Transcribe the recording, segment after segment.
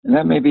And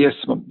that may be a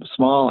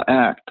small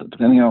act,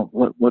 depending on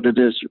what it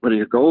is, what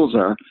your goals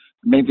are.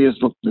 Maybe as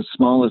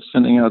small as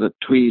sending out a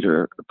tweet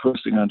or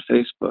posting on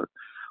Facebook,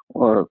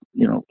 or,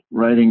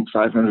 writing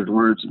 500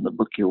 words in the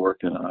book you're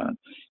working on.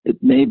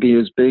 It may be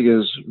as big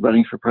as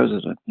running for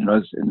president,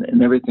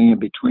 and everything in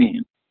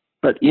between.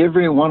 But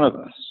every one of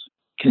us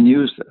can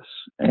use this,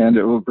 and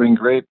it will bring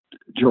great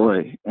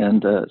joy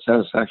and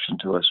satisfaction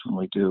to us when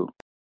we do.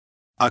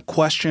 A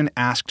question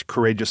asked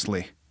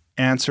courageously,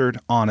 answered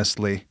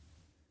honestly,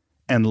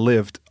 and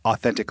lived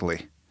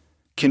authentically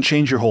can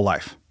change your whole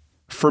life.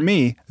 For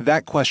me,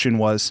 that question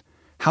was,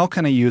 how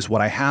can I use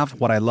what I have,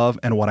 what I love,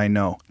 and what I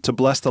know to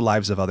bless the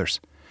lives of others?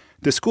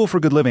 The School for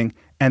Good Living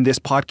and this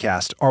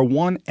podcast are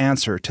one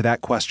answer to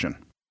that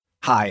question.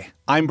 Hi,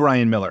 I'm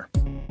Brian Miller.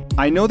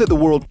 I know that the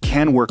world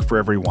can work for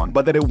everyone,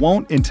 but that it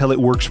won't until it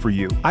works for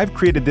you. I've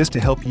created this to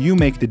help you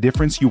make the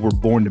difference you were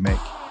born to make.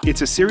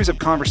 It's a series of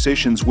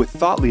conversations with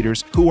thought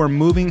leaders who are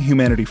moving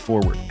humanity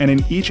forward. And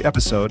in each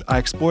episode, I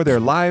explore their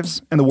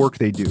lives and the work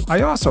they do.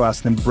 I also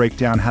ask them to break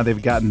down how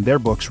they've gotten their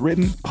books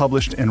written,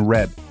 published, and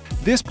read.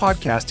 This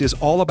podcast is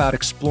all about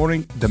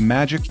exploring the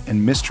magic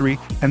and mystery,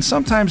 and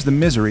sometimes the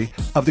misery,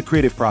 of the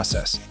creative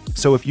process.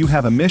 So if you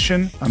have a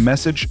mission, a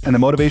message, and the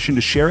motivation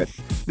to share it,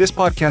 this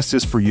podcast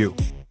is for you.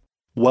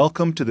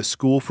 Welcome to the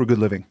School for Good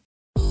Living.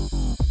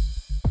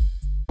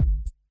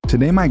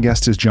 Today my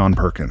guest is John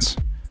Perkins.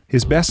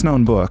 His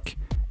best-known book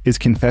is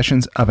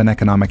Confessions of an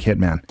Economic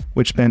Hitman,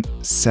 which spent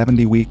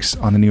 70 weeks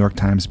on the New York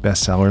Times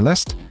bestseller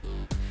list.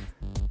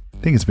 I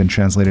think it's been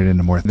translated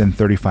into more than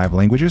 35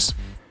 languages.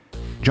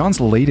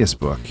 John's latest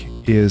book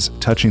is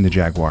Touching the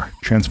Jaguar,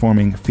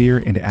 Transforming Fear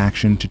into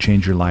Action to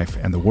Change Your Life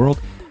and the World.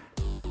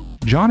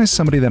 John is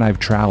somebody that I've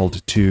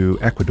traveled to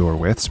Ecuador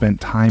with,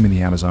 spent time in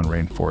the Amazon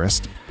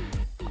rainforest.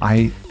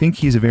 I think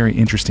he's a very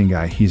interesting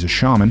guy. He's a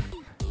shaman,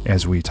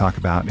 as we talk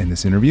about in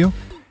this interview,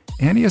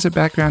 and he has a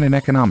background in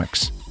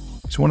economics.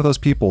 He's one of those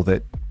people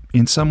that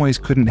in some ways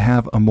couldn't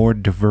have a more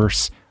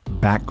diverse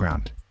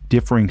background,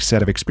 differing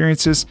set of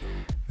experiences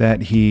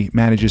that he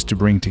manages to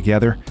bring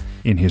together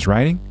in his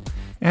writing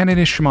and in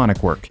his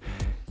shamanic work.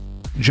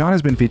 John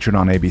has been featured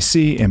on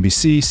ABC,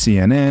 NBC,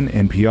 CNN,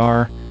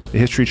 NPR, the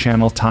History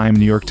Channel, Time,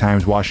 New York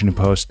Times, Washington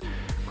Post,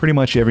 pretty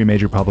much every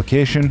major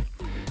publication.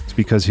 It's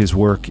because his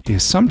work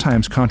is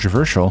sometimes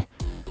controversial,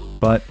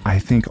 but I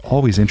think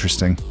always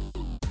interesting.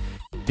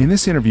 In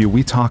this interview,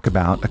 we talk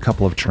about a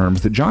couple of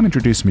terms that John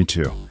introduced me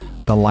to: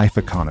 the life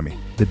economy,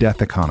 the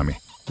death economy,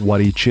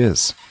 what each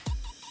is.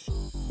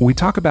 We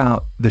talk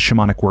about the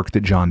shamanic work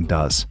that John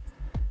does,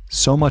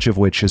 so much of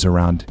which is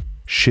around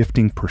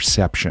shifting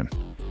perception,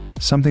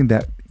 something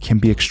that can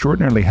be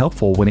extraordinarily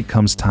helpful when it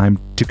comes time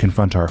to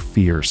confront our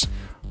fears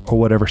or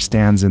whatever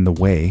stands in the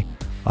way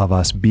of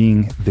us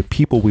being the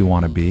people we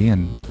want to be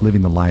and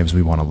living the lives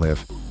we want to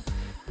live.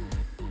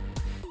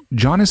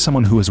 John is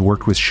someone who has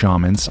worked with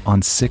shamans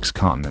on 6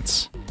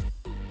 continents.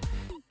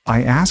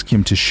 I asked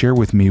him to share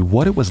with me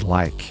what it was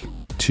like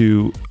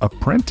to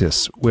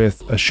apprentice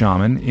with a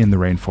shaman in the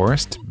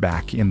rainforest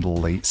back in the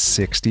late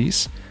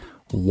 60s,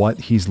 what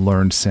he's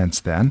learned since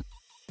then.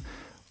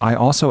 I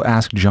also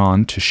asked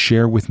John to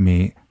share with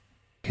me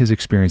his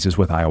experiences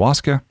with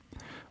ayahuasca,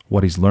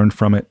 what he's learned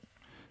from it,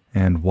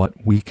 and what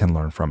we can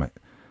learn from it.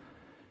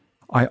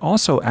 I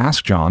also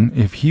asked John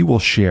if he will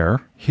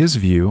share his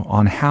view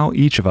on how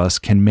each of us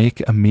can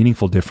make a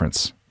meaningful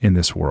difference in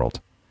this world.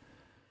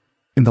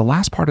 In the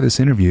last part of this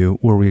interview,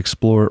 where we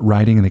explore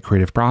writing and the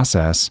creative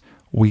process,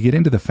 we get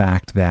into the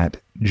fact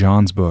that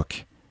John's book,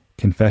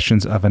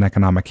 Confessions of an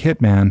Economic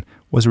Hitman,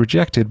 was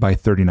rejected by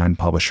 39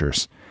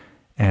 publishers,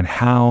 and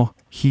how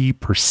he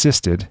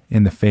persisted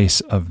in the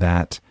face of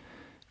that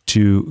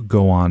to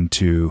go on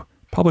to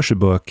publish a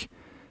book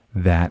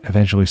that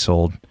eventually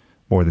sold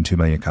more than 2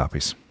 million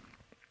copies.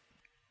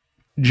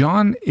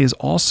 John is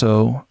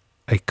also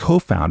a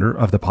co-founder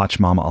of the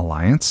Pachamama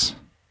Alliance,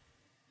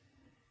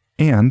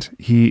 and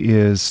he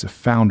is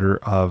founder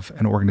of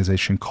an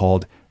organization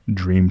called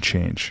Dream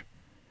Change.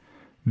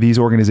 These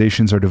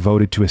organizations are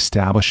devoted to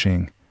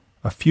establishing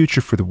a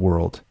future for the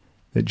world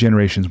that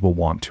generations will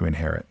want to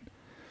inherit.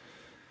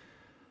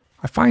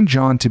 I find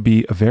John to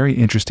be a very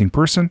interesting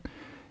person.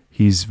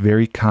 He's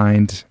very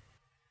kind,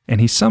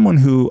 and he's someone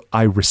who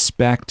I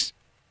respect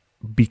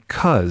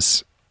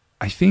because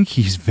I think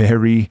he's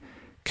very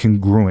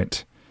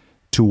congruent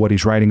to what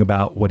he's writing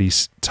about, what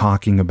he's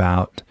talking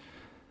about.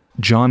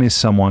 John is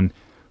someone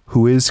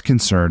who is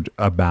concerned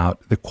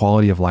about the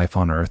quality of life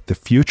on Earth, the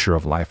future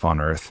of life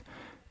on Earth,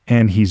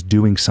 and he's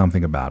doing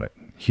something about it.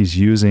 He's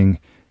using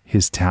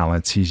his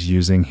talents, he's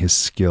using his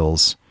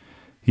skills,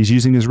 he's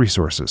using his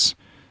resources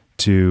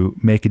to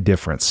make a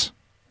difference.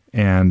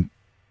 And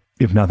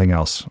if nothing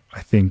else,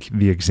 I think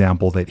the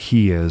example that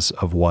he is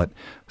of what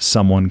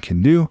someone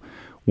can do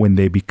when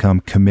they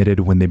become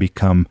committed, when they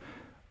become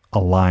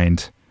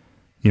aligned,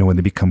 when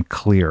they become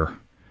clear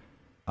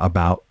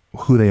about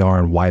who they are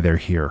and why they're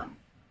here.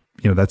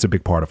 That's a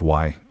big part of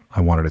why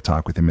I wanted to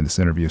talk with him in this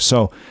interview.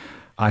 So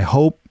I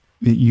hope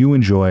that you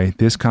enjoy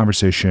this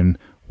conversation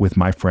with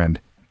my friend,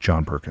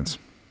 John Perkins.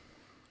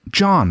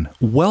 John,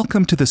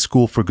 welcome to the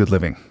School for Good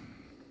Living.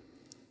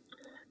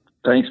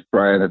 Thanks,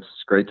 Brian. It's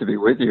great to be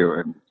with you,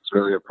 and it's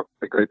really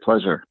a great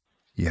pleasure.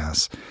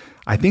 Yes.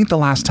 I think the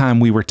last time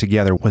we were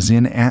together was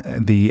in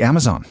the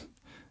Amazon,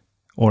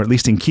 or at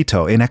least in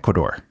Quito, in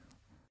Ecuador.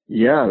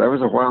 Yeah, that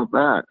was a while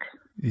back.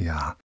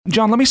 Yeah.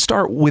 John, let me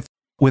start with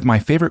my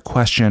favorite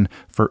question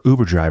for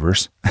Uber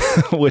drivers,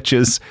 which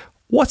is,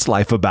 what's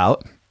life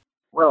about?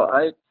 Well,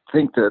 I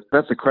think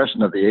that's a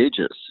question of the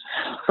ages.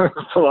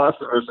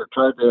 Philosophers have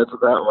tried to answer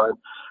that one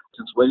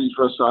since waiting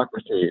for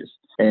Socrates.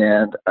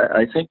 And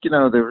I think, the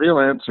real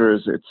answer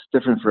is it's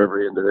different for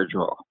every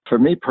individual. For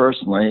me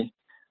personally,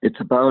 it's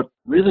about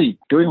really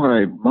doing what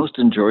I most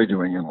enjoy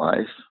doing in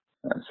life,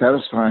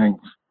 satisfying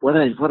what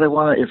I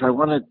want.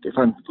 If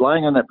I'm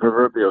lying on that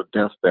proverbial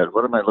deathbed,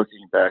 what am I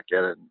looking back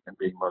at and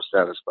being most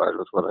satisfied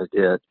with what I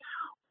did?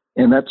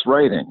 And that's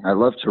writing. I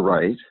love to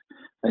write.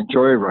 I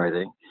enjoy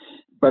writing.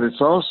 But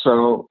it's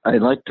also, I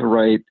like to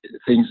write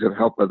things that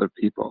help other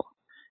people.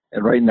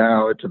 And right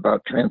now, it's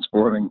about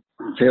transforming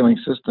failing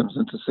systems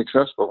into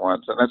successful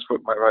ones. And that's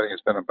what my writing has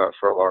been about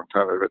for a long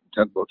time. I've written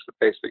 10 books that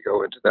basically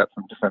go into that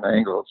from different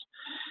angles.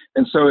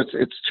 And so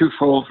it's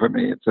twofold for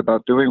me. It's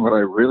about doing what I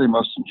really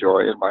most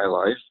enjoy in my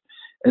life,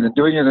 and then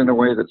doing it in a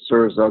way that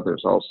serves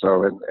others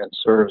also and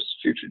serves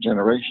future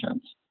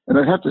generations. And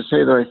I have to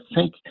say that I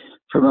think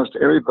for most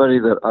everybody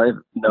that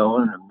I've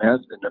known and met,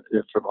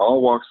 and from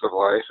all walks of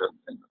life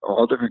and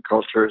all different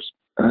cultures,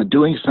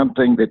 doing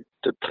something that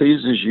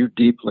pleases you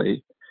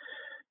deeply,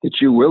 that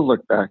you will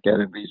look back at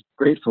and be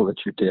grateful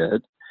that you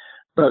did,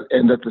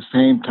 and at the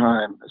same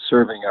time,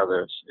 serving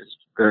others is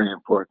very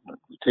important.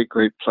 We take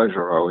great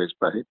pleasure always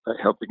by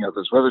helping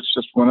others, whether it's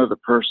just one other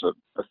person,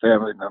 a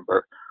family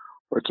member,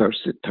 or it's our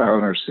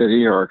town or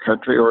city or our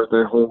country or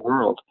the whole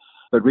world.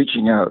 But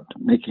reaching out,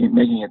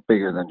 making it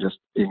bigger than just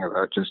being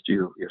about just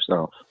you,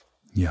 yourself.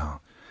 Yeah.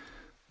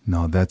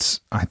 No,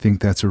 I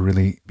think that's a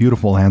really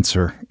beautiful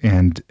answer.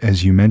 And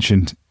as you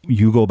mentioned,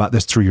 you go about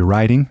this through your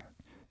writing.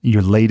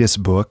 Your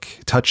latest book,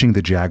 Touching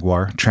the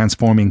Jaguar,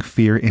 Transforming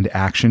Fear into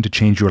Action to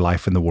Change Your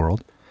Life and the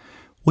World.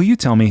 Will you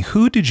tell me,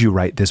 who did you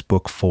write this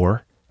book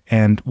for,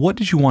 and what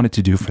did you want it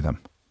to do for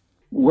them?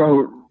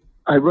 Well,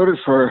 I wrote it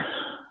for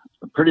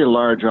a pretty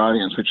large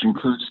audience, which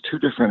includes two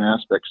different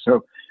aspects.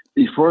 So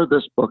before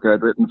this book,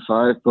 I'd written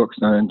 5 books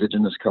on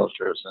indigenous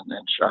cultures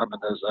and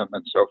shamanism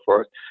and so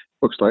forth.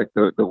 Books like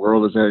The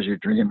World is As You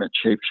Dream It,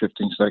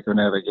 Shape-Shifting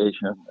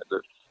Psychonavigation.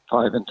 There's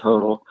 5 in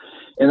total.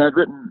 And I'd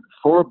written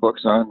 4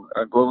 books on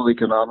global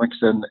economics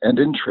and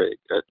intrigue,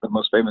 the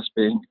most famous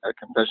being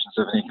Confessions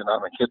of an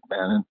Economic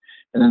Hitman,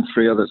 and then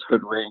 3 others,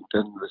 Hoodwinked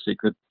and The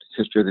Secret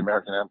History of the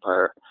American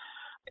Empire.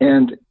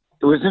 And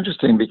it was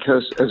interesting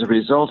because as a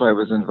result, I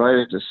was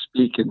invited to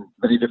speak in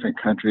many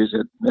different countries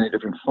at many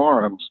different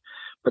forums,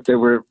 but there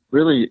were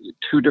really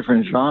 2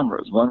 different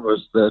genres. One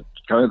was the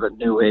kind of the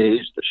new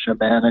age, the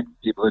shamanic,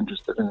 people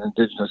interested in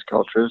indigenous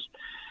cultures.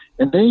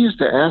 And they used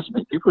to ask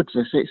me, people would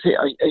say,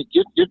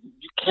 you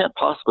can't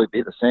possibly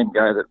be the same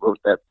guy that wrote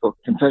that book,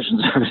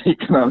 Confessions of an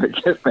Economic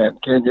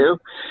Hitman, can you?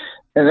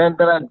 And then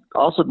I'd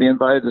also be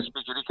invited to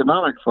speak at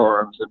economic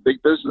forums and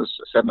big business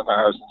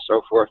seminars and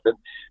so forth.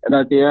 And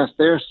I'd be asked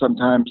there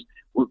sometimes,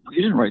 well,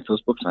 you didn't write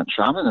those books on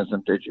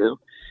shamanism, did you?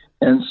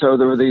 And so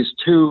there were these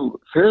 2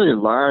 fairly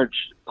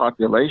large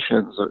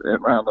populations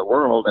around the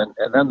world,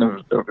 and then there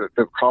were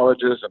the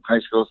colleges and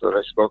high schools that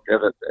I spoke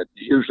at.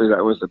 Usually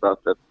that was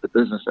about the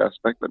business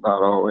aspect, but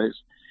not always.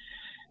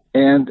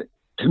 And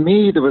to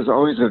me, there was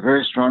always a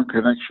very strong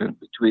connection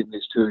between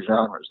these 2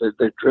 genres.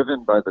 They're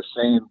driven by the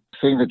same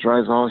thing that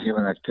drives all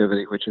human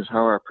activity, which is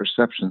how our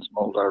perceptions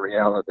mold our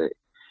reality.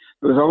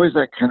 There was always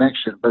that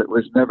connection, but it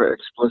was never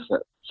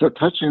explicit. So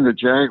Touching the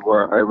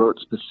Jaguar, I wrote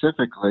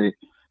specifically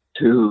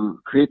to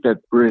create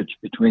that bridge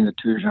between the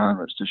 2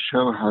 genres, to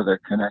show how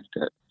they're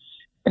connected.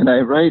 And I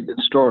write in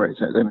stories.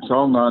 It's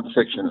all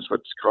nonfiction. It's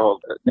what's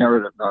called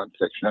narrative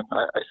nonfiction.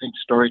 I think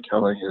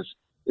storytelling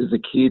is the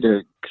key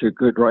to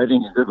good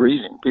writing and good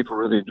reading. People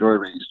really enjoy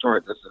reading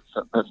stories.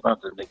 That's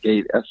not to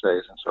negate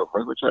essays and so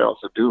forth, which I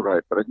also do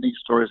write, but I think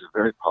stories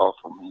are very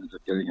powerful means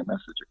of getting a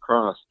message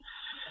across.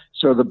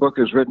 So the book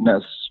is written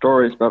as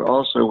stories, but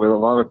also with a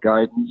lot of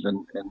guidance,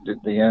 and in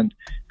the end,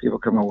 people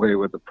come away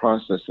with a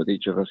process that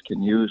each of us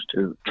can use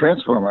to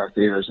transform our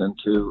fears and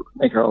to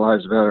make our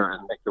lives better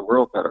and make the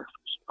world better,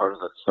 which is part of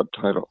the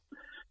subtitle.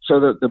 So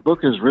the book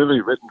is really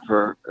written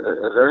for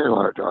a very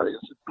large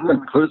audience. It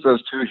includes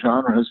those 2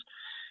 genres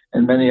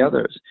and many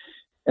others.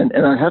 And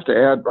I have to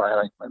add,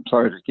 Brian, I'm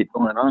sorry to keep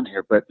going on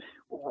here, but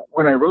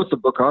when I wrote the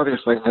book,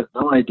 obviously I had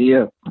no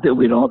idea that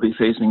we'd all be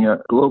facing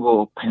a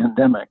global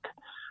pandemic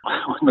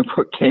when the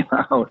book came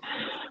out.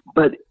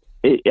 But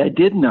I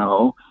did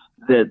know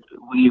that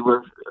we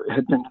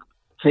had been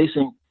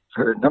facing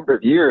for a number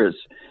of years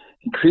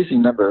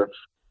increasing number of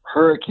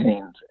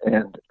hurricanes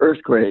and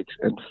earthquakes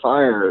and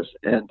fires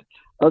and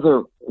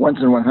other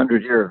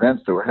once-in-100-year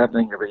events that were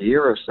happening every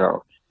year or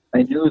so.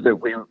 I knew that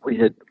we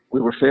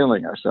were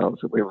failing ourselves,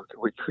 that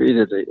we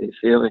created a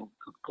failing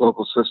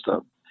global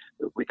system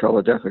we call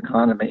a death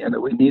economy, and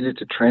that we needed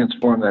to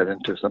transform that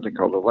into something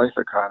called a life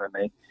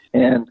economy.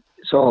 And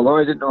so although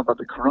I didn't know about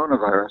the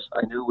coronavirus,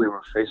 I knew we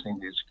were facing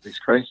these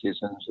crises.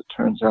 And as it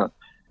turns out,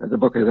 the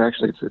book is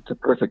actually, it's a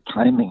perfect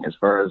timing as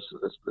far as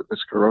this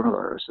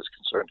coronavirus is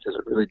concerned, because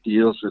it really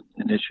deals with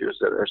issues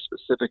that are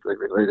specifically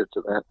related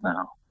to that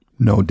now.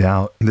 No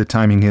doubt. The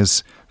timing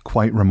is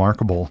quite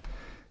remarkable.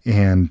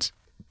 And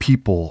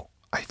people,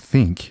 I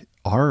think,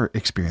 are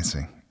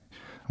experiencing,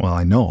 well,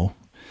 I know,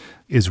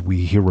 is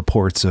we hear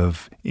reports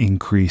of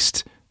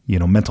increased,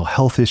 mental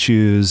health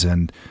issues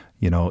and,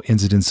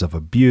 incidents of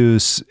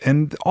abuse.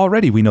 And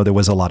already we know there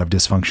was a lot of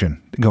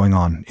dysfunction going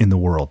on in the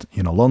world,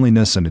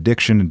 loneliness and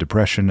addiction and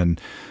depression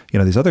and,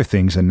 these other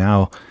things. And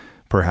now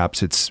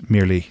perhaps it's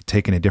merely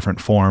taken a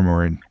different form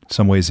or in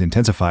some ways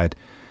intensified.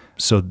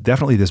 So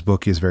definitely this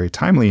book is very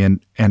timely. And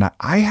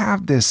I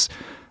have this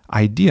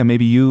idea,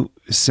 maybe you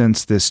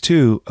sense this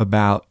too,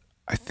 about,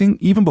 I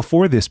think even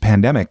before this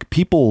pandemic,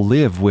 people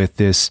live with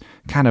this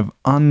kind of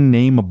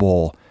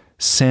unnameable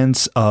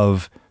sense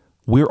of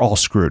we're all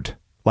screwed.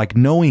 Like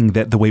knowing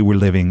that the way we're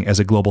living as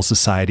a global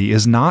society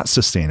is not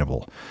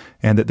sustainable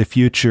and that the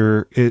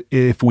future,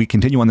 if we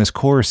continue on this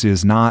course,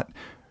 is not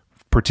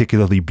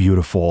particularly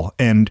beautiful,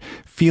 and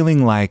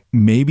feeling like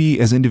maybe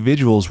as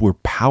individuals we're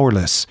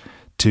powerless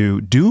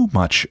to do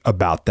much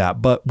about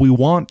that, but we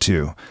want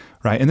to,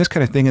 right? And this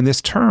kind of thing. And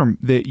this term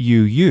that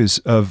you use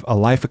of a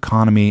life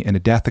economy and a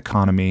death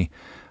economy,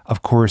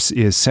 of course,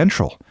 is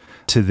central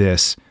to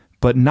this,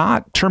 but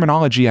not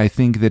terminology, I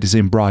think, that is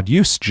in broad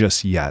use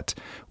just yet.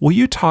 Will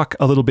you talk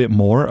a little bit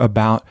more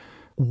about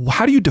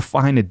how do you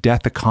define a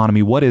death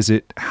economy? What is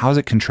it? How does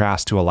it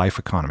contrast to a life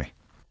economy?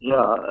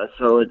 Yeah,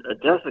 so a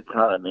death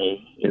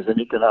economy is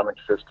an economic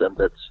system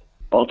that's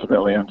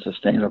ultimately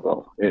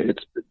unsustainable.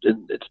 It's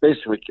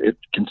basically, it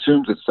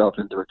consumes itself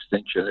into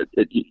extinction.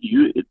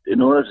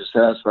 In order to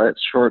satisfy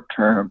its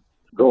short-term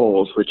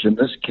goals, which in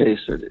this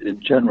case,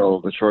 in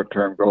general, the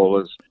short-term goal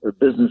is that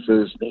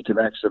businesses need to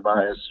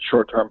maximize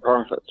short-term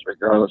profits,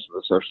 regardless of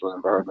the social and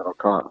environmental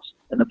costs.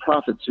 And the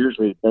profits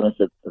usually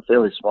benefit a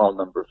fairly small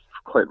number of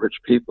quite rich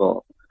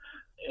people.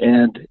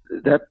 And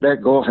that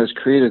goal has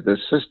created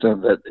this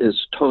system that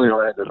is totally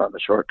oriented on the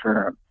short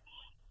term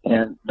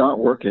and not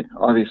working.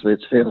 Obviously,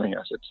 it's failing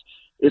us.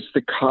 It's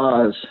the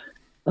cause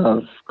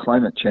of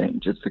climate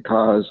change. It's the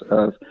cause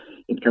of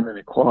income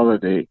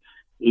inequality,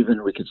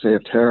 even we could say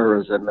of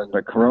terrorism and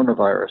the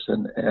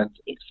coronavirus and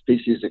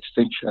species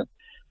extinction.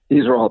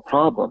 These are all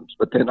problems,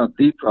 but they're not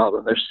the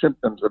problem. They're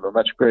symptoms of a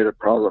much greater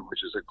problem,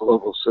 which is a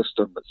global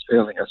system that's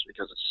failing us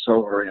because it's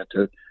so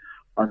oriented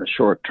on the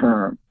short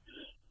term.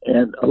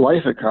 And a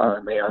life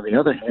economy, on the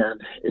other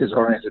hand, is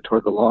oriented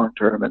toward the long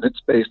term, and it's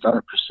based on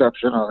a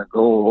perception, on a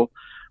goal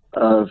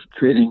of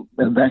creating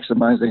and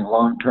maximizing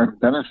long-term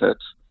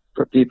benefits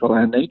for people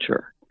and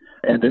nature.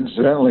 And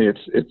incidentally,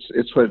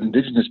 it's what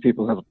indigenous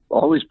people have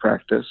always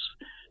practiced.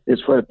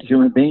 It's what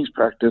human beings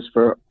practice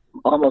for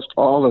almost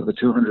all of the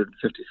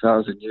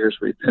 250,000 years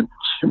we've been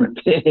human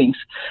beings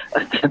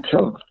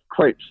until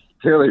quite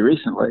fairly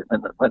recently,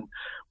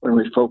 when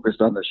we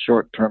focused on the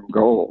short-term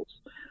goals.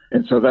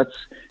 And so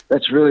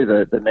that's really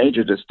the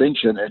major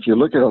distinction. If you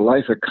look at a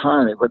life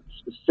economy, what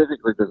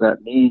specifically does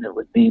that mean? It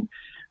would mean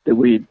that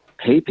we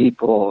pay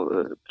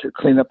people to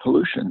clean up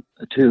pollution,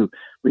 to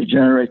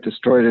regenerate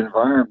destroyed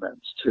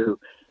environments, to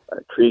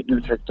create new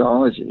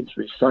technologies,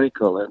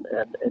 recycle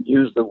and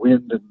use the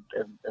wind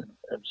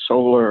and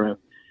solar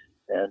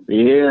and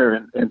the air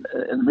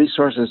and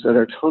resources that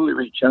are totally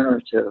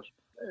regenerative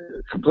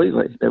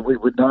completely, that we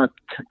would not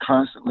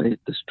constantly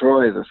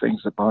destroy the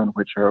things upon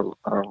which our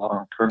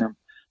long-term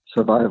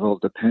survival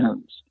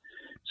depends.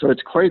 So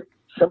it's quite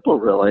simple,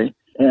 really.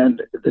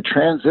 And the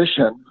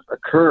transition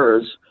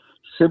occurs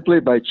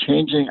simply by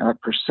changing our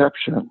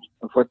perception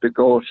of what the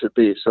goal should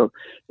be. So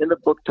in the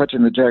book,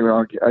 Touching the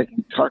Jaguar, I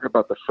can talk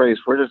about the phrase,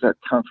 where does that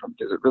come from?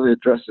 Because it really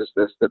addresses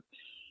this, that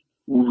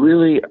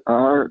really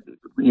our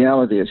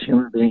reality as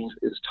human beings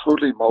is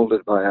totally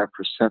molded by our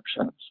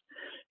perceptions.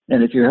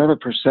 And if you have a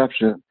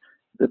perception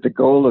that the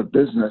goal of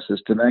business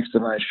is to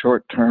maximize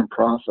short-term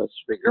profits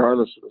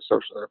regardless of the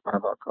social and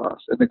environmental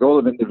costs, and the goal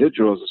of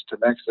individuals is to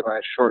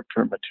maximize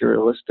short-term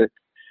materialistic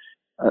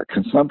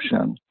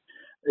consumption,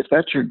 if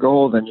that's your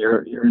goal, then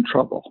you're in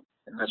trouble,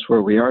 and that's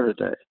where we are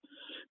today.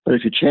 But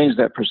if you change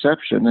that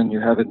perception and you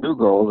have a new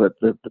goal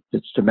that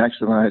it's to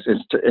maximize,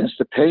 it's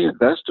to pay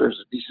investors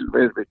a decent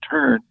rate of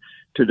return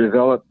to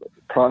develop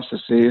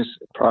processes,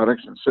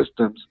 products, and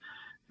systems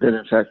that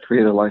in fact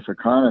create a life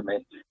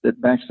economy that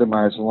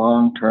maximize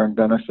long-term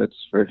benefits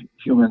for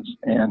humans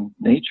and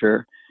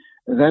nature,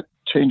 that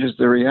changes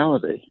the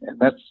reality. And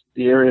that's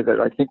the area that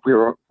I think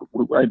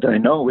I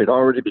know we'd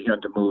already begun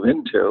to move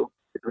into,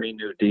 the Green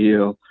New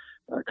Deal,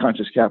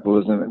 conscious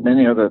capitalism, and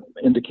many other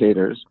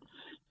indicators.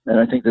 And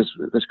I think this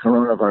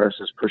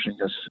coronavirus is pushing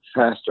us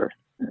faster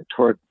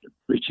toward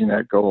reaching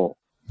that goal.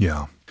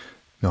 Yeah.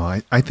 No,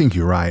 I think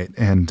you're right.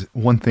 And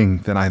one thing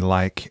that I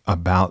like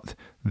about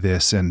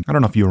this, and I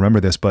don't know if you remember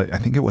this, but I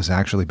think it was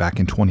actually back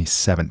in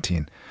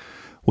 2017,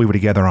 we were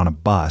together on a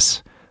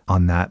bus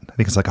on that. I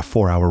think it's like a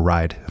 4-hour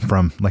ride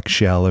from like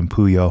Shell and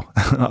Puyo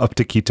up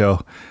to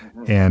Quito.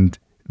 And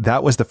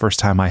that was the first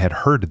time I had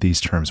heard these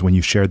terms when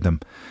you shared them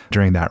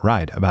during that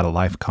ride about a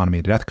life economy,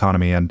 a death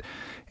economy. And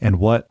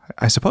what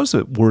I suppose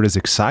the word is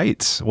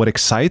excites. What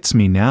excites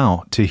me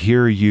now to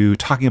hear you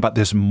talking about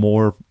this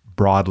more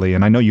broadly,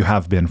 and I know you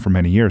have been for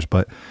many years,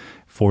 but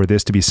for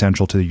this to be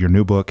central to your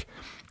new book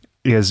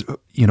is,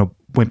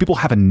 when people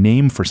have a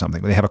name for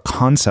something, when they have a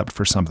concept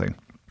for something,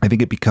 I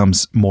think it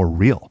becomes more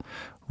real,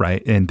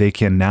 right? And they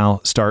can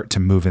now start to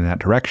move in that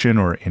direction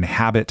or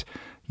inhabit,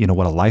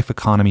 what a life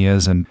economy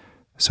is. And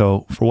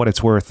so for what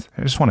it's worth,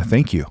 I just want to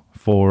thank you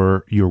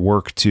for your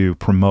work to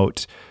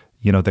promote,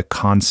 the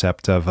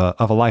concept of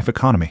a life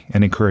economy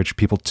and encourage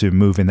people to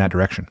move in that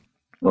direction.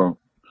 Well,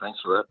 thanks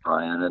for that,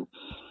 Brian. And,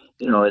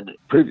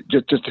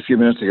 just a few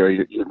minutes ago,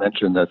 you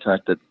mentioned the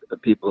fact that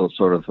people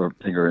sort of are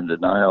in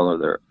denial,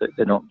 or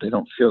they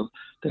don't feel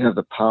they have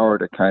the power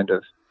to kind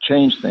of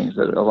change things.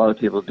 That a lot of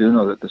people do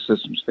know that the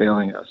system's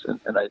failing us,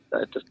 and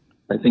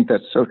I think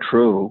that's so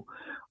true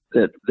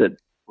that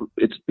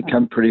it's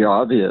become pretty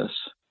obvious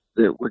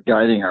that we're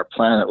guiding our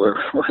planet. We're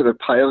the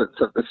pilots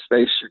of the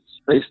space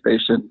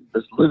station,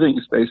 this living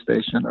space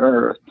station,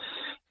 Earth,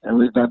 and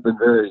we've not been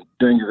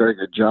doing a very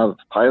good job of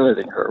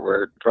piloting her.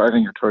 We're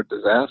driving her toward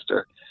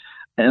disaster.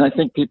 And I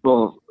think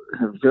people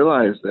have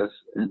realized this,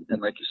 and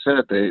like you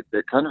said,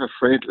 they're kind of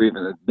afraid to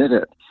even admit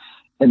it.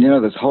 And,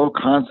 this whole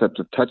concept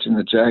of touching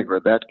the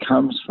Jaguar, that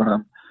comes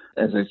from,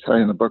 as I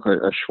say in the book,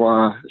 a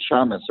Shuar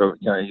shaman. So,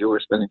 you were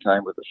spending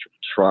time with the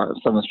Shuar,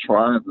 some of the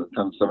Shuar,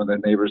 and some of their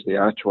neighbors, the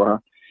Achua.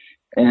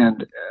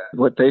 And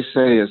what they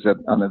say is that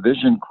on a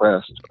vision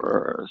quest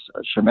or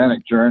a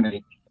shamanic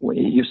journey,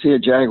 you see a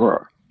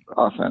Jaguar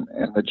often,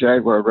 and the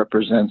Jaguar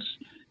represents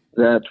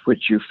that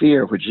which you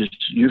fear, which is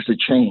usually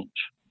change.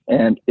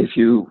 And if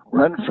you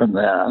run from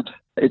that,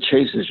 it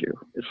chases you,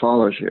 it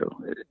follows you,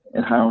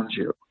 it hounds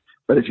you.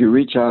 But if you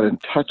reach out and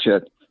touch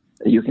it,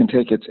 you can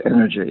take its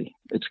energy,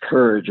 its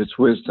courage, its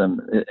wisdom,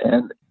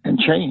 and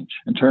change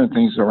and turn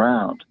things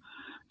around.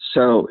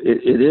 So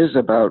it is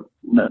about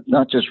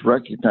not just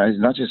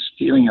recognizing, not just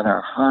feeling in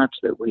our hearts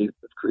that we've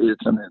created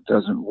something that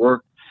doesn't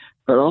work,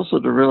 but also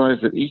to realize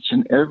that each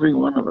and every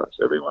one of us,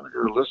 every one of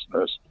your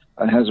listeners,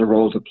 has a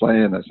role to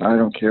play in this. I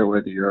don't care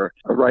whether you're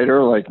a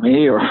writer like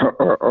me, or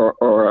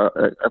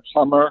a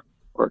plumber,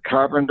 or a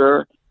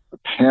carpenter, a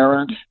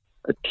parent,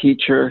 a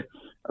teacher,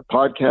 a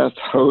podcast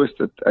host,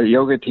 a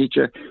yoga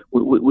teacher.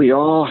 We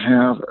all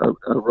have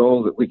a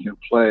role that we can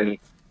play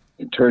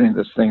in turning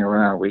this thing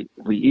around.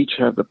 We each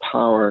have the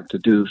power to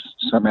do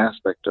some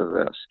aspect of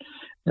this.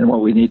 And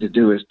what we need to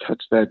do is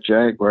touch that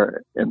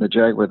Jaguar, and the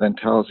Jaguar then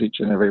tells each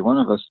and every one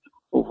of us,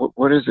 well,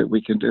 what is it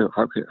we can do?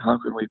 How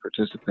can we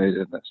participate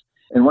in this?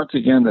 And once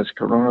again, this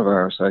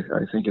coronavirus,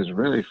 I think, is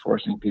really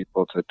forcing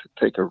people to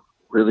take a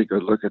really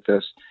good look at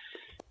this.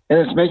 And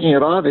it's making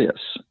it obvious,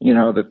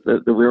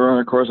 that we were on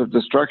a course of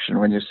destruction.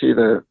 When you see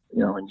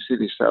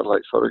these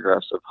satellite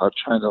photographs of how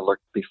China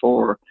looked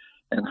before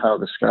and how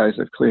the skies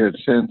have cleared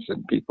since,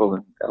 and people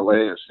in LA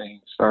are seeing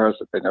stars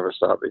that they never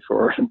saw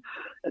before,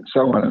 and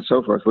so on and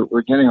so forth.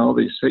 We're getting all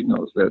these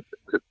signals that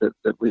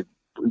we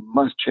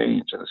must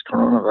change, and this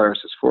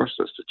coronavirus has forced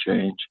us to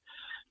change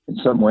in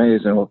some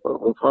ways, and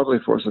will probably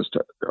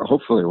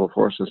hopefully will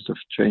force us to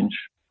change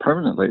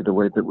permanently the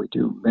way that we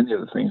do many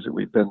of the things that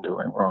we've been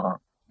doing wrong.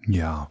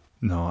 Yeah,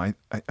 no,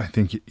 I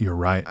think you're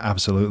right,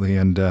 absolutely,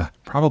 and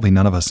probably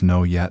none of us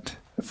know yet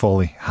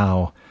fully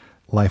how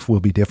life will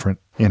be different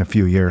in a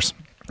few years.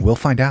 We'll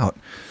find out.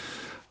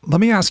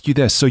 Let me ask you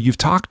this. So you've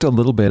talked a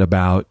little bit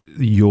about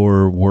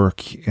your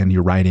work and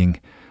your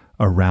writing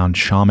around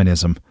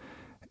shamanism.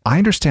 I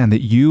understand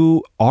that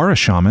you are a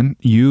shaman.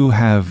 You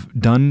have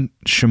done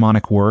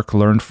shamanic work,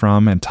 learned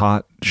from and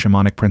taught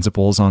shamanic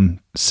principles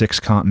on 6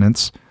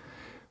 continents.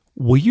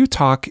 Will you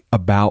talk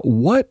about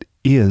what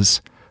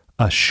is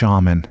a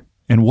shaman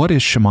and what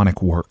is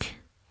shamanic work?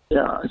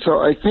 Yeah,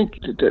 so I think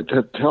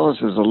to tell us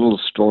is a little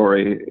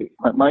story.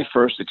 My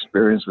first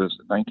experience was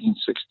in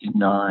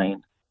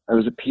 1969. I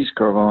was a Peace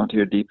Corps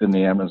volunteer deep in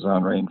the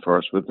Amazon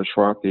rainforest with the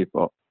Shuar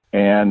people.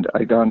 And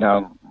I'd gone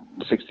down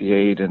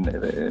 68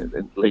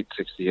 and late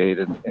 68.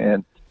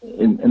 And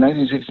in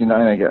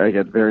 1969, I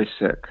got very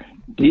sick,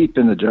 deep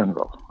in the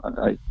jungle.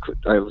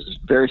 I was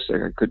very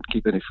sick. I couldn't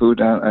keep any food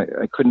down.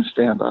 I couldn't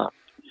stand up.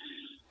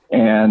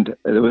 And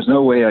there was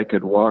no way I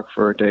could walk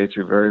for a day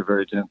through very,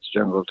 very dense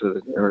jungle to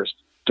the nearest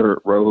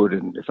dirt road,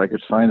 and if I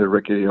could find a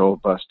rickety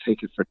old bus,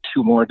 take it for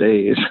 2 more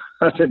days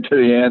up into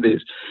the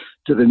Andes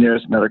to the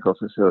nearest medical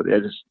facility. I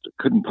just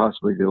couldn't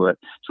possibly do it.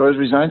 So I was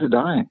resigned to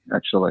dying,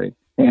 actually.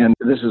 And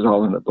this is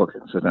all in the book,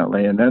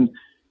 incidentally. And then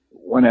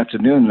one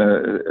afternoon,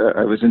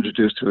 I was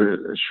introduced to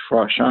a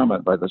Shuar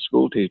shaman by the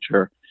school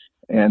teacher,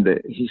 and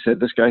he said,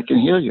 "This guy can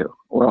heal you."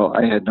 Well,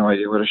 I had no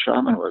idea what a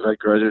shaman was. I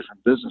graduated from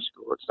business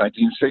school. It's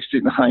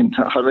 1969.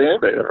 Hardly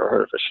anybody ever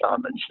heard of a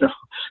shaman,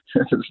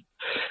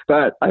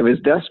 But I was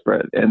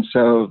desperate, and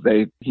so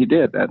he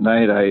did. That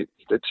night,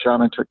 the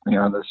shaman took me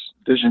on this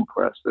vision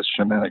quest, this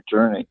shamanic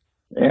journey.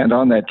 And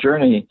on that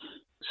journey,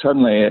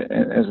 suddenly,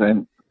 as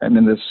I'm I'm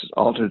in this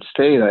altered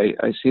state,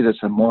 I see this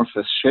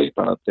amorphous shape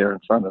out there in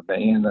front of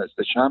me, and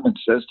the shaman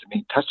says to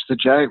me, touch the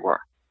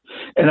jaguar.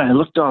 And I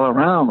looked all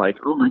around like,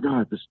 oh my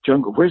God, this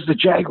jungle, where's the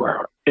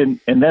jaguar? And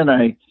then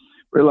I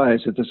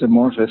realized that this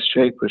amorphous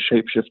shape was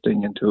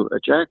shape-shifting into a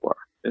jaguar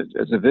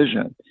as a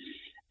vision.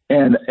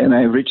 And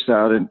I reached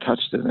out and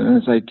touched it. And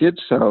as I did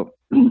so,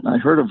 I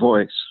heard a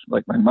voice,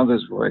 like my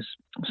mother's voice,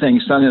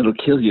 saying, son, it'll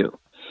kill you.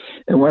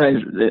 And what I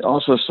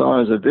also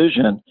saw as a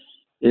vision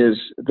is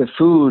the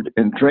food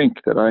and drink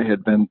that I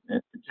had been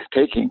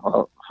taking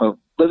while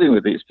living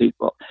with these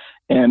people.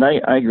 And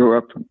I grew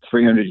up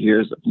 300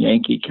 years of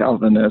Yankee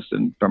Calvinists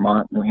in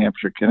Vermont, New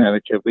Hampshire,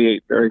 Connecticut. We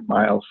ate very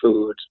mild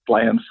foods,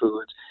 bland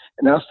foods.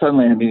 And now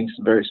suddenly I'm eating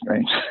some very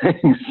strange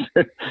things,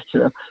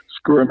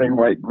 squirming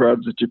white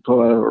grubs that you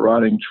pull out of a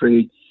rotting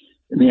tree.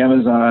 In the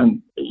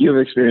Amazon, you've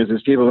experienced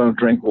this. People don't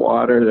drink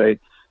water.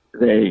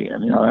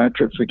 Our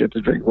trips we get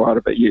to drink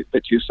water, but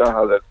you saw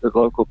how the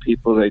local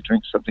people, they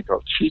drink something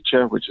called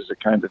chicha, which is a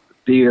kind of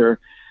beer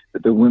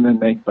that the women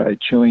make by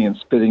chewing and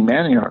spitting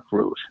manioc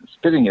root,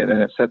 spitting it,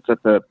 and it sets up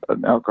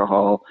an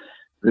alcohol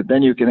that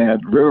then you can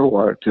add river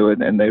water to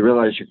it, and they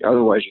realize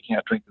otherwise you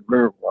can't drink the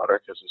river water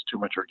because there's too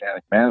much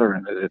organic matter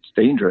in it. It's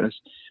dangerous.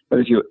 But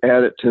if you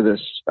add it to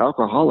this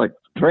alcoholic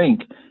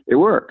drink, it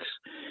works.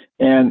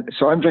 And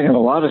so I'm drinking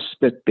a lot of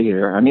spit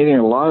beer. I'm eating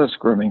a lot of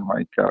squirming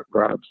white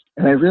grubs.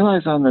 And I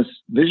realize on this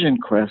vision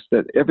quest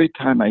that every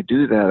time I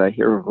do that, I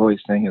hear a voice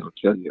saying it'll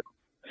kill you.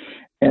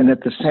 And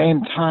at the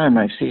same time,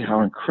 I see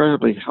how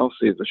incredibly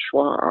healthy the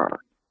Shuar are.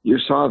 You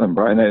saw them,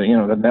 Brian.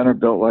 The men are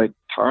built like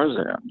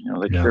Tarzan.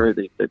 They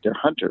carry they're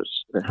hunters.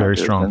 They're very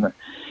hunters. strong.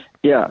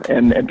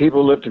 And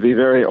people live to be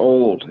very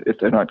old if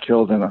they're not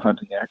killed in a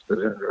hunting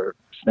accident or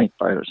snake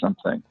bite or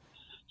something.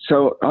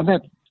 So on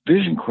that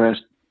vision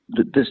quest,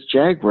 this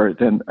jaguar,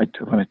 when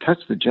I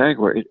touched the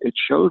jaguar, it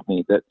showed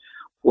me that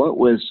what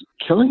was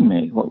killing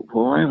me,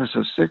 why I was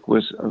so sick,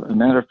 was a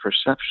matter of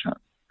perception.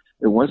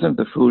 It wasn't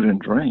the food and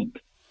drink.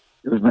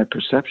 It was my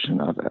perception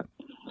of it.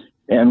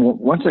 And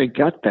once I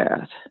got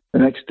that, the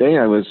next day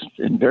I was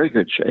in very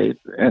good shape.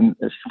 And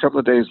a couple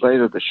of days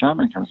later, the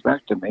shaman comes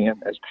back to me,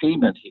 and as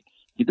payment,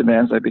 he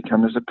demands I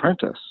become his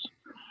apprentice.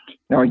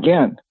 Now,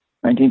 again,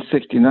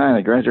 1969,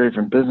 I graduated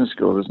from business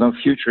school. There's no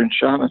future in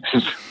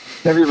shamanism.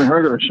 Never even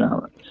heard of a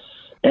shaman.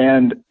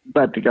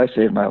 But the guy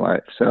saved my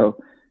life. So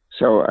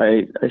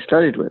I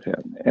studied with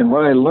him. And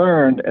what I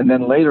learned, and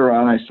then later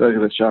on I studied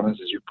with shamans,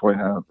 as you point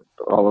out,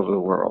 all over the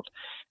world.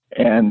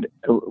 And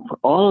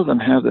all of them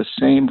have the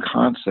same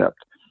concept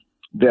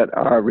that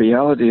our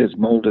reality is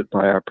molded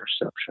by our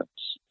perceptions.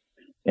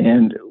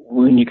 And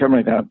when you come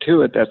right down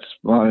to it, that's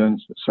modern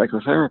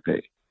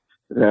psychotherapy.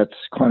 That's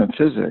quantum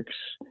physics.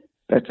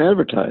 That's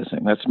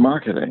advertising. That's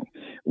marketing.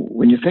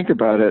 When you think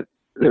about it,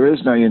 there is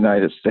no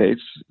United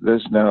States.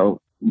 There's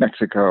no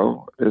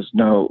Mexico. There's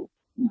no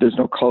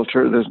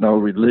culture. There's no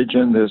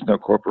religion. There's no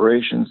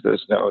corporations.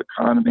 There's no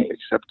economy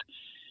except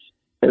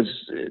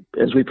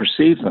as we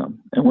perceive them.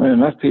 And when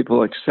enough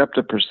people accept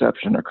a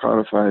perception or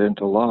codify it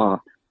into law,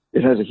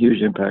 it has a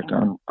huge impact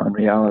on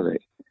reality.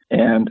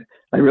 And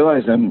I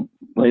realized then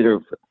later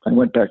I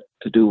went back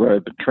to do what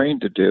I'd been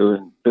trained to do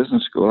in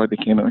business school. I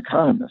became an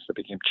economist. I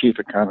became chief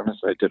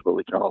economist. I did what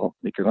we call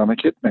economic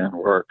hitman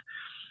work.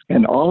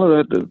 And all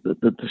of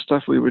the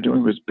stuff we were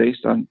doing was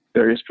based on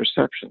various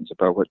perceptions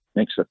about what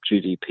makes up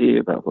GDP,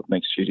 about what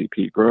makes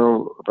GDP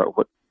grow, about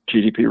what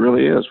GDP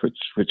really is,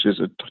 which is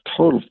a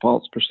total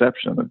false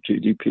perception of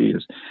GDP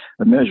as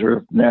a measure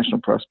of national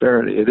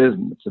prosperity. It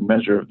isn't. It's a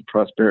measure of the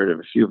prosperity of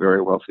a few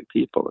very wealthy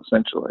people,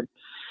 essentially.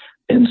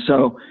 And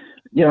so,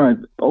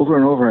 over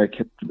and over, I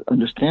kept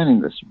understanding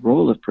this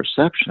role of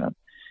perception,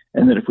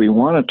 and that if we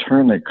want to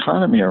turn the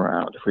economy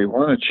around, if we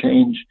want to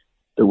change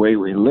the way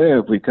we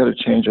live, we've got to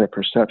change our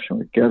perception.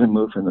 We've got to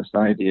move from this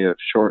idea of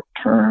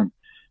short-term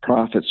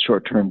profits,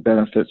 short-term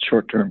benefits,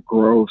 short-term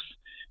growth,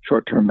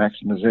 short-term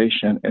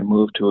maximization, and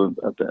move to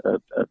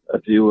a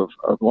view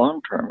of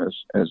long-term,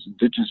 as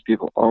indigenous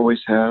people always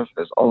have,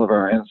 as all of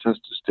our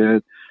ancestors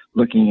did,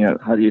 looking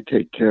at how do you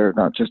take care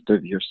not just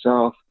of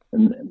yourself,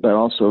 but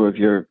also of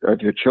your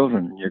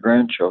children, and your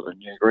grandchildren,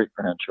 your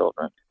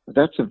great-grandchildren.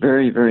 That's a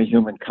very, very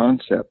human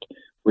concept,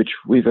 which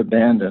we've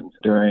abandoned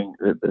during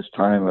this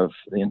time of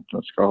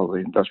let's call it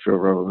the Industrial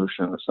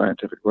Revolution, the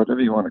scientific, whatever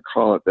you want to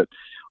call it, that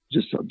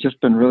just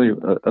been really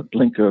a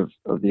blink of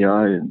the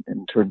eye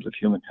in terms of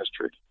human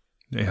history.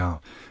 Yeah.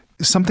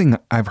 Something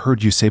I've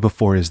heard you say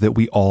before is that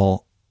we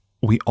all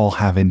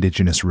have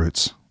indigenous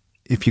roots.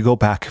 If you go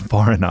back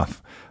far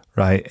enough,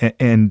 right?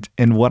 And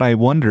what I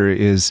wonder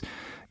is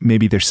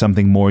maybe there's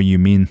something more you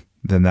mean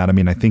than that. I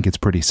mean, I think it's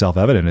pretty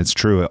self-evident. It's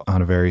true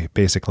on a very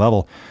basic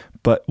level.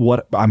 But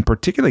what I'm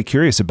particularly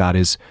curious about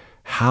is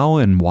how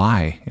and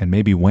why, and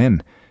maybe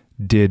when,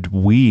 did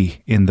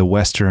we in the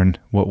Western,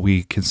 what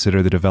we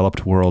consider the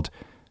developed world,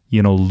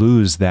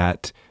 lose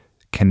that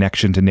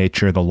connection to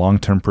nature, the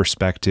long-term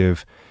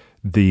perspective,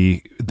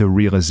 the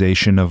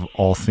realization of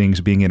all things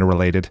being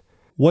interrelated?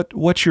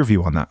 What's your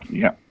view on that?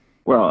 Yeah.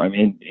 Well, I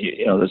mean,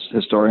 there's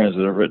historians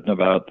that have written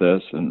about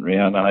this, and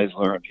Rian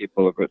Eisler and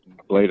people have written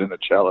Blade and the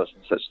Chalice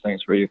and such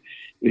things, where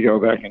you go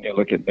back and you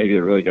look at maybe it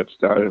really got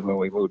started when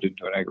we moved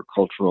into an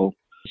agricultural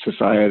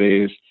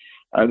societies.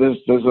 There's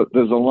a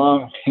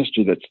long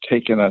history that's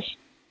taken us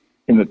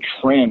in the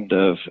trend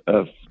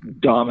of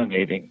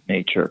dominating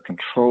nature,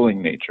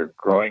 controlling nature,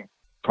 growing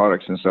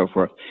products and so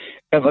forth.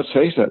 And let's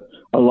face it,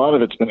 a lot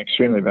of it's been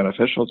extremely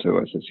beneficial to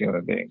us as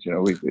human beings.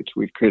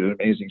 We've created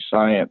amazing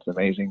science,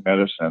 amazing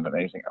medicine,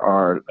 amazing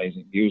art,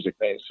 amazing music,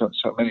 so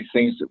many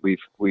things that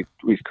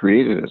we've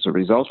created as a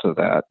result of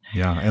that.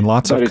 Yeah, and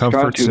lots of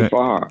comforts. It's gone too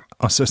far.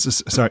 Oh,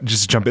 sorry,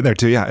 just jump in there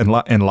too. Yeah,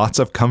 and lots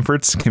of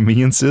comforts,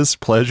 conveniences,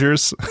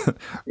 pleasures,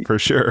 for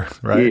sure.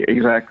 Right.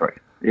 Exactly.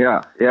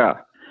 Yeah.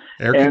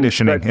 Air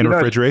conditioning and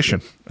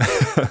refrigeration.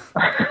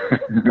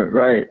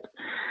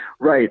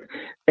 Right.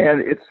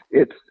 And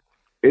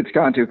it's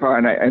gone too far.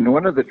 And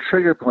one of the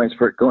trigger points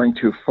for it going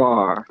too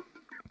far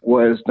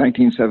was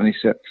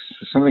 1976.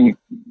 Something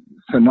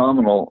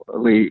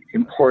phenomenally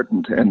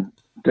important and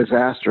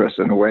disastrous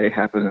in a way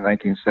happened in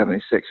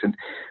 1976. And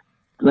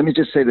let me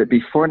just say that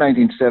before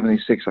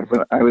 1976,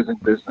 when I was in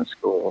business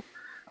school,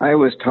 I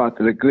was taught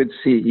that a good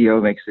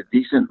CEO makes a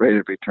decent rate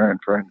of return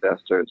for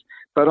investors,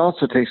 but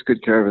also takes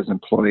good care of his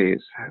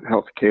employees,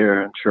 health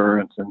care,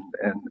 insurance,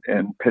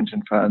 and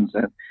pension funds,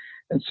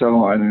 and so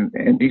on,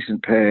 and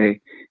decent pay,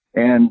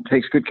 and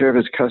takes good care of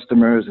his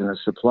customers and his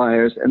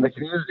suppliers and the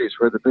communities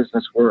where the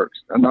business works.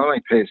 And not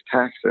only pays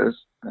taxes,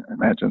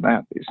 imagine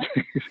that these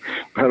days,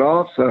 but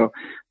also,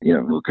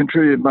 will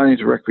contribute money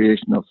to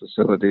recreational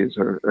facilities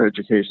or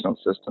educational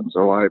systems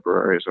or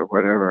libraries or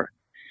whatever.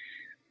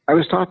 I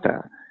was taught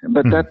that.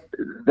 But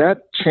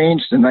that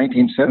changed in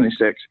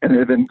 1976, and it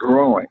had been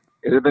growing.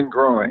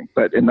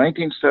 But in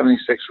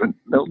 1976, when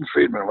Milton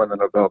Friedman won the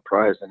Nobel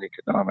Prize in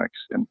economics,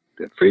 and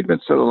Friedman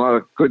said a lot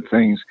of good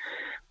things,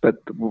 but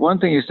one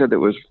thing he said that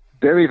was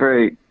very,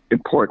 very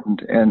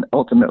important and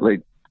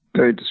ultimately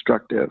very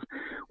destructive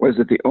was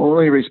that the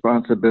only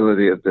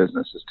responsibility of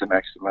business is to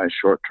maximize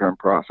short-term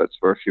profits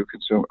for a few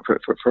consumers,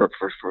 for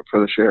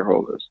the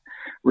shareholders,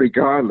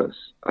 regardless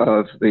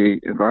of the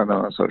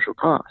environmental and social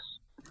costs.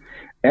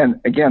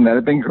 And again, that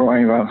had been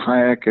growing around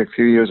Hayek a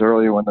few years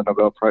earlier when the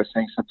Nobel Prize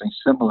saying something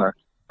similar.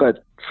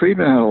 But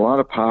Friedman had a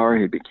lot of power.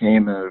 He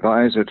became an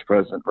advisor to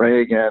President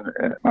Reagan.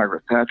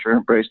 Margaret Thatcher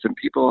embraced him,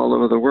 people all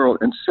over the world.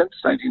 And since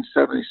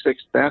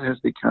 1976, that has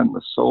become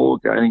the sole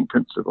guiding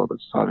principle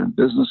that's taught in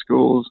business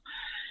schools.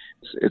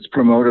 It's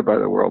promoted by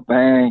the World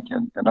Bank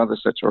and other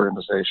such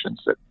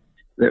organizations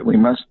that we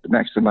must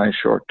maximize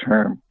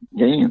short-term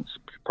gains,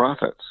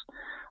 profits.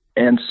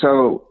 And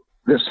so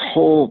this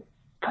whole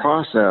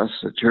process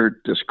that you're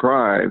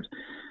described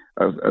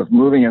of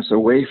moving us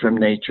away from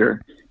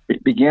nature,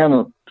 it began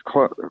a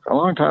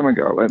long time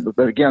ago.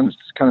 But again, it's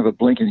kind of a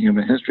blink in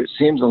human history. It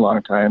seems a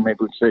long time, maybe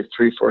we'd say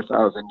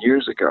 4,000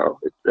 years ago,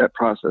 that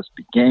process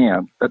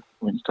began. But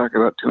when you talk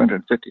about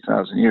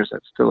 250,000 years,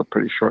 that's still a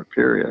pretty short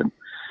period.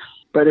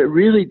 But it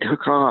really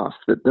took off.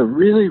 The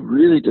really,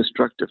 really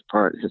destructive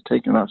part has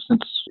taken off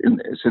since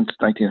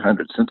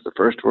 1900, since the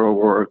First World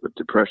War, the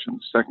Depression,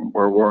 the Second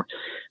World War,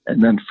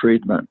 and then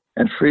Friedman.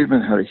 And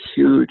Friedman had a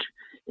huge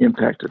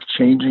impact of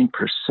changing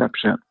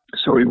perception.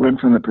 So we went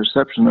from the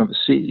perception of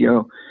a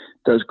CEO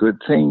does good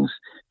things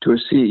to a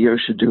CEO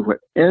should do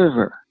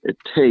whatever it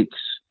takes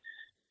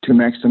to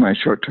maximize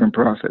short-term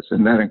profits.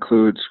 And that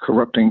includes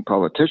corrupting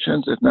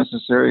politicians if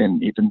necessary,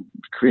 and even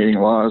creating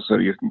laws so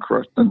you can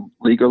corrupt them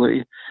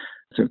legally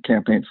through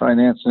campaign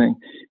financing,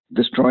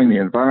 destroying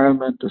the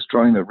environment,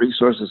 destroying the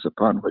resources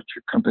upon which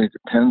your company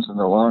depends in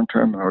the long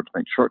term in order to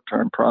make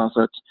short-term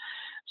profits.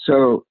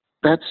 So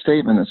that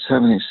statement in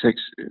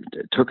 76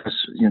 took us,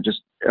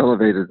 just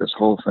elevated this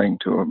whole thing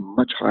to a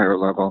much higher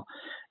level,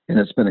 and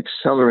it's been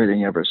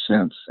accelerating ever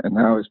since. And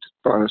now it's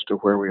brought us to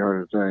where we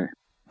are today.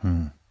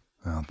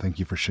 Well, thank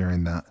you for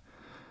sharing that.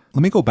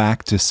 Let me go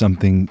back to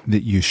something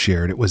that you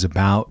shared. It was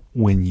about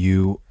when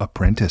you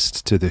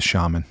apprenticed to this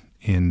shaman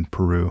in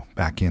Peru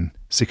back in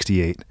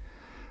 1968.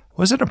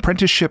 What does an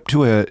apprenticeship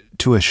to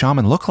a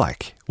shaman look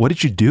like? What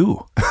did you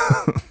do?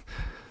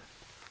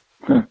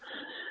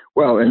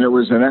 Well, and it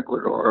was in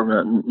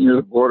Ecuador, near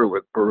the border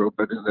with Peru,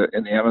 but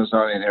in the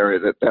Amazonian area.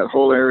 That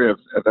whole area of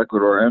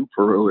Ecuador and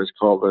Peru is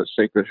called the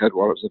sacred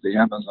headwaters of the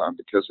Amazon,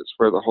 because it's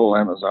where the whole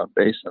Amazon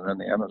basin and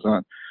the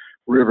Amazon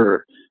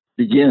River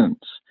begins.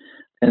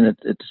 And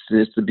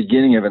it's the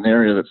beginning of an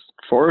area that's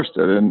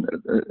forested and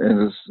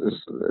is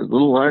a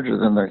little larger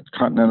than the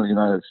continental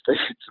United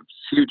States. It's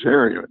a huge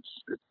area.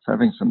 It's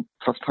having some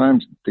tough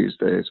times these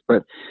days.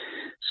 But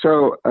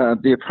so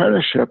the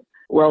apprenticeship.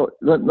 Well,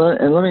 let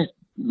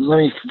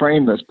me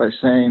frame this by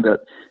saying that,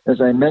 as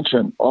I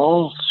mentioned,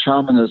 all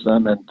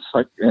shamanism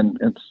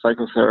and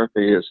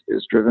psychotherapy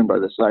is driven by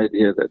this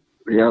idea that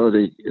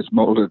reality is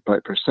molded by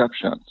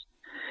perceptions.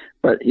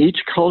 But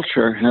each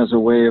culture has a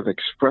way of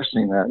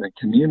expressing that and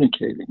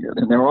communicating it,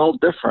 and they're all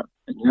different,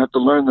 and you have to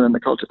learn them in the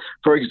culture.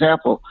 For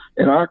example,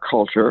 in our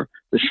culture,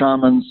 the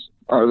shamans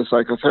are the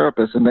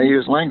psychotherapists, and they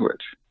use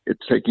language.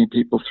 it's taking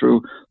people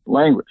through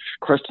language,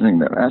 questioning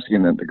them,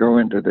 asking them to go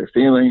into their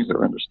feelings,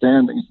 their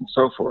understandings, and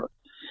so forth.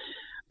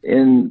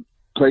 In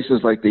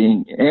places like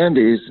the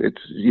Andes,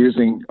 it's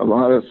using a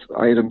lot of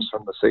items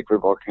from the sacred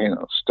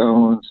volcano,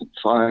 stones and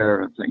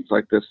fire and things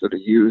like this that are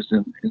used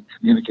in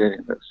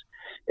communicating this.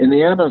 In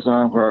the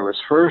Amazon, where I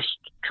was first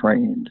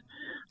trained,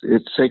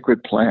 it's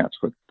sacred plants.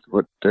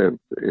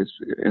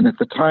 And at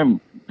the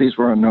time, these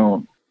were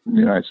unknown in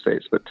the United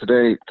States, but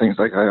today things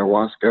like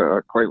ayahuasca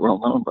are quite well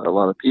known by a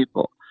lot of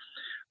people.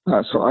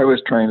 So I was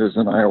trained as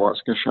an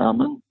ayahuasca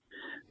shaman.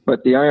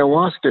 But the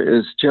ayahuasca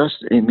is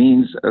just a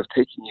means of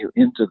taking you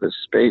into the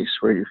space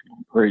where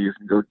you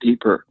can go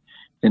deeper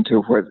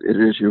into what it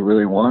is you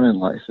really want in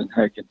life and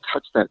how you can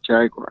touch that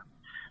jaguar.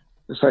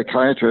 The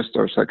psychiatrist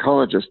or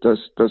psychologist the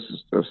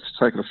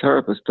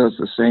psychotherapist does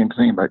the same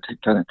thing by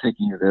kind of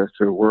taking you there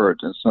through words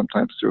and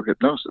sometimes through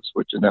hypnosis,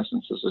 which in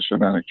essence is a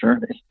shamanic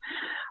journey.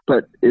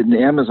 But in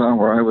the Amazon,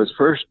 where I was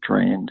first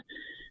trained,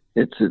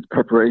 it's a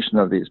preparation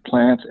of these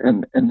plants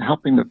and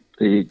helping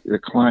the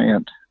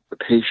client, the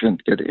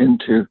patient, get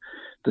into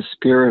the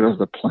spirit of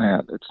the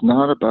plant. It's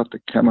not about the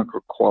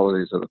chemical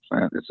qualities of the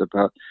plant. It's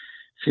about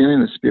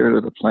feeling the spirit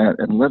of the plant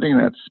and letting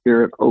that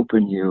spirit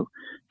open you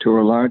to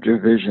a larger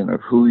vision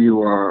of who you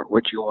are,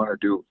 what you want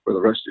to do for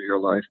the rest of your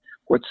life,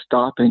 what's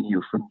stopping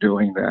you from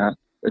doing that,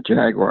 the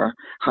jaguar,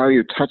 how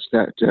you touch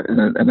that,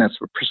 and that's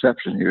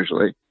perception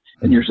usually,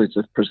 and usually it's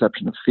a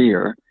perception of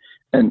fear,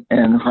 and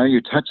how you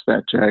touch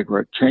that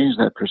jaguar, change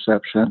that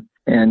perception,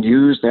 and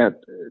use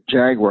that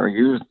jaguar,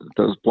 use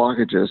those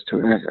blockages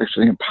to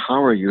actually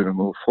empower you to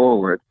move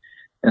forward,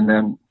 and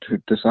then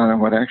to decide on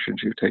what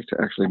actions you take to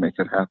actually make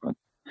it happen.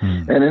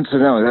 And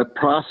incidentally, that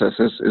process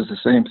is the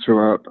same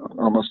throughout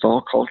almost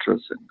all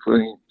cultures,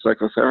 including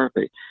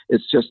psychotherapy.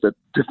 It's just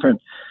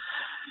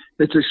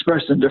it's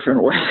expressed in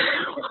different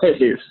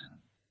ways.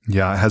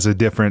 Yeah, it has a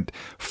different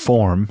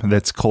form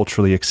that's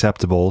culturally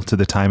acceptable to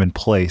the time and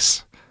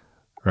place,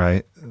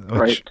 right?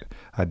 Right.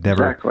 I'd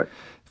never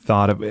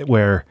thought of it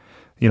where,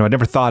 I'd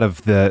never thought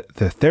of the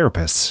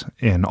therapists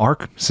in our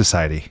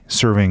society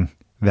serving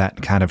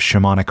that kind of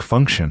shamanic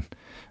function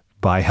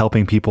by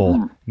helping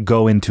people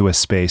go into a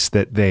space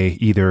that they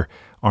either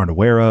aren't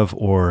aware of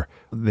or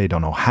they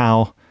don't know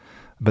how.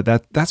 But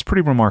that's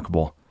pretty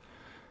remarkable.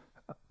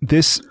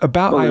 This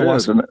about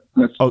ayahuasca.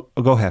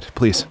 Go ahead,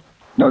 please.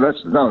 No,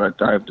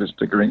 I'm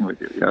just agreeing with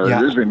you.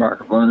 Yeah. It is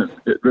remarkable, and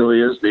it really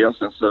is the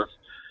essence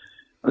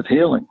of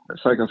healing,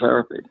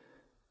 psychotherapy.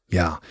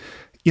 Yeah.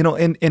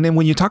 And then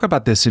when you talk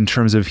about this in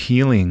terms of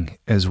healing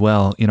as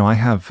well, I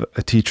have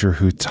a teacher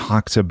who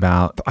talks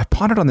about, I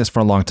pondered on this for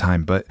a long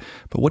time, but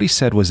what he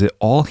said was that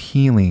all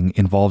healing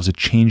involves a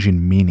change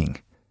in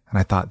meaning. And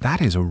I thought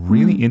that is a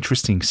really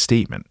interesting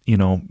statement,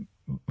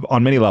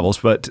 on many levels.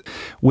 But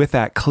with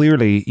that,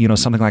 clearly,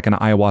 something like an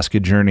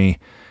ayahuasca journey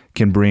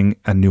can bring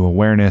a new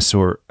awareness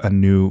or a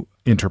new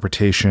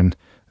interpretation,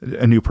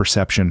 a new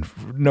perception,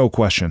 no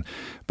question.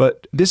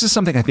 But this is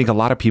something I think a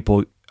lot of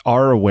people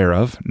are aware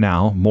of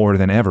now more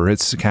than ever.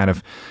 It's kind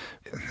of,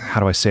 how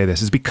do I say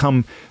this? It's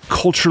become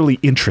culturally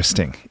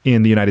interesting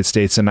in the United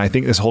States. And I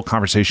think this whole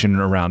conversation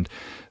around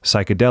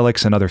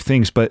psychedelics and other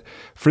things. But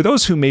for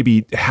those who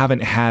maybe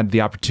haven't had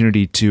the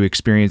opportunity to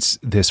experience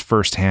this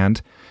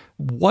firsthand,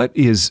 what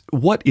is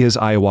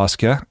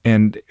ayahuasca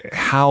and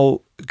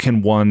how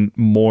can one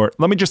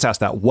let me just ask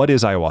that. What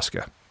is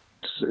ayahuasca?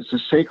 It's a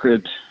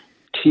sacred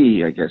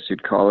tea, I guess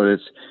you'd call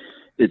it.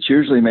 It's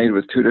usually made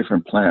with two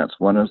different plants.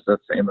 One is the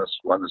famous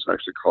one that's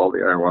actually called the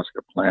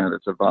ayahuasca plant.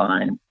 It's a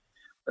vine,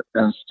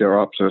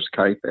 Steropteris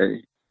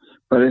caipe.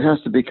 But it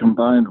has to be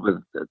combined with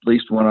at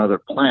least one other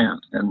plant.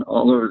 And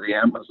all over the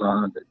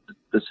Amazon,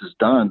 this is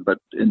done. But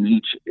in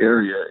each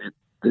area,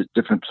 the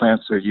different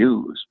plants are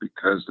used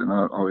because they're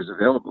not always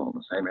available in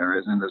the same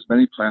areas. And there's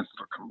many plants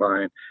that are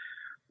combined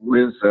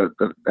with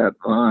that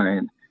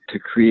vine to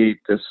create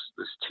this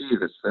tea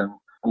that's then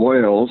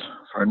boiled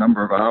for a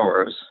number of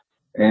hours,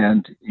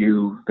 and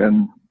you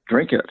then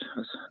drink it.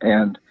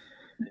 And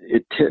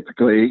it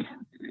typically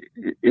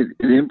it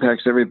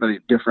impacts everybody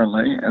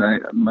differently.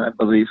 And my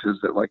belief is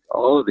that, like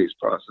all of these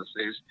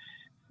processes,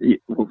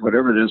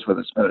 whatever it is, whether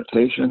it's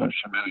meditation or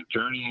shamanic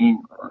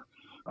journeying or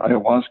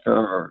ayahuasca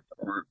or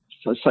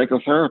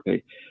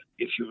psychotherapy,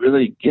 if you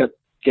really get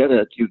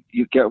it,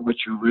 you get what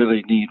you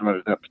really need right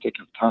at that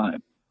particular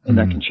time. And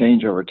that can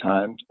change over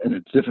time, and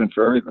it's different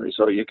for everybody.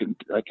 So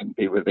I can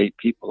be with 8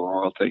 people who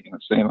are all taking the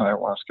same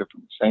ayahuasca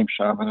from the same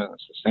shaman, and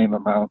it's the same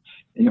amount,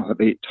 and you'll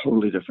have 8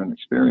 totally different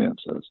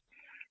experiences.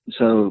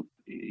 So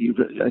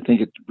I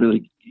think it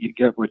really, you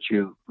get what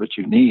you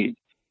need.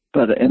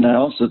 And I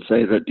also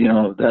say that,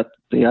 that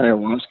the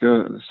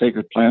ayahuasca, the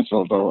sacred plants,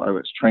 although I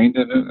was trained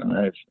in it, and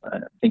I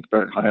think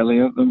very highly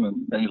of them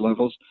on many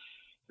levels,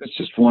 it's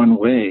just one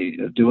way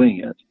of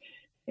doing it.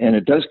 And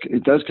it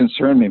does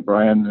concern me,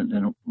 Brian,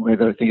 in a way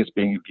that I think it's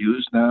being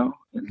abused now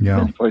in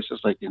many places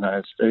like the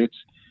United States.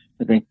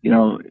 I think,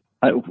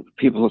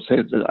 People will say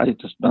that I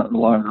just not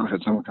long ago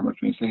had someone come up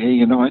to me and say,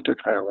 hey, I took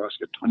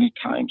ayahuasca 20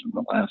 times in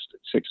the last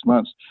 6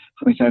 months.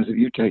 How many times have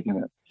you taken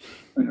it?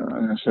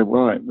 And I said,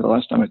 well, the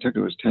last time I took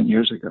it was 10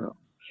 years ago.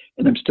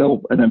 And I'm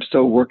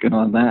still working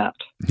on that.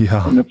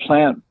 Yeah. And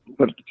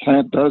what the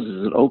plant does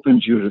is it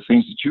opens you to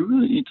things that you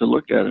really need to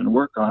look at and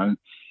work on.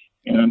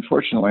 And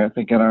unfortunately, I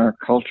think in our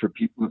culture,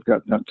 people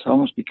have it's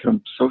almost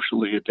become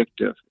socially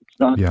addictive. It's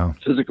not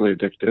physically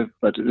addictive,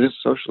 but it is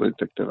socially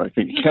addictive. I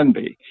think it can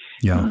be.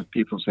 Yeah.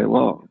 People say,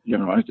 well,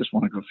 I just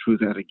want to go through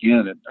that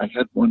again. And I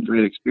had one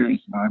great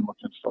experience, and now I'm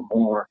looking for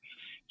more.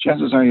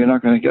 Chances are you're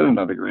not going to get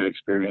another great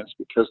experience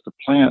because the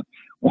plant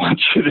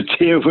wants you to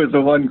deal with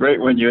the one great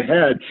one you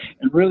had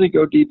and really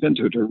go deep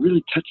into it, to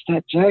really touch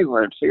that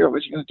Jaguar and figure out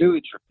what you're going to do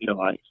with your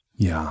life.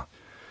 Yeah.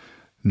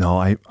 No,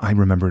 I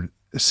remember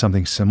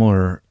something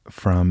similar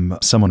from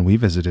someone we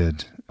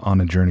visited on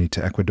a journey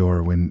to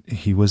Ecuador when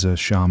he was a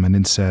shaman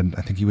and said,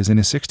 I think he was in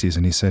his 60s,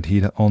 and he said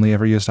he'd only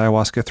ever used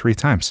ayahuasca 3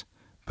 times.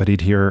 But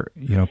he'd hear,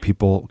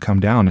 people come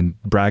down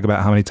and brag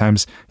about how many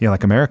times,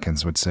 like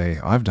Americans would say,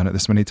 oh, I've done it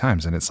this many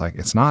times. And it's like,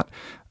 it's not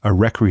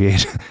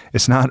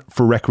it's not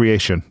for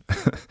recreation,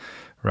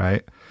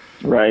 right?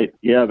 Right.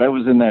 Yeah, that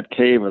was in that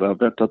cave with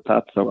Alberto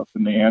Tazo up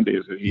in the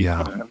Andes.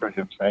 I remember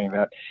him saying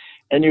that.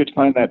 And you'd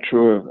find that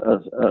true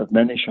of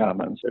many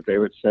shamans, that they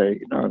would say,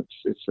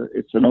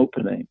 it's an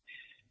opening.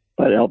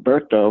 But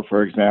Alberto,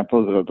 for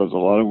example, does a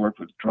lot of work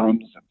with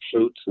drums and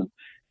flutes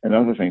and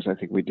other things. I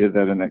think we did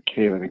that in that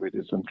cave. I think we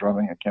did some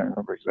drumming. I can't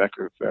remember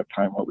exactly at that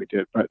time what we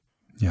did. But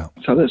yeah.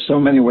 So there's so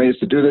many ways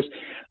to do this.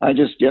 I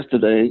just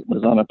yesterday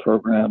was on a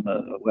program,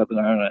 a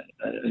webinar,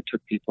 and I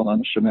took people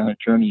on a shamanic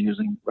journey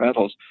using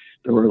rattles.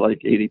 There were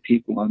like 80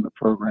 people on the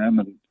program,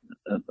 and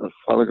a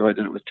while ago I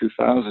did it with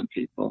 2,000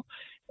 people.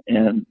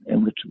 And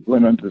we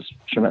went on this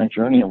shamanic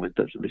journey, and with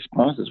the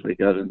responses we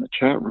got in the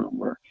chat room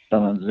were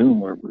done on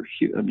Zoom were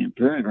huge. I mean,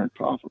 very, very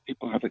powerful.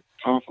 People have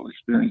powerful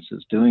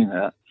experiences doing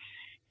that.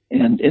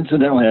 And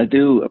incidentally, I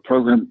do a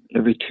program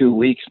every 2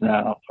 weeks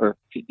now.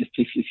 If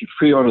you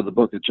pre-order the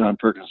book at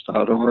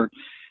johnperkins.org,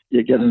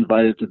 you get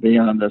invited to be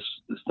on this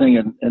thing.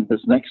 And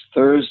this next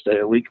Thursday,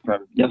 a week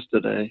from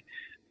yesterday,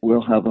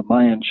 we'll have a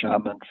Mayan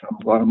shaman from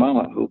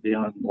Guatemala who will be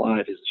on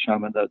live. He's a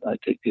shaman that I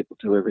take people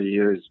to every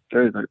year. He's a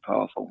very, very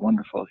powerful,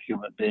 wonderful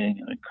human being,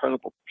 an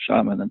incredible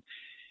shaman. And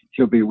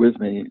he'll be with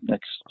me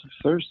next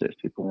Thursday. If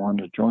people want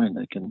to join,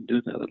 they can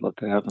do that. I'd love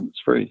to have him.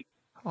 It's free.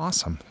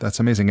 Awesome. That's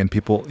amazing. And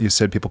you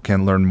said people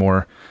can learn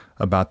more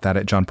about that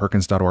at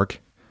johnperkins.org?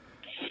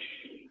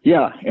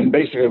 Yeah, and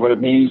basically what it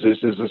means is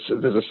there's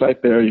a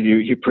site there.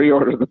 You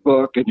pre-order the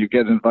book and you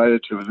get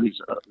invited to these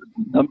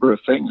number of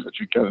things that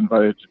you get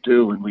invited to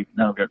do, and we've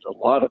now got a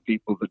lot of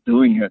people that are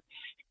doing it,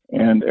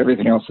 and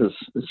everything else is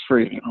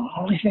free.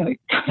 Only thing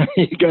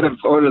you got to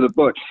order the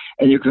book,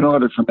 and you can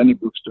order it from any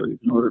bookstore. You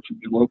can order it from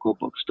your local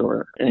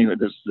bookstore. Anyway,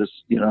 there's this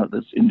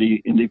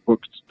indie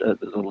books.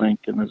 There's a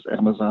link, and there's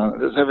Amazon.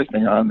 There's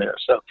everything on there,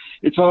 so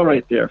it's all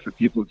right there for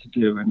people to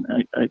do, and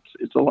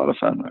it's a lot of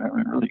fun. I'm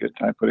having a really good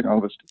time putting all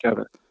this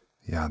together.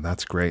 Yeah,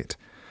 that's great.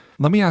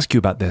 Let me ask you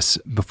about this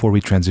before we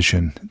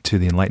transition to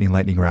the Enlightening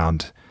Lightning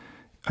Round.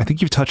 I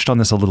think you've touched on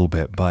this a little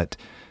bit, but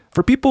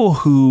for people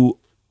who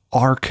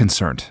are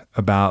concerned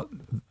about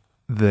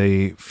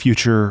the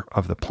future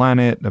of the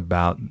planet,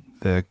 about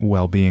the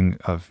well-being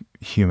of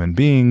human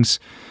beings,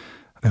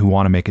 who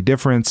want to make a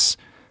difference,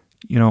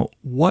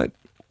 what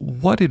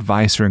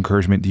advice or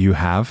encouragement do you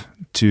have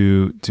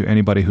to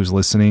anybody who's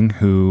listening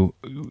who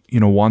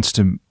wants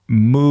to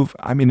move?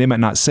 I mean, they might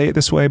not say it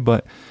this way,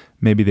 but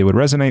maybe they would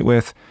resonate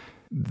with.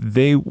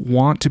 They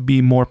want to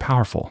be more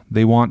powerful.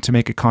 They want to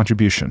make a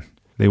contribution.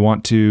 They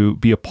want to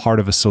be a part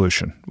of a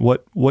solution.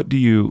 What do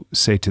you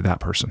say to that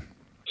person?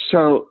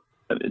 So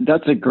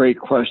that's a great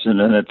question,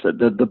 and it's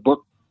the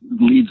book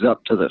leads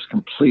up to this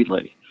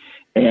completely.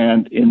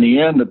 And in the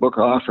end, the book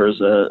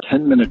offers a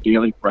 10-minute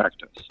daily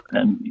practice,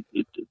 and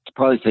it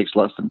probably takes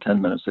less than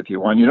 10 minutes if you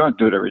want. You don't have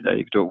to do it every day.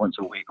 You can do it once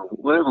a week or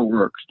whatever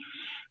works.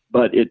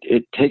 But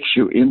it takes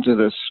you into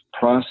this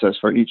process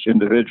for each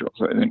individual.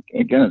 So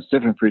again, it's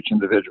different for each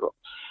individual.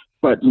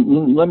 But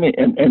let me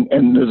and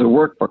there's a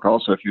workbook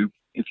also.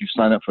 If you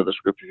sign up for this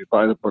group, if you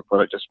buy the book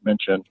what I just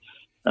mentioned,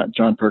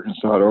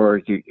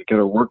 johnperkins.org, you get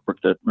a workbook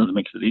that really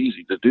makes it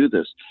easy to do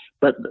this.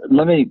 But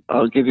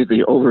I'll give you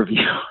the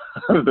overview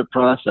of the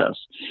process.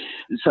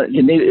 So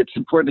it's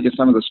important to get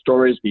some of the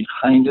stories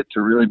behind it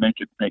to really make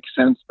it make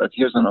sense. But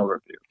here's an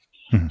overview.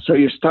 Mm-hmm. So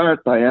you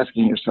start by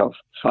asking yourself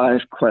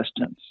 5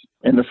 questions.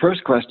 And the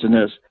first question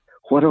is,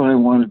 what do I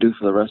want to do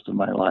for the rest of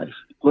my life?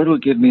 What will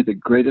give me the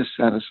greatest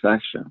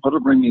satisfaction? What will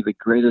bring me the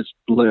greatest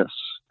bliss,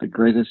 the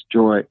greatest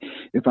joy?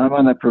 If I'm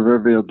on that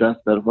proverbial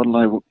deathbed, what will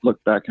I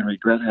look back and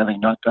regret having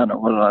not done it?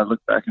 What will I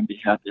look back and be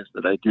happiest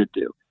that I did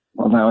do?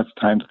 Well, now it's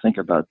time to think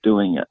about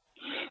doing it.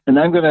 And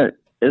I'm going to,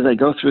 as I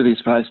go through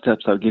these 5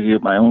 steps, I'll give you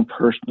my own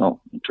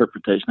personal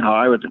interpretation, how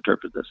I would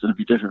interpret this, and it'll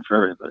be different for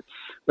everybody.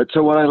 But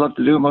so what I love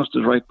to do most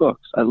is write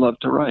books. I love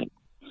to write.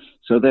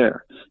 So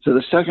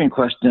the second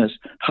question is,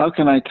 how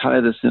can I tie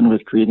this in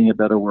with creating a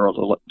better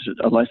world,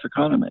 a life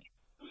economy?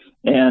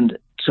 And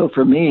So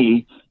for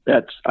me,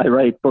 I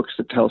write books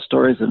that tell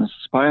stories and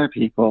inspire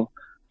people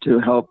to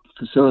help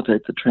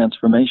facilitate the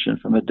transformation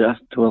from a death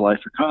to a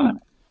life economy.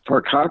 For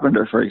a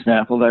carpenter, for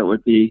example, that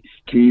would be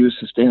to use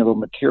sustainable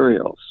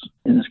materials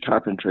in his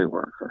carpentry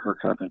work or her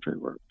carpentry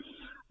work.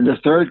 The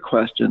third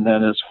question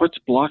then is, what's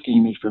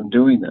blocking me from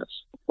doing this?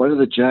 What are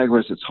the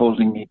Jaguars that's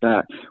holding me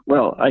back?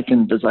 Well, I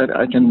can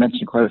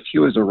mention quite a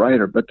few as a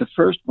writer, but the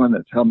first one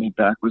that's held me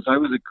back was I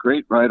was a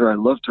great writer. I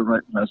loved to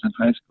write when I was in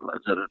high school. I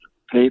was editor of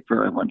a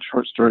paper. I won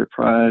short story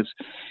prize.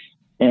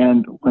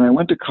 And when I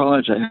went to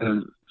college, I had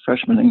a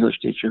freshman English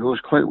teacher who was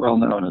quite well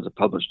known as a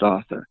published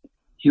author.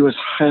 He was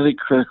highly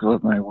critical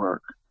of my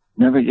work,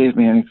 never gave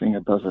me anything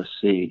above a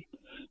C,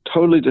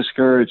 totally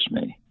discouraged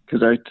me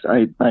because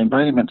my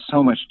writing meant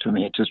so much to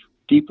me. It just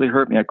deeply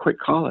hurt me. I quit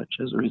college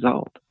as a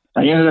result.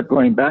 I ended up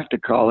going back to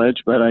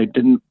college, but I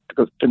didn't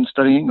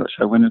study English.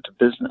 I went into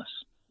business,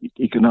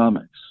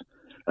 economics.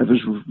 And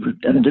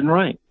I didn't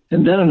write.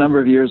 And then a number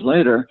of years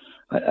later,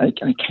 I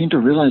came to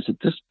realize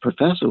that this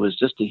professor was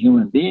just a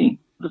human being.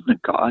 He wasn't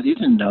a god. He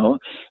didn't know.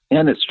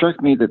 And it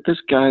struck me that this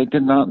guy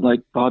did not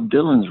like Bob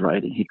Dylan's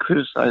writing. He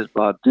criticized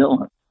Bob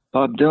Dylan.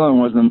 Bob Dylan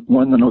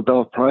won the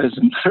Nobel Prize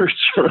in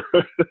Literature.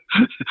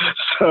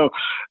 So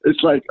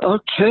it's like,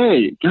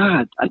 okay,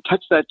 God, I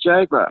touched that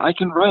Jaguar. I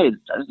can write.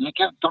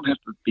 Don't have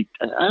to be.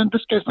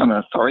 This guy's not an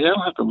authority. I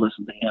don't have to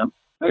listen to him.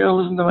 I got to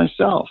listen to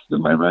myself, to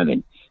my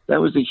writing.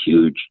 That was a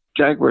huge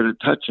Jaguar to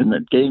touch, and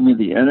it gave me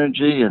the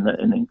energy and the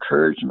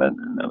encouragement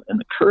and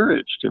the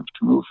courage to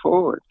move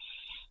forward.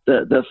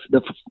 So that's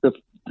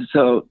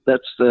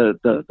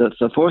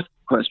the fourth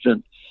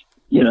question.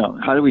 You know,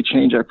 how do we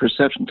change our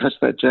perception? Touch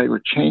that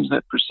Jaguar, change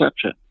that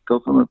perception.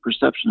 Go from a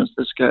perception as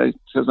this guy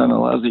says I'm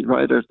a lousy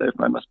writer,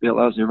 therefore I must be a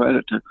lousy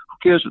writer, to who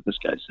cares what this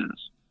guy says?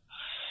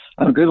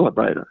 I'm a good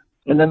writer.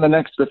 And then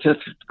the fifth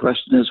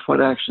question is,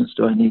 what actions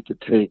do I need to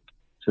take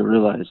to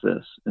realize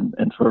this?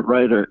 And for a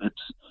writer,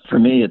 it's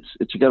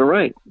you got to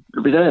write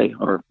every day,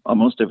 or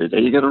almost every day.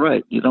 You got to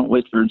write. You don't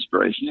wait for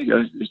inspiration.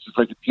 It's just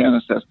like a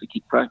pianist has to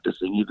keep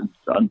practicing even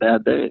on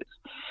bad days.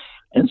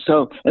 And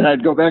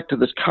I'd go back to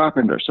this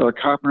carpenter. So a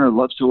carpenter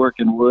loves to work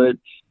in wood.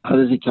 How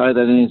does he tie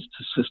that into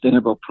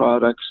sustainable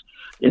products?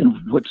 And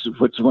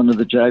what's one of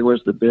the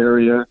Jaguars, the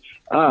barrier?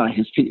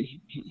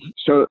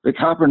 So the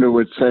carpenter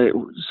would say,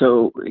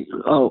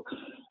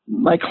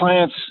 my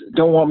clients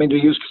don't want me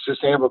to use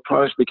sustainable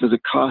products because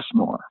it costs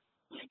more.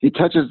 He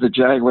touches the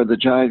Jaguar. The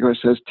Jaguar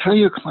says, tell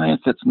your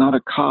clients that's not a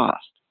cost.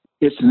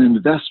 It's an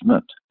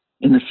investment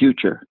in the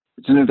future.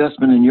 It's an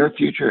investment in your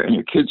future and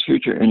your kids'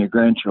 future and your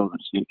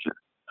grandchildren's future.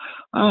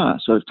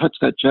 So touch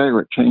that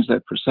Jaguar, change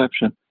that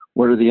perception.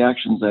 What are the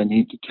actions I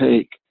need to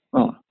take?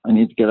 Well, I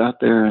need to get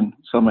out there and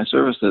sell my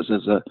services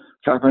as a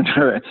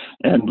carpenter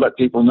and let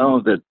people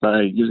know that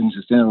by using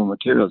sustainable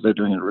materials, they're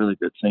doing a really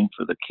good thing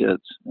for the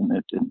kids and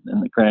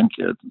the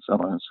grandkids and so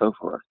on and so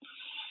forth.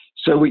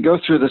 So we go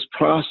through this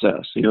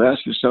process. You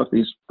ask yourself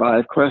these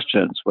 5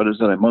 questions. What is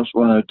it I most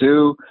want to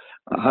do?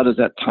 How does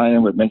that tie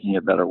in with making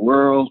a better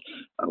world?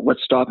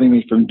 What's stopping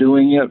me from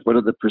doing it? What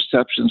are the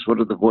perceptions? What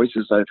are the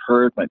voices I've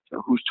heard?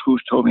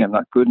 Who's told me I'm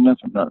not good enough?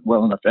 I'm not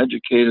well enough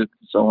educated,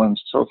 and so on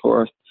and so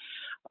forth.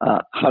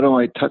 How do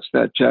I touch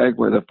that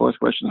Jaguar? The fourth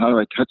question, how do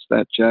I touch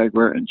that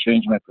Jaguar and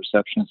change my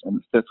perceptions? And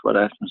the fifth, what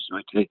actions do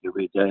I take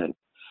every day?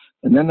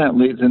 And then that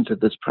leads into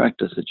this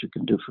practice that you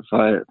can do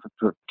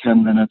for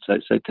 10 minutes. I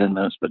say 10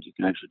 minutes, but you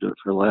can actually do it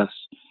for less.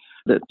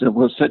 That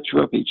will set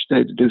you up each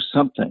day to do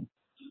something.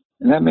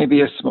 And that may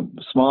be a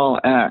small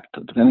act,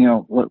 depending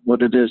on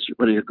what it is,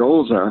 what your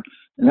goals are.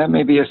 And that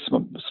may be a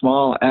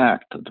small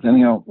act,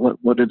 depending on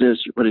what it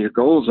is, what your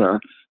goals are.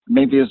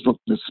 Maybe as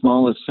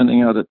small as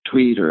sending out a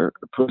tweet or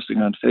posting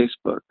on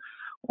Facebook,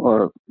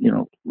 or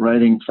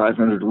writing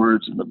 500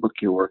 words in the book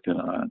you're working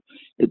on.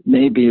 It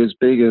may be as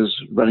big as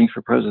running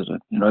for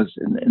president,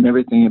 and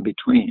everything in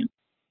between.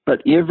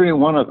 But every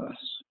one of us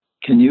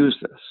can use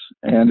this,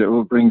 and it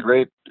will bring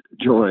great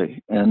joy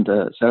and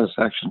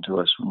satisfaction to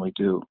us when we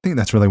do. I think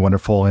that's really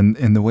wonderful,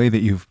 and the way that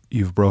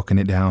you've broken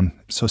it down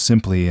so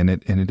simply, and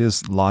it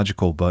is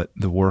logical, but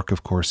the work,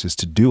 of course, is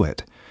to do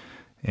it,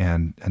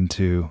 and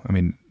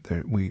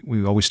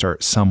we always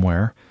start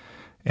somewhere.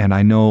 And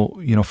I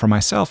know, for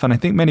myself, and I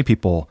think many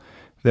people,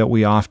 that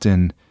we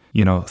often,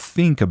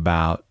 think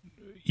about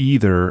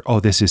either,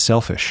 this is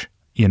selfish.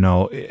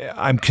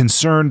 I'm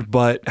concerned,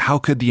 but how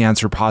could the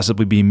answer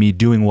possibly be me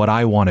doing what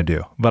I want to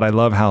do? But I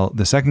love how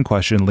the second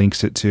question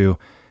links it to,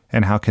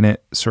 and how can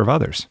it serve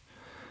others?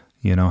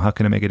 How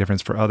can it make a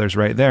difference for others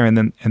right there? And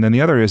then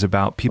the other is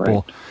about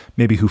people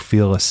maybe who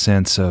feel a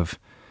sense of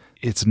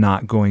it'll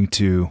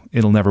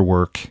never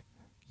work,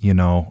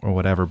 or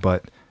whatever.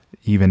 But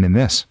even in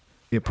this,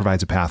 it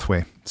provides a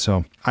pathway.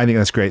 So I think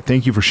that's great.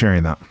 Thank you for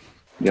sharing that.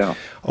 Yeah.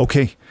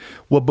 Okay.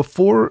 Well,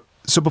 before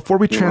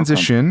we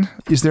transition,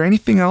 is there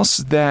anything else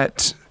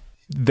that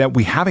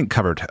we haven't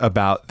covered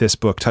about this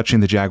book,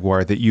 Touching the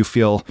Jaguar, that you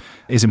feel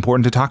is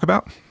important to talk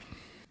about?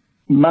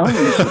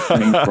 Mountains of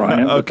things,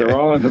 Brian, but they're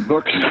all in the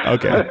book.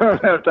 Okay. I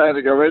don't have time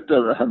to go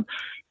into them.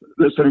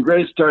 There's some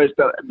great stories,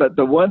 but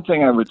the one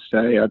thing I would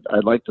say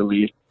I'd like to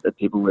leave at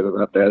people with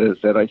about that is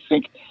that I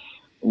think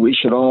we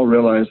should all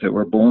realize that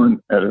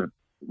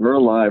we're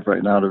alive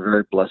right now at a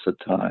very blessed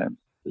time,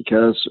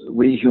 because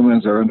we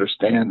humans are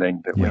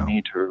understanding that we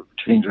need to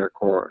change our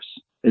course.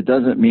 It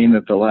doesn't mean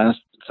that the last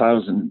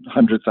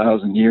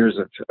 100,000 years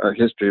of our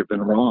history have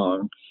been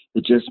wrong.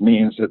 It just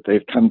means that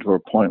they've come to a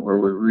point where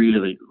we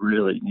really,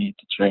 really need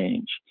to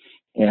change.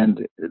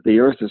 And the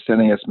earth is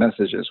sending us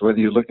messages, whether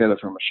you look at it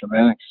from a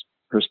shamanic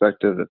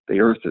perspective, that the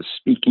earth is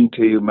speaking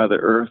to you, Mother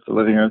Earth, the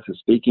living earth is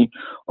speaking,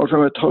 or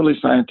from a totally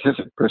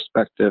scientific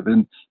perspective,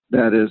 and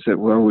that is that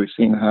where we've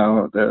seen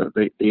how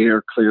the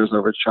air clears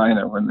over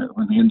China when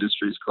the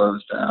industries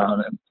close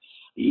down. And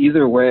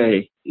either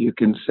way, you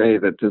can say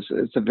that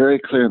it's a very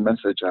clear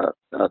message out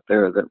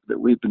there that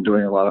we've been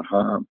doing a lot of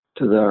harm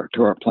to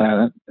our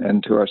planet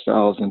and to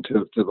ourselves and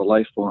to the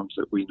life forms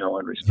that we know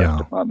and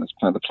respect upon this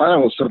planet. The planet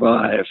will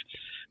survive.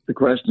 The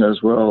question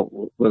is,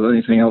 will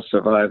anything else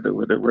survive that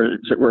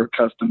we're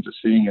accustomed to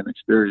seeing and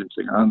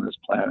experiencing on this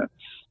planet?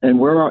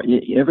 And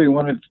every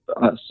one of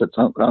us that's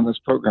on this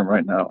program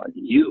right now,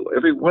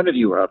 every one of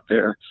you out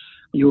there,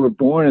 you were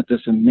born at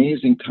this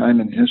amazing time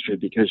in history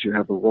because you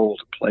have a role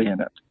to play in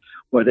it.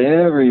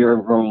 Whatever your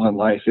role in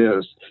life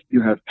is,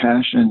 you have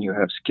passion, you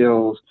have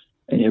skills,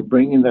 and you're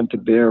bringing them to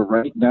bear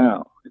right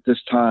now at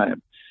this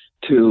time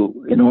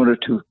in order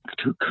to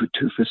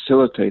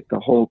facilitate the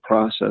whole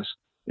process.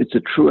 It's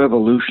a true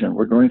evolution.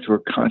 We're going through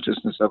a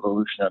consciousness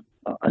evolution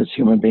as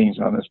human beings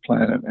on this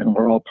planet, and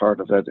we're all part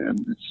of it.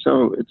 And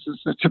it's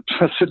such a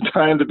blessed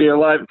time to be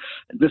alive,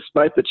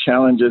 despite the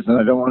challenges. And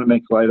I don't want to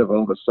make light of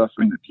all the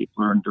suffering that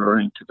people are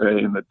enduring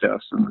today, and the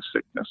deaths and the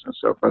sickness and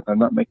so forth. I'm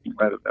not making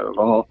light of that at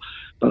all,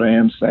 but I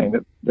am saying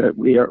that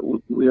we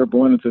are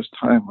born at this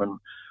time when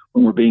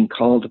we're being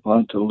called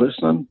upon to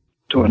listen,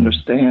 to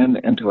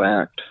understand, and to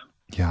act.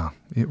 Yeah,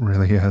 it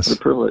really is. What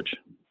a privilege.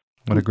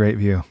 What a great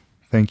view.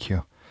 Thank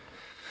you.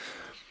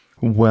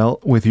 Well,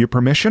 with your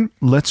permission,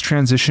 let's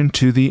transition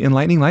to the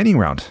Enlightening Lightning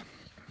Round.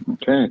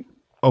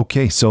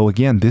 Okay, so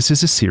again, this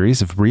is a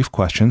series of brief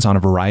questions on a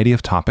variety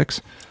of topics.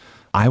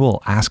 I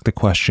will ask the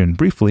question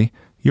briefly.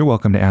 You're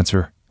welcome to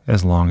answer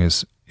as long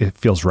as it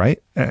feels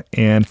right.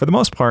 And for the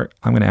most part,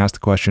 I'm going to ask the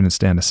question and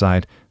stand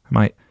aside. I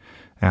might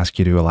ask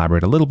you to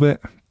elaborate a little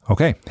bit.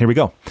 Okay, here we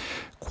go.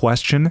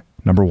 Question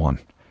number 1.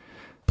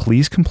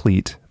 Please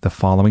complete the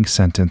following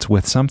sentence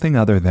with something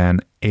other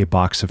than a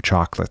box of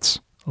chocolates.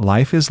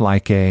 Life is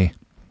like a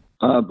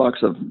box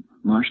of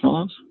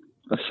marshmallows.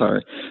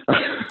 Sorry,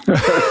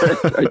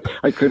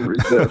 I couldn't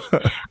resist.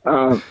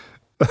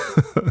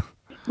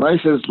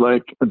 Life is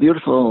like a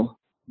beautiful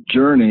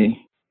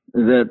journey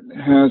that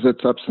has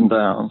its ups and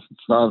downs.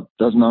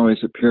 Doesn't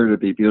always appear to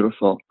be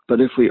beautiful, but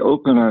if we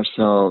open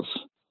ourselves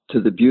to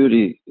the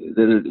beauty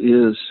that it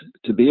is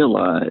to be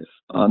alive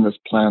on this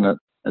planet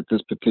at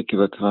this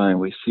particular time,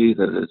 we see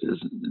that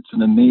it's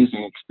an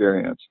amazing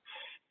experience.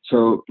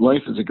 So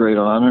life is a great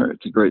honor,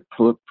 it's a great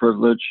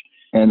privilege,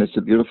 and it's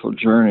a beautiful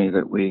journey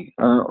that we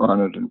are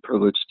honored and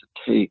privileged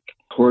to take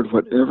toward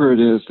whatever it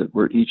is that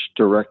we're each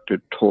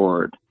directed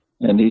toward.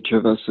 And each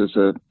of us is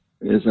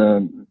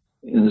an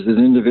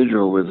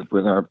individual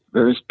with our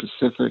very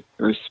specific,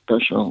 very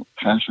special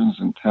passions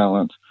and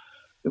talents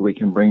that we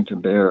can bring to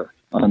bear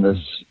on this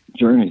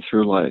journey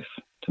through life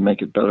to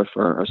make it better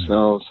for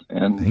ourselves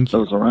and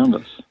those around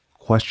us.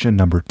 Question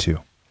number 2.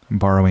 I'm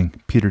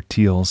borrowing Peter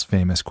Thiel's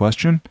famous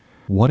question.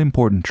 What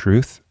important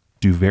truth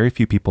do very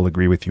few people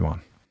agree with you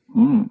on?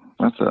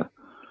 That's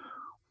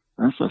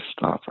a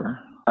stopper.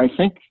 I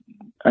think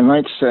I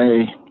might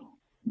say,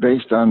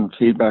 based on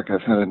feedback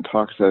I've had in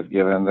talks I've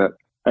given, that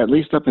at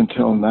least up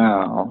until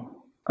now,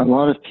 a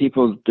lot of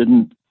people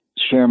didn't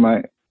share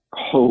my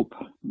hope.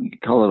 You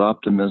could call it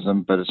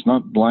optimism, but it's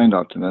not blind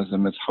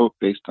optimism. It's hope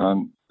based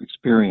on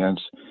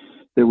experience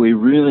that we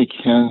really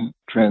can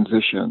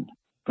transition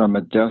from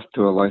a death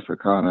to a life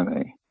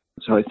economy.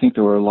 So I think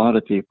there were a lot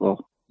of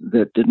people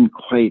that didn't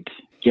quite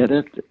get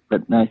it,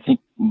 but I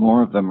think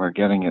more of them are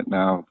getting it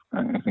now.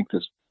 I think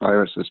this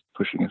virus is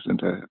pushing us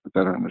into a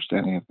better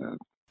understanding of that.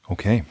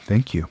 Okay,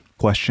 thank you.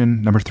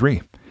 Question number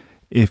 3.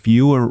 If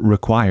you were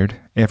required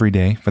every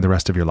day for the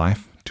rest of your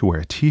life to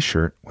wear a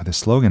t-shirt with a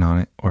slogan on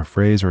it, or a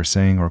phrase, or a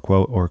saying, or a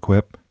quote, or a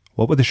quip,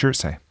 what would the shirt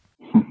say?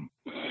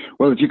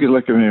 Well, if you could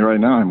look at me right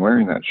now, I'm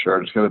wearing that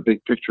shirt. It's got a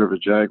big picture of a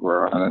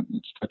Jaguar on it.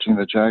 It's touching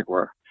the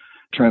Jaguar,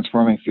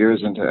 transforming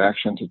fears into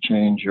action to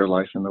change your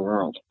life and the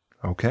world.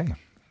 Okay,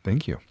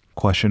 thank you.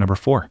 Question number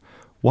 4.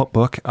 What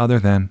book, other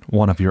than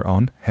one of your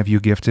own, have you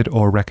gifted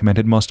or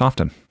recommended most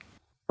often?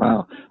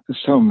 Wow,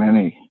 there's so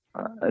many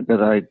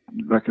that I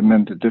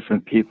recommend to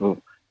different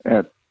people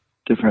at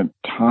different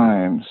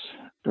times.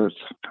 So it's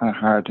kind of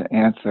hard to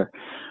answer.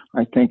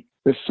 I think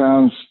this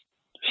sounds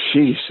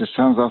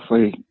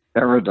awfully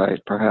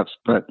erudite, perhaps,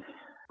 but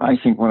I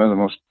think one of the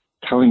most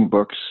telling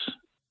books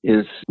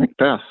is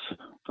Macbeth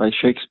by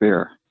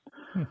Shakespeare.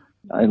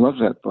 I love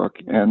that book,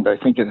 and I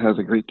think it has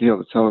a great deal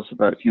to tell us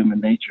about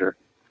human nature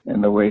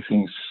and the way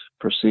things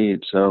proceed.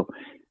 So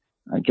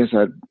I guess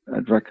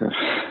I'd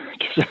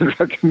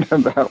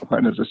recommend that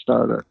one as a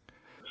starter.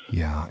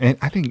 Yeah, and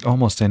I think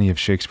almost any of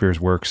Shakespeare's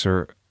works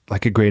are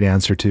like a great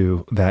answer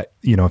to that,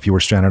 if you were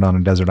stranded on a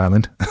desert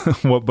island,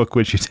 what book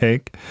would you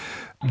take?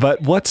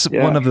 But what's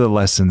one of the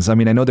lessons? I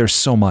mean, I know there's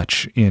so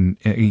much in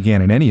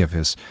any of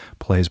his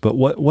plays, but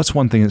what's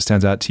one thing that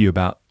stands out to you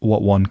about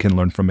what one can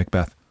learn from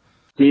Macbeth?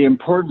 The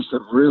importance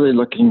of really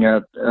looking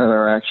at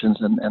our actions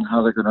and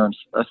how they're going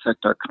to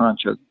affect our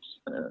conscience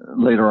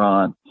later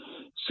on.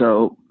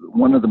 So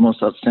one of the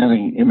most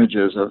outstanding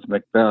images of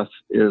Macbeth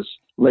is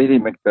Lady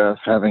Macbeth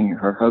having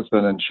her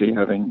husband and she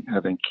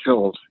having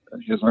killed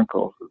his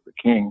uncle, the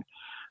king.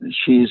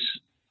 She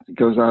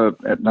goes out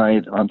at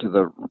night onto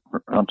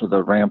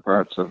the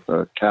ramparts of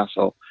the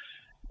castle,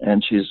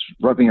 and she's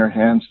rubbing her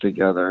hands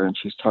together, and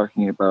she's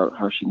talking about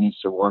how she needs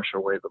to wash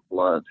away the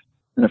blood.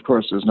 And of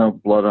course, there's no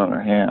blood on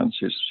her hands.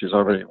 She's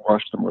already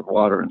washed them with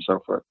water and so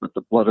forth, but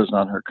the blood is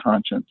on her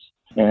conscience.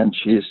 And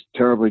she's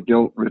terribly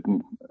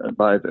guilt-ridden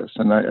by this.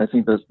 And I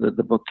think that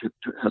the book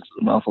has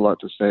an awful lot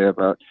to say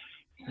about,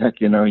 heck,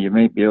 you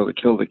may be able to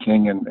kill the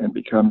king and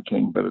become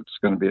king, but it's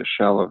going to be a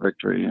shallow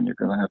victory, and you're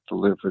going to have to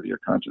live with your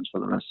conscience for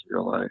the rest of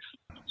your life.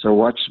 So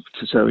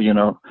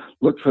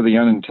look for the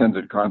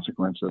unintended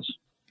consequences.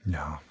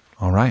 Yeah.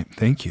 All right.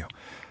 Thank you.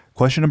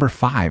 Question number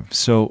 5.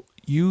 So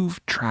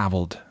you've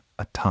traveled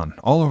a ton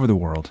all over the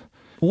world.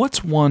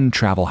 What's one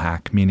travel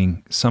hack,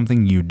 meaning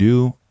something you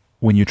do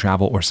when you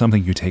travel or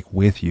something you take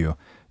with you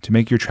to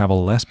make your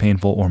travel less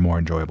painful or more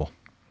enjoyable?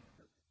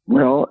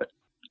 Well,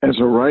 as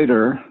a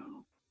writer,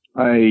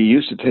 I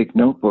used to take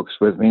notebooks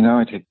with me. Now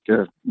I take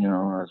a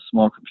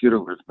small computer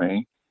with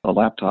me, a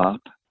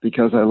laptop,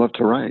 because I love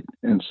to write.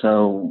 And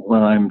so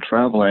when I'm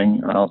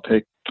traveling, I'll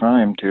take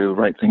time to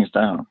write things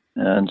down.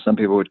 And some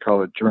people would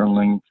call it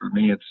journaling. For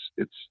me,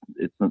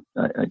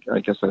 I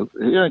guess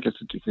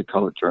you could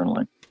call it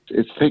journaling.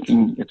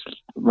 It's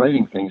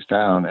writing things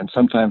down. And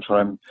sometimes when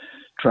I'm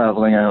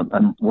traveling out,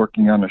 I'm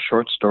working on a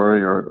short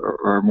story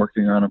or I'm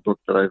working on a book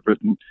that I've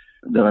written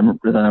that I'm in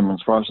the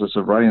process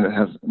of writing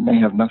that may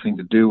have nothing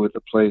to do with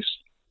the place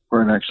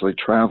where I'm actually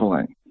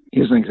traveling.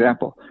 Here's an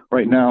example.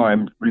 Right now,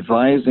 I'm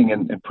revising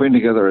and putting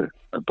together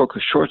a book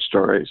of short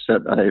stories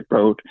that I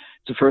wrote.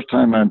 It's the first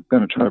time I'm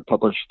going to try to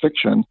publish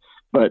fiction,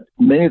 but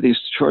many of these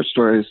short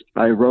stories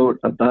I wrote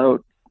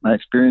about my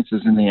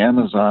experiences in the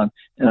Amazon,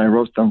 and I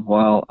wrote them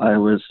while I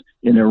was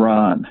in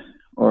Iran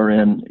or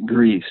in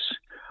Greece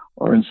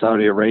or in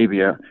Saudi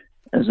Arabia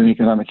as an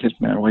economic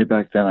hitman. Way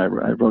back then, I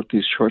wrote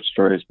these short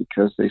stories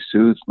because they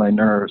soothed my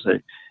nerves.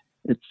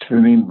 To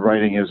me,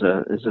 writing is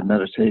a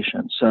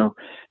meditation. So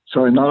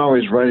I'm not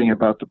always writing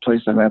about the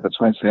place I'm at. That's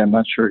why I say I'm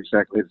not sure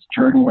exactly it's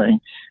journaling,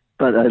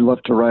 but I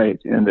love to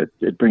write, and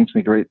it brings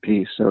me great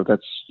peace. So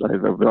I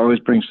would always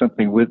bring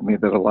something with me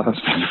that allows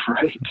me to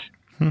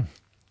write.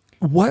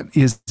 What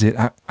is it?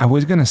 I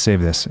was going to save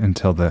this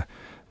until the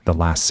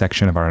last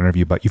section of our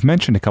interview, but you've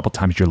mentioned a couple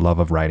times your love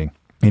of writing.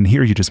 And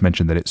here you just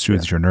mentioned that it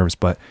soothes your nerves,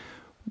 but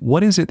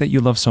what is it that you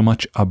love so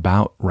much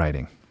about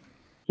writing?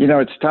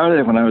 It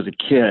started when I was a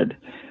kid.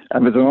 I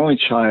was an only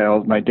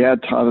child. My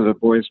dad taught at a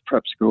boys'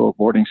 prep school,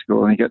 boarding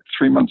school, and he got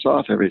 3 months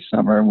off every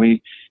summer. And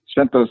we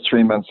spent those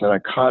 3 months at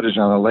a cottage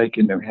on a lake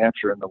in New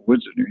Hampshire, in the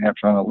woods of New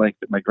Hampshire, on a lake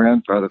that my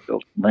grandfather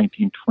built in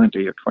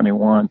 1920 or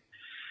 21.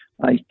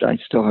 I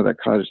still have that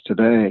cottage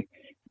today.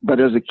 But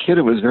as a kid,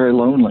 it was very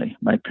lonely.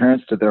 My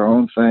parents did their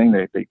own thing.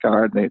 They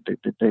gardened.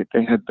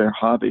 They had their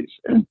hobbies.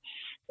 And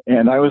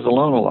I was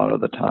alone a lot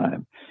of the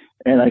time.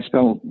 And I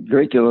spent a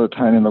great deal of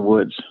time in the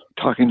woods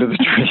talking to the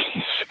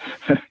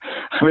trees.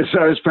 I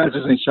was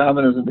practicing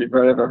shamanism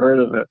before I ever heard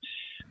of it.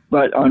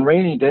 But on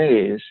rainy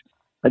days,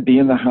 I'd be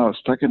in the house,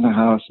 stuck in the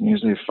house, and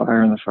usually a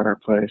fire in the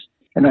fireplace.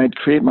 And I'd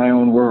create my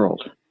own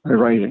world by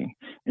writing.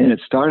 And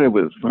it started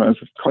with, when I was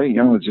quite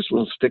young, with just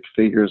little stick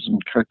figures and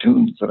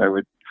cartoons that I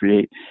would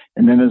create.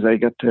 And then as I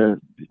got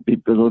to be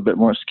a little bit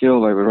more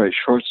skilled, I would write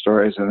short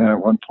stories. And then at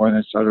one point,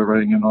 I started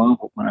writing a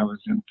novel when I was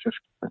in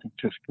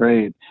fifth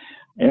grade.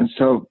 And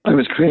so I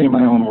was creating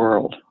my own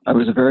world. I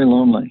was very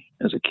lonely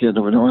as a kid.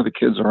 There were no other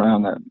kids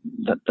around that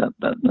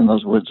in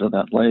those woods or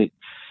that lake.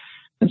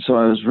 And so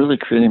I was really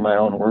creating my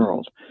own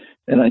world.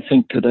 And I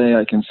think today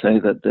I can say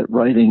that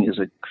writing is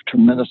a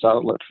tremendous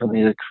outlet for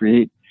me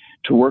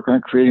to work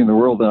on creating the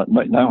world that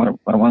right now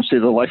I want to see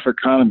the life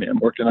economy. I'm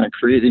working on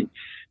creating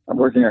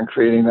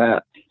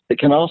that. It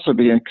can also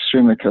be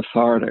extremely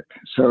cathartic.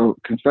 So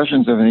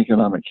Confessions of an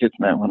Economic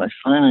Hitman, when I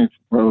finally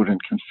wrote and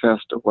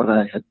confessed to what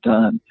I had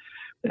done,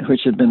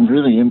 which had been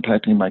really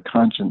impacting my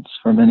conscience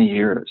for many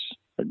years.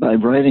 By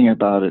writing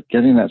about it,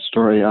 getting that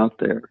story out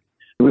there,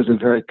 it was a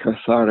very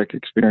cathartic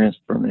experience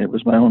for me. It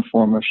was my own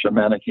form of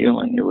shamanic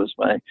healing. It was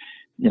my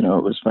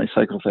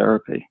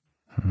psychotherapy.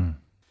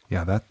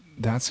 Yeah,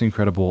 that's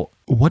incredible.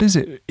 What is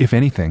it, if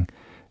anything,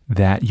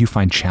 that you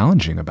find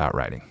challenging about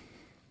writing?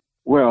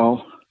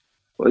 Well,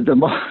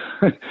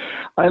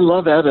 I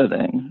love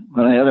editing.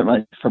 When I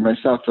edit for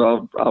myself,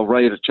 so I'll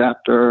write a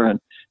chapter and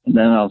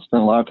then I'll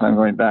spend a lot of time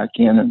going back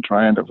in and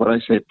trying to, what I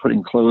say,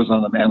 putting clothes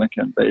on the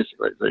mannequin,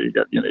 basically. So you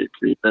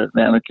create that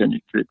mannequin,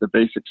 you create the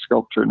basic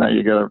sculpture. Now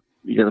you got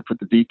to put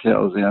the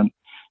details in,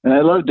 and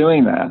I love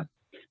doing that.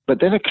 But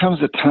then it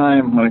comes a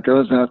time when it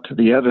goes out to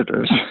the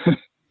editors,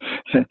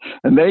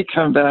 And they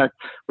come back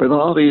with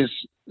all these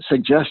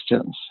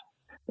suggestions.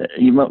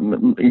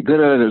 A good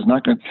editor is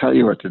not going to tell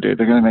you what to do.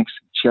 They're going to make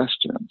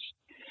suggestions.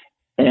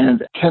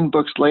 And 10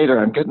 books later,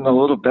 I'm getting a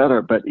little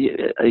better, but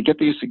I get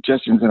these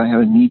suggestions and I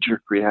have a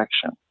knee-jerk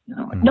reaction.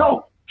 Like,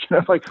 no.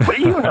 Like, what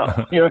do you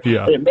know? Yeah.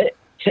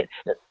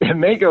 It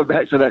may go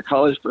back to that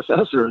college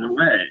professor in a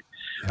way.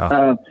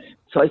 Yeah.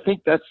 So I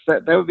think that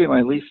would be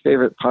my least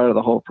favorite part of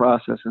the whole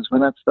process, is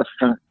when that stuff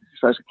kind of,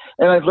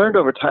 and I've learned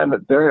over time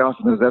that very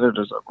often those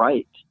editors are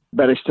right,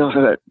 but I still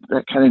have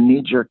that kind of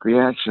knee-jerk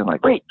reaction,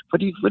 like, wait,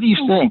 what are you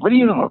saying? What do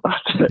you know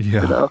about this?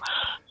 Yeah.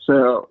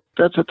 So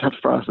that's a tough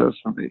process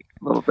for me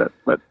a little bit,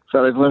 but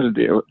I've learned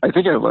to deal. I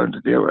think I've learned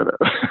to deal with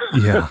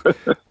it. Yeah.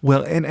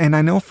 Well, and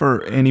I know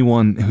for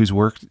anyone who's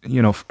worked,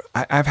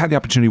 I've had the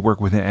opportunity to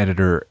work with an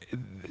editor,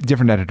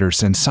 different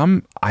editors, and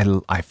some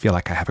I feel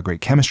like I have a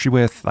great chemistry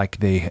with, like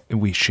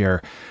we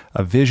share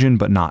a vision,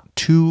 but not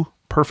too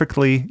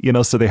perfectly,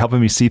 so they're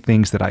helping me see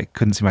things that I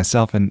couldn't see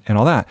myself and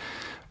all that.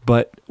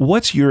 But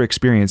what's your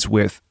experience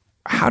with,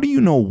 how do you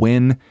know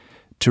when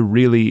to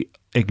really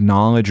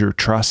acknowledge or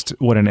trust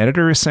what an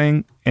editor is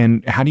saying,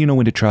 and how do you know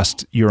when to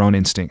trust your own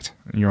instinct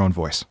and your own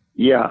voice?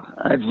 Yeah,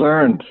 I've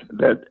learned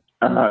that,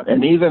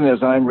 and even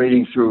as I'm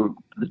reading through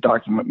the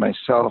document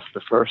myself,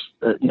 the first,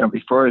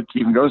 before it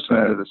even goes to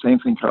an editor, the same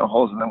thing kind of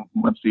holds, and then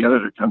once the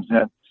editor comes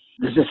in,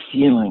 there's a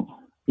feeling.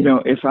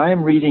 If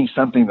I'm reading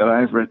something that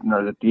I've written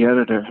or that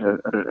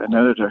an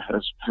editor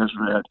has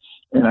read,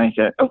 and I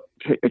get,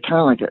 it kind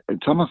of like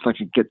it's almost like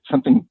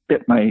something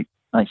bit my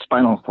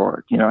spinal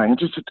cord. I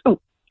just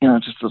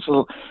just this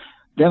little.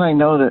 Then I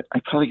know that I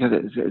probably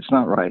it's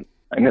not right.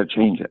 I got to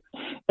change it.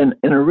 And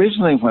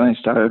originally when I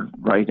started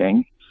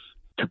writing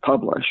to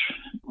publish,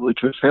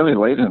 which was fairly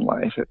late in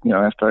life,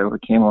 after I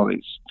overcame all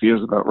these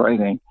fears about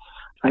writing,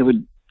 I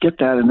would get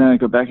that, and then I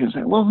go back and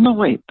say, well, no,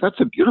 wait, that's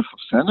a beautiful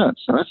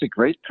sentence. So that's a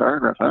great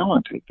paragraph. I don't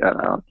want to take that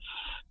out.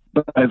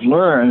 But I've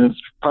learned, and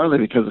it's partly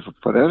because of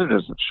what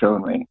editors have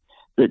shown me,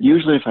 that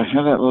usually if I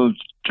have that little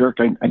jerk,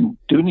 I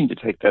do need to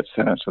take that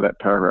sentence or that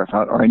paragraph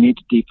out, or I need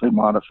to deeply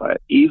modify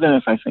it, even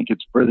if I think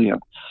it's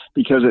brilliant.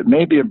 Because it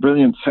may be a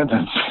brilliant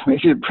sentence,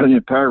 maybe a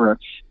brilliant paragraph,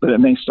 but it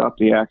may stop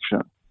the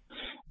action.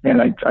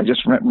 And I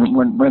just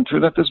went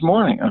through that this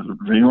morning. I was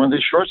reading one of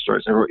these short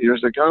stories I wrote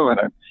years ago, and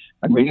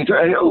I'm reading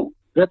through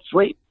it.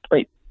 Wait.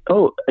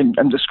 Oh,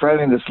 I'm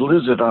describing this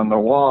lizard on the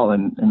wall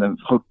in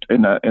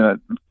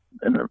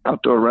an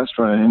outdoor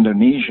restaurant in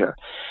Indonesia.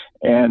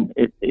 And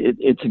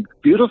it's a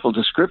beautiful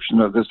description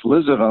of this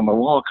lizard on the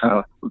wall, kind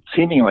of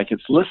seeming like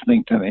it's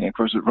listening to me. Of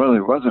course, it really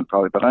wasn't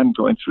probably, but I'm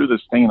going through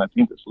this thing, and I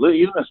think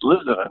even this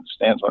lizard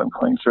understands what I'm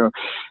going through.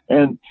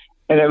 And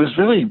it was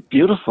really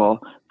beautiful,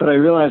 but I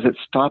realized it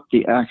stopped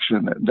the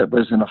action that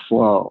was in a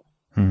flow.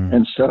 Mm-hmm.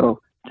 And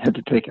so I had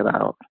to take it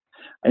out.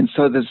 And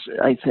so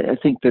I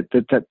think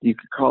that you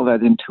could call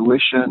that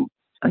intuition.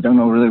 I don't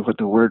know really what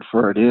the word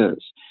for it is,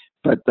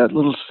 but that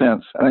little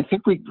sense. And I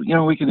think we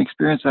can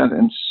experience that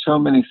in so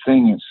many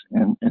things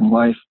in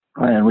life,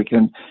 Brian. We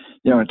can,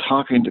 in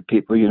talking to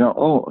people,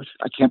 oh,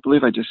 I can't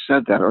believe I just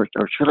said that, or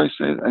should I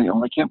say that?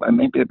 I can't.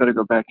 Maybe I better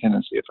go back in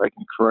and see if I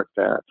can correct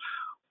that.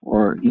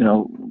 Or,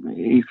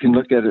 you can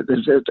look at it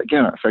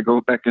again. If I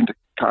go back into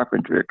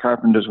carpentry, a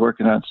carpenter's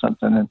working on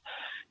something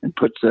and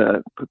puts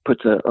a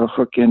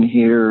hook in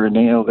here, a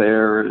nail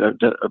there,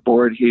 a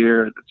board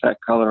here that's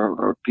that color,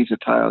 or a piece of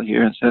tile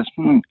here, and says,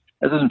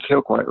 that doesn't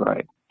feel quite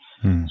right.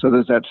 So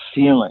there's that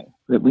feeling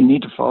that we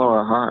need to follow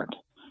our heart.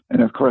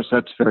 And of course,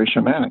 that's very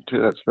shamanic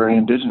too. That's very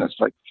indigenous.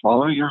 Like,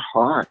 follow your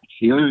heart,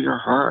 feel your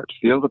heart,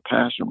 feel the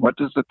passion. What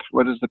is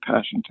the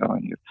passion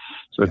telling you?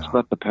 So it's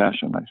about the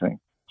passion, I think.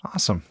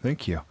 Awesome.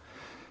 Thank you.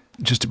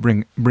 Just to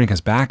bring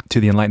us back to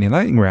the Enlightening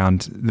Lightning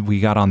Round, we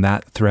got on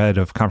that thread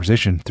of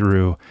conversation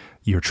through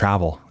your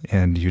travel,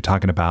 and you're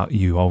talking about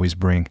you always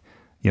bring,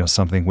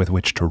 something with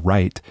which to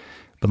write.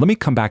 But let me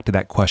come back to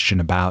that question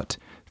about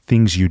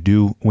things you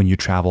do when you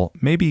travel,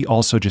 maybe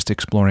also just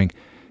exploring,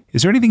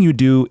 is there anything you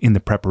do in the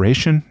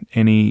preparation,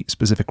 any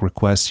specific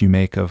requests you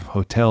make of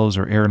hotels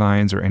or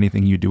airlines, or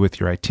anything you do with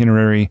your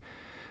itinerary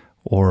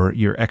or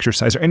your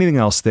exercise, or anything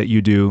else that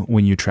you do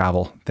when you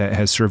travel that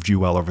has served you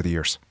well over the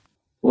years?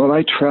 Well,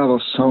 I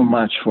travel so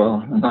much.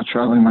 Well, I'm not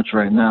traveling much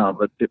right now,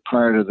 but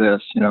prior to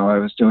this, I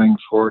was doing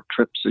 4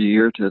 trips a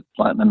year to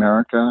Latin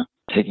America,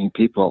 taking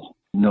people,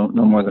 no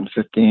more than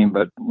 15,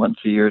 but once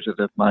a year to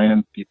the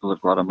Mayan people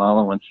of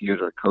Guatemala, once a year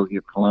to the Kogi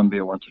of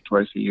Colombia, once or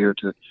twice a year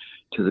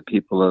to the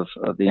people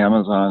of the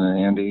Amazon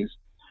and Andes.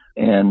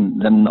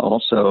 And then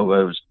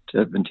also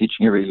I've been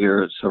teaching every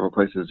year at several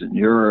places in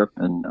Europe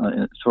and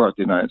throughout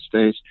the United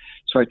States.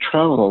 So I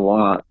travel a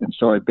lot. And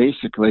so I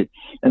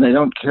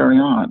don't carry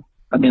on.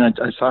 I mean,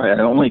 I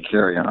only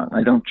carry on.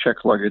 I don't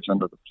check luggage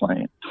under the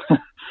plane.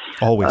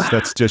 Always.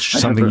 That's just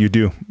something you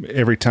do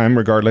every time,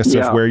 regardless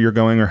of where you're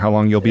going or how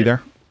long you'll be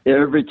there?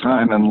 Every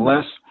time,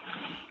 unless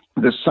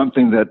there's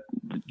something that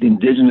the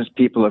indigenous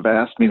people have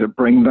asked me to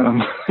bring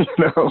them,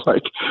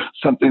 like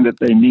something that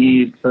they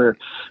need, or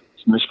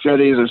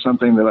machetes or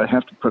something that I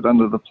have to put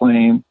under the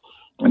plane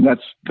And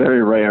that's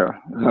very rare.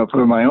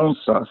 For my own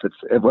stuff,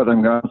 it's whether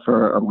I'm gone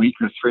for a week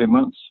or 3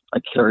 months, I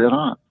carry it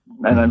on.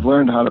 And I've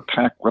learned how to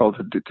pack well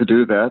to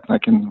do that. I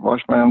can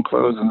wash my own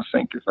clothes in the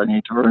sink if I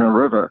need to, or in a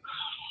river.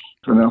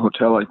 From a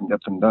hotel, I can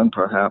get them done,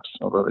 perhaps,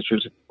 although it's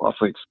usually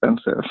awfully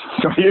expensive.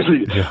 So I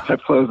usually have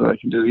clothes that I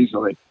can do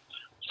easily.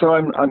 So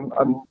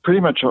I'm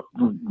pretty much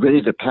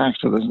ready to pack.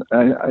 So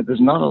there's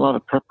not a lot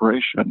of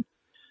preparation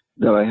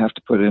that I have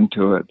to put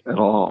into it at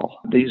all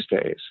these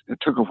days. It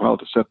took a while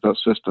to set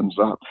those systems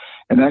up.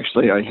 And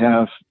actually, I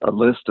have a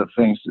list of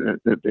things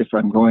that if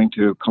I'm going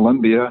to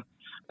Colombia,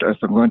 if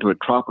I'm going to a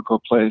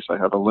tropical place, I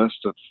have a list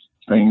of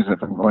things.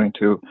 If I'm going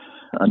to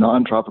a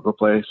non-tropical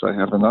place, I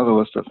have another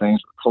list of things,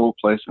 a cold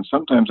place. And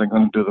sometimes I'm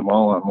going to do them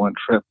all on one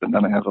trip, and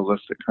then I have a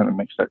list that kind of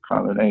makes that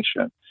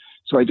combination.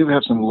 So I do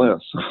have some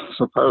lists.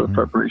 So part of the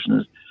preparation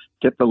is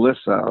get the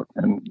lists out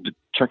and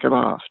check it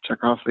off.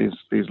 Check off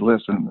these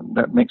lists, and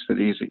that makes it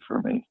easy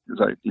for me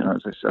because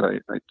as I said,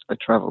 I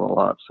travel a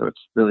lot, so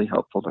it's really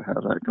helpful to have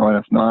that going.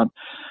 If not,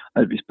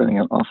 I'd be spending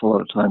an awful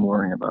lot of time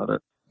worrying about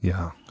it.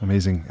 Yeah,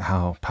 amazing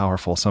how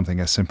powerful something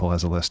as simple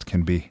as a list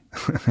can be.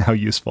 How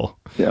useful.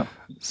 Yeah.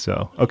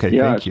 So okay,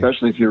 yeah, thank you.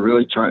 Especially if you're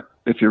really trying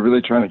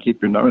to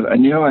keep your numbers.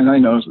 And and I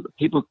notice that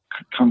people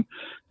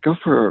go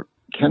for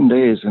 10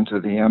 days into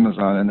the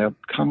Amazon, and they'll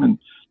come in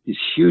these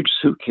huge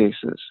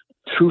suitcases.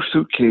 2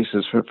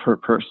 suitcases per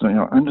person,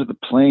 under the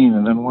plane,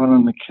 and then one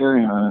on the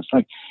carry-on. It's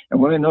like, and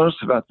what I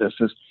noticed about this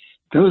is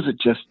those are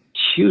just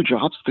huge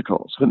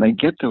obstacles when they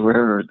get to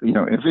where,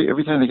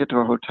 every time they get to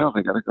a hotel,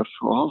 they got to go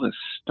through all this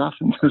stuff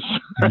and this.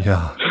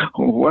 Yeah.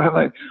 What am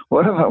I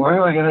going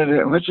to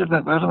do? What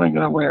am I going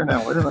to wear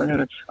now? What am I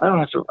going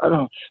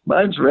to?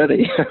 Mine's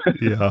ready.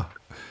 Yeah.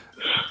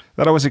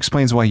 That always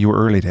explains why you were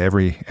early to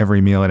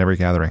every meal and every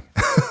gathering.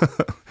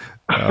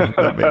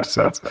 That makes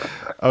sense.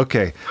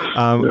 Okay.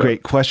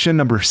 Great. Question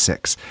number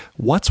 6.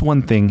 What's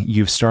one thing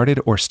you've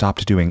started or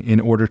stopped doing in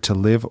order to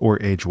live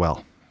or age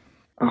well?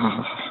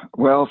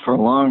 Well, for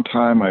a long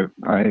time,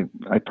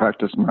 I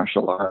practiced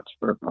martial arts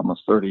for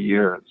almost 30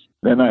 years.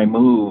 Then I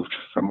moved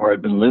from where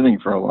I'd been living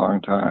for a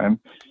long time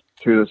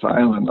to this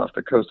island off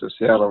the coast of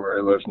Seattle where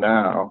I live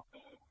now.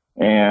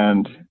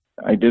 And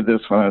I did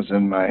this when I was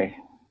in my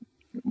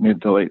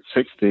mid to late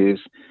 60s.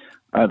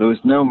 There was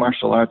no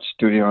martial arts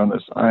studio on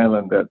this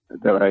island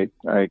that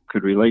I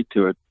could relate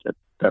to at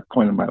that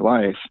point in my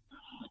life.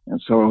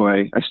 And so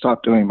I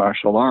stopped doing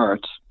martial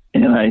arts,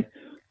 and I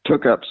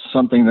took up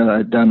something that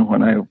I'd done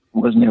when I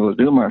wasn't able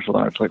to do martial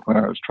arts, like when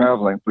I was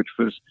traveling, which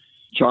was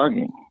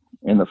jogging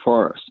in the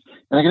forest.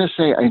 And I got to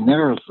say, I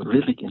never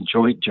really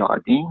enjoyed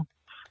jogging,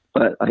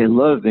 but I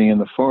love being in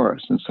the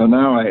forest. And so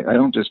now I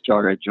don't just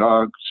jog, I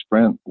jog,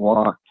 sprint,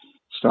 walk,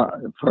 stop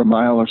for a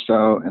mile or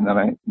so, and then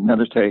I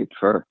meditate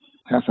for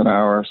half an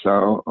hour or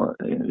so. Or,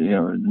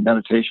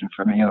 meditation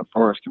for me in the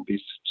forest can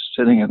be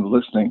sitting and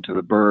listening to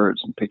the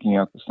birds and picking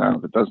out the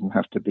sound. It doesn't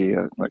have to be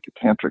like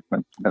a tantric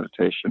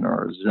meditation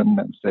or a Zen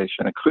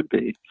meditation. It could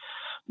be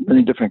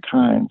many different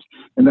kinds.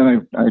 And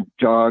then I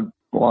jog,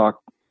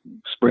 walk,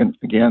 sprint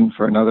again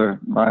for another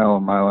mile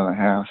and a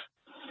half.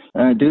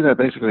 And I do that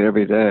basically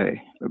every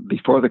day.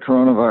 Before the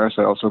coronavirus,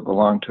 I also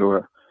belonged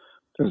to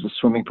there's a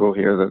swimming pool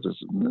here that is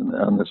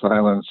on this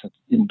island. It's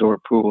an indoor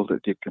pool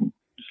that you can,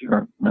 if you're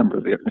a member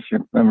of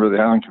the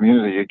island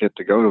community, you get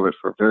to go to it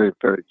for a very,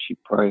 very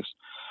cheap price.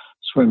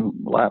 Swim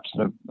laps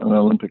in an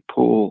Olympic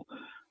pool,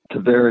 to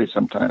vary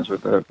sometimes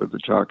with the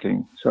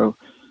jogging. So,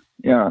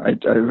 yeah,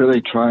 I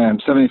really try. I'm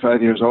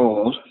 75 years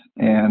old,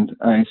 and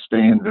I stay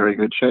in very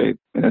good shape.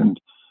 And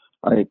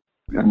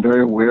I'm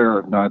very aware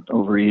of not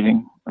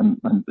overeating. I'm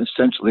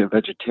essentially a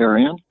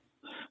vegetarian,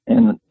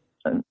 and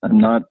I'm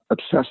not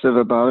obsessive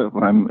about it.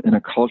 When I'm in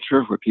a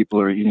culture where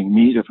people are eating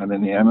meat, if I'm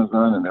in the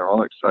Amazon and they're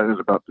all excited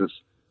about this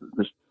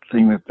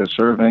thing that they're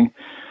serving,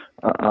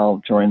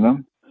 I'll join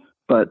them.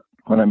 But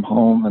when I'm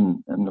home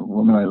and the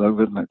woman I live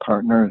with, my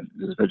partner,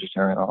 is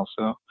vegetarian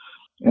also,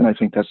 and I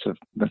think that's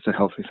a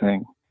healthy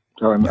thing.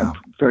 So I'm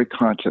very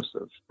conscious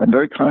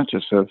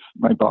of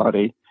my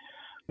body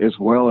as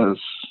well as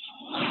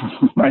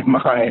my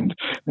mind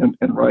and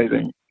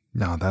writing.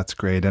 No, that's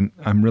great. And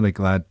I'm really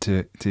glad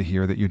to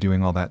hear that you're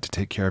doing all that to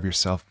take care of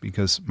yourself,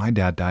 because my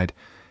dad died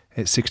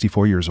at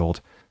 64 years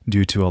old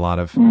due to a lot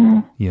of,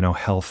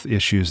 health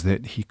issues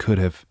that he could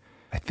have,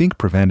 I think,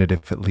 prevented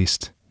if at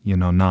least,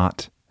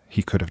 not,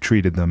 he could have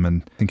treated them.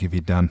 And I think if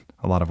he'd done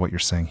a lot of what you're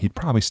saying, he'd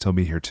probably still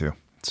be here too.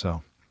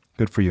 So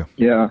good for you.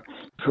 Yeah.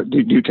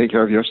 Do you take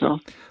care of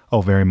yourself? Oh,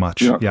 very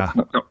much. Yeah.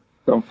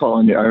 Don't follow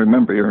in I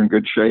remember you're in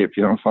good shape.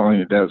 You don't follow in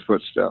your dad's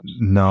footsteps.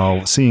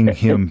 No, seeing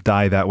him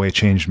die that way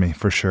changed me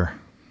for sure.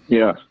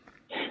 Yeah.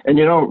 And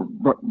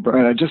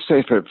Brian, I just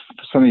say for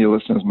some of you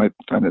listeners might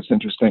find this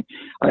interesting.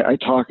 I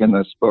talk in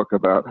this book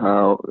about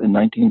how in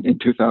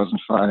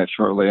 2005,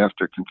 shortly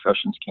after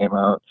Confessions came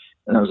out,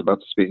 and I was about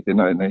to speak at the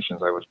United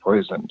Nations, I was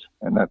poisoned.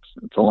 And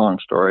it's a long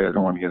story. I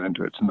don't want to get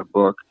into it. It's in the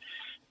book.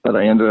 But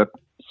I ended up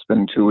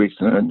spending 2 weeks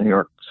in a New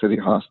York City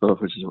hospital,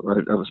 which is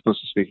where I was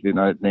supposed to speak at the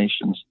United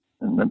Nations.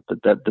 And then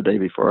the day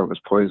before I was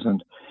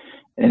poisoned.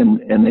 And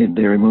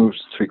they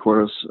removed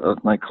 3/4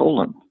 of my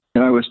colon.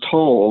 And I was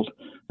told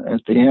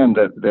at the end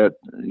that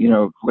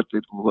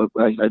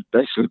I'd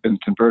basically been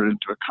converted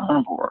into a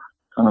carnivore.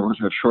 Carnivores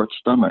have short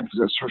stomachs,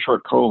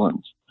 short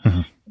colons,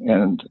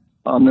 and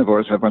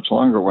omnivores have much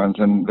longer ones,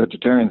 and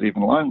vegetarians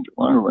even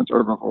longer ones,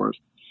 herbivores.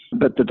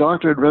 But the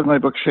doctor had read my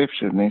book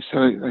Shapeshift, and he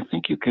said, I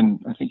think you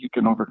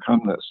can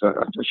overcome this.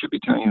 I should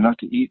be telling you not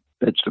to eat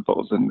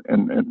vegetables and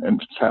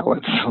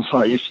salads.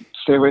 So you should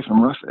stay away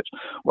from roughage.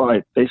 Well,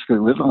 I basically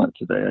live on it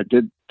today.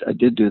 I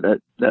did do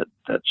that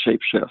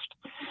shapeshift.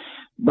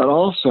 But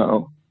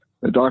also,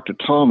 the doctor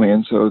told me,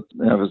 and so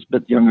I was a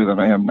bit younger than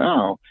I am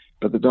now,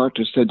 but the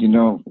doctor said,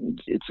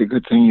 it's a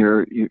good thing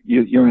you're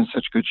in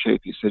such good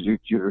shape. He said,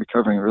 you're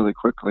recovering really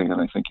quickly,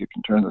 and I think you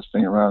can turn this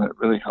thing around. It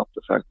really helped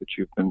the fact that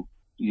you've been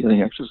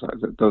getting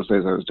exercise. Those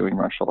days I was doing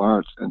martial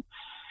arts, and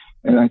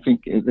I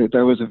think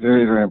that was a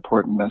very, very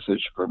important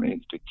message for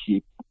me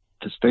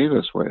to stay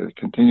this way, to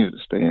continue to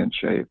stay in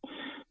shape,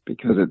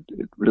 because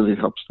it really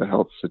helps the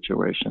health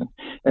situation.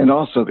 And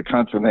also the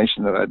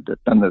confirmation that I'd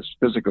done this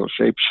physical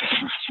shape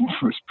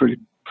was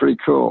pretty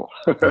cool.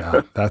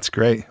 Yeah, that's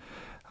great.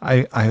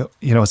 I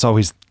it's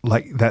always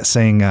like that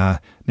saying,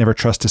 never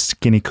trust a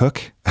skinny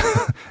cook.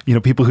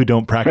 People who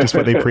don't practice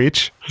what they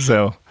preach.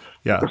 So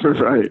yeah,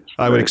 right.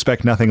 I would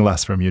expect nothing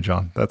less from you,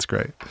 John. That's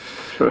great.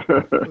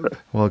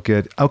 Well,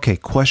 good. Okay.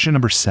 Question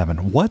number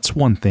 7. What's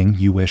one thing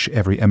you wish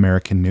every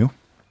American knew?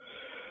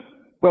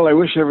 Well, I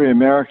wish every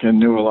American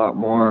knew a lot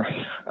more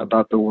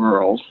about the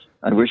world.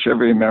 I wish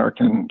every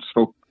American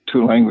spoke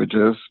 2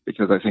 languages,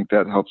 because I think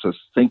that helps us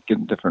think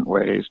in different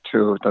ways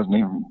too. It doesn't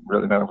even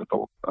really matter what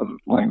the other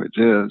language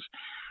is.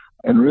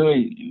 And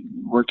really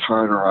worked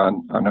harder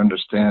on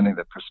understanding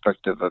the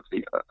perspective of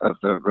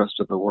the rest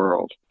of the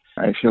world.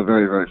 I feel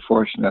very, very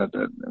fortunate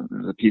that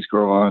as a Peace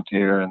Corps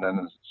volunteer, and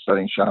then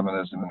studying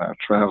shamanism and now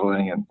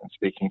traveling and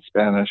speaking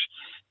Spanish,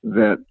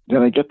 that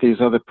I get these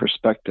other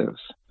perspectives.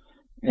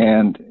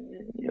 And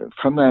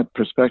from that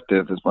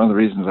perspective is one of the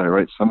reasons I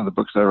write some of the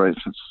books I write.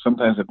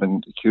 Sometimes I've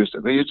been accused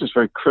of, you're just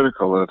very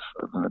critical of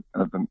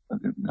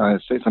the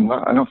United States.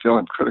 I don't feel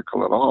I'm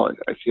critical at all.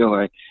 I feel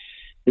like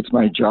it's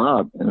my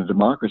job in a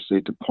democracy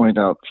to point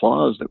out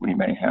flaws that we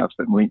may have,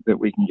 that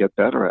we can get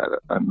better at it.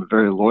 I'm a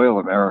very loyal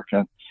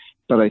American,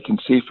 but I can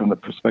see from the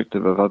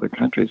perspective of other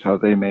countries how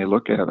they may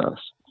look at us.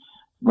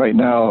 Right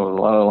now, a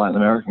lot of Latin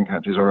American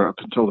countries, or up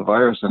until the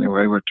virus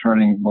anyway, we're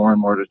turning more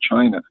and more to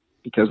China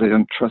because they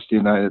don't trust the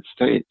United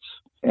States.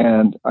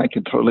 And I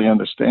can totally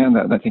understand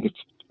that. And I think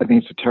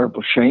it's a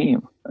terrible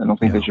shame. I don't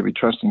think they should be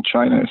trusting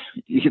China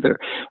either.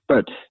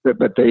 But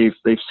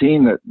they've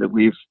seen that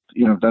we've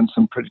done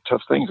some pretty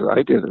tough things that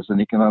I did as an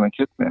economic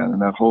hitman in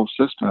that whole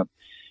system.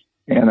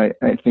 And I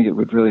think it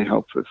would really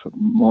help if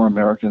more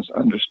Americans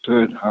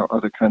understood how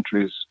other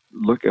countries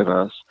look at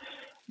us,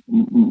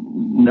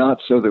 not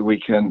so that we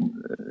can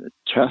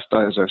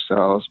chastise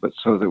ourselves, but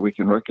so that we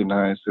can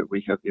recognize that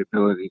we have the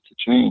ability to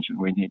change, and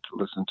we need to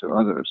listen to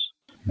others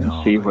and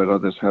see what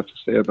others have to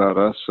say about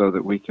us so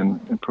that we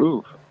can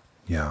improve.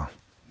 Yeah.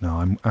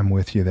 No, I'm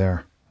with you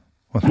there.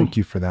 Well, thank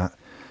you for that.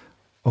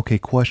 Okay,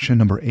 question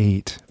number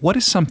 8. What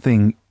is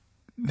something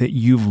that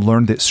you've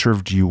learned that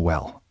served you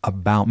well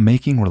about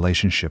making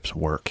relationships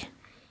work?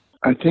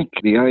 I think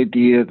the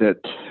idea that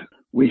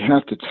we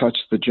have to touch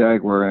the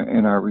Jaguar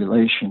in our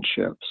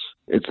relationships.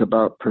 It's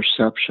about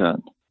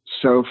perception.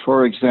 So,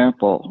 for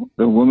example,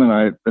 the woman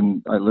I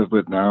live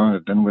with now and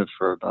have been with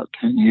for about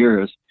 10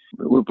 years,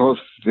 we're both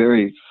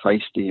very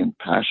feisty and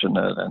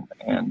passionate,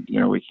 and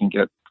we can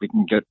get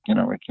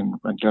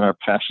our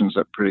passions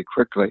up pretty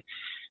quickly.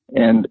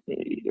 And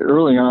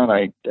early on,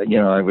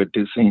 I would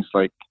do things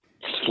like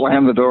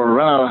slam the door,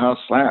 run out of the house,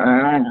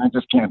 I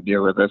just can't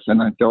deal with this,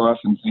 and I'd go off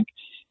and think.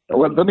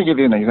 Well, let me give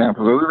you an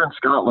example. We were in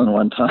Scotland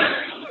one time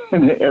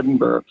in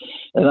Edinburgh,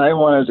 and I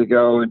wanted to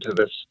go into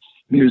this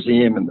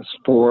museum in this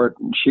fort,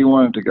 and she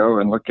wanted to go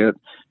and look at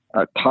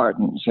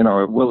tartans,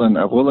 a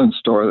woolen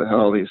store that had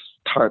all these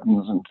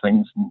tartans and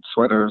things and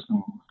sweaters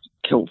and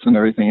kilts and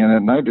everything in it,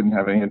 and I didn't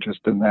have any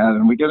interest in that.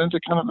 And we get into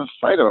kind of a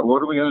fight about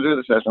what are we going to do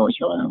this afternoon.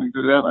 I want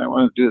to do that, I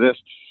want to do this.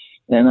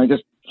 And I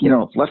just,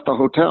 left the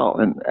hotel,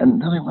 and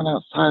then I went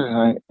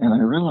outside and I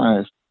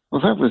realized,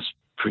 well, that was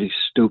pretty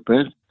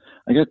stupid.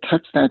 I got to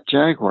touch that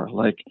Jaguar.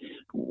 Like,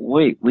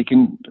 wait, we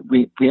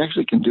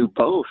actually can do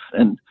both.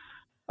 And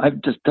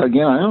I've just dug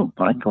in. I don't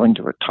mind going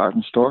to a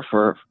tartan store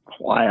for a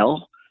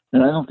while,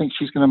 and I don't think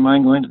she's going to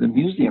mind going to the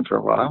museum for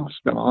a while. We'll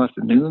spend all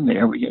afternoon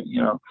there.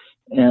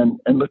 And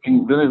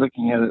really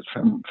looking at it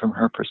from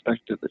her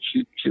perspective, that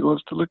she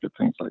loves to look at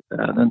things like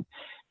that.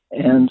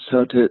 And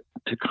so to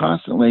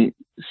constantly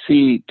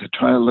to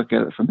try to look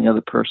at it from the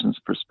other person's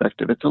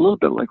perspective, it's a little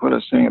bit like what I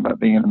was saying about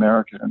being an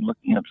American and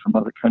looking at it from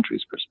other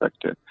countries'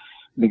 perspective.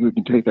 I think we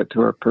can take that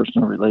to our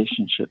personal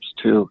relationships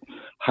too.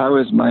 How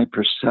is my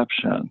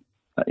perception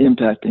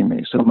impacting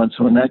me? So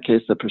in that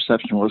case, the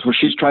perception was, well,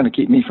 she's trying to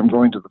keep me from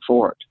going to the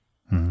fort.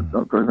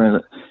 Mm-hmm.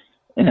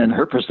 And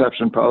her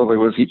perception probably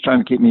was, he's trying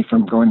to keep me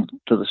from going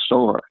to the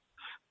store.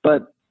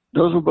 But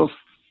those were both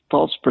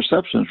false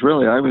perceptions,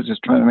 really. I was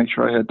just trying to make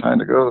sure I had time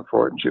to go to the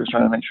fort, and she was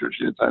trying to make sure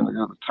she had time to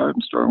go to the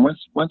tartan store. And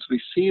once we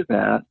see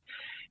that,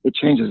 it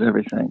changes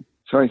everything.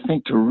 So I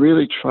think to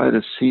really try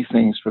to see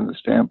things from the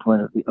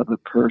standpoint of the other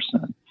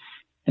person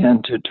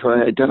and to try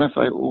to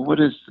identify, well, what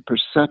is the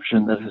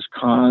perception that has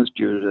caused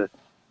you to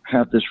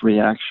have this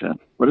reaction?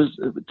 What is,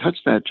 touch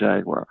that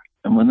Jaguar.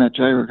 And when that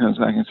Jaguar comes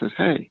back and says,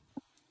 hey,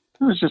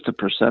 it was just a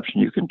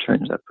perception, you can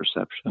change that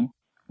perception.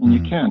 And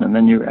you can, and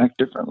then you act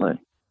differently.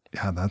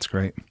 Yeah, that's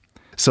great.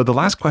 So the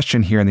last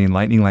question here in the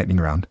Enlightening Lightning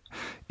Round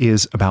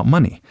is about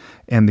money.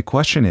 And the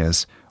question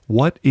is,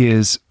 what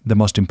is the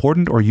most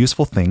important or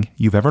useful thing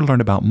you've ever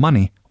learned about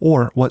money,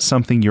 or what's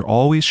something you're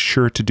always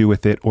sure to do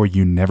with it or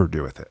you never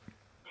do with it?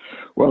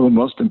 Well, the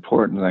most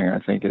important thing, I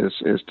think,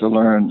 is to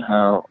learn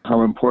how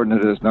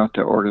important it is not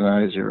to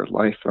organize your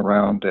life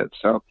around it.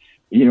 So,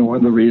 one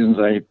of the reasons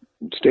I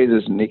stayed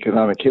as an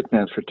economic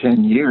hitman for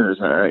 10 years,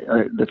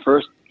 the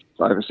first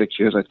 5 or 6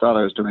 years, I thought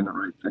I was doing the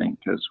right thing,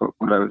 because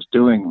what I was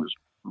doing was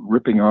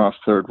ripping off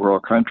third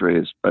world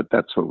countries, but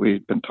that's what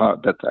we've been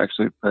taught. That's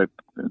actually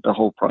the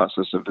whole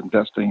process of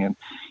investing and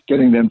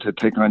getting them to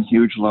take on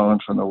huge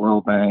loans from the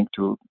World Bank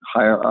to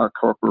hire our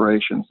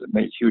corporations that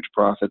made huge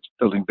profits,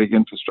 building big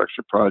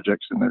infrastructure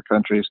projects in their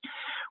countries,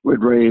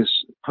 would raise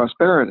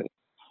prosperity.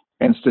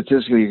 And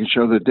statistically, you can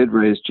show that it did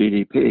raise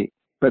GDP,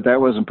 but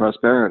that wasn't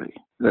prosperity.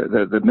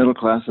 The middle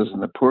classes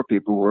and the poor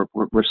people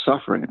were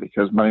suffering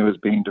because money was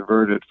being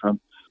diverted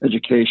from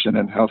education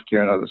and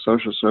healthcare and other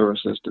social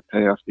services to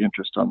pay off the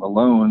interest on the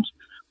loans,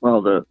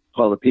 while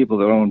the people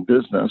that own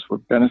business were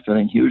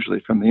benefiting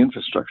hugely from the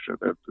infrastructure,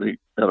 the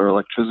better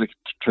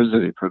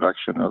electricity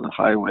production or the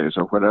highways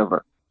or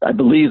whatever. I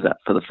believed that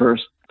for the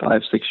first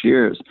 5, 6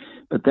 years.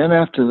 But then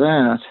after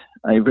that,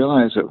 I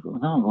realized that,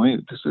 no,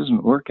 wait, this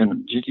isn't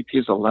working. GDP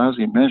is a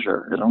lousy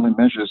measure. It only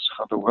measures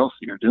how the wealthy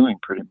you're doing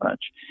pretty much.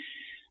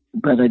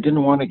 But I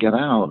didn't want to get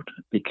out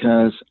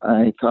because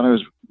I thought I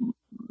was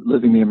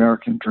living the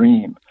American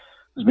dream. I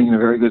was making a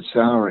very good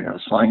salary. I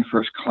was flying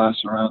first class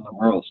around the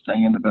world,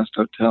 staying in the best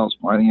hotels,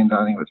 wining and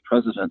dining with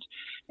presidents.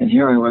 And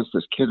here I was,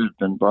 this kid who'd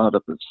been brought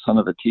up as son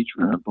of a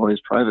teacher in a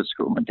boys' private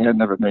school. My dad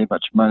never made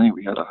much money.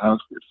 We had a house,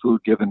 we had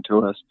food given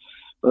to us.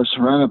 But I was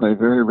surrounded by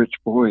very rich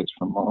boys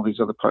from all these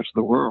other parts of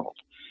the world.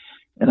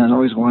 And I'd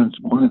always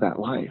wanted that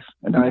life.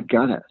 And now I've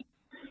got it.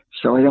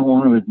 So I don't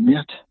want to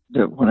admit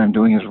that what I'm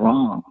doing is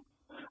wrong.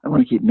 I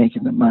want to keep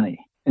making the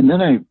money. And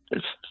then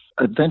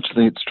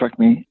eventually it struck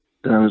me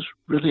that I was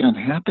really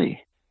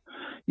unhappy.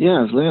 Yeah,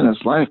 I was living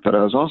this life, but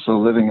I was also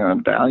living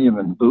on Valium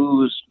and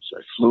booze. So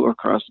I flew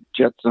across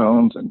jet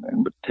zones and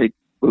would take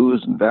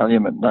booze and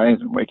Valium at night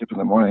and wake up in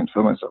the morning and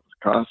fill myself with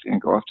coffee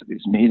and go off to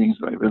these meetings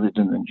that I really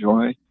didn't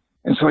enjoy.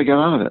 And so I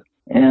got out of it.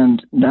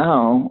 And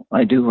now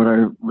I do what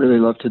I really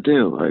love to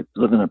do. I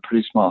live in a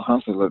pretty small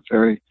house. I live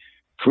very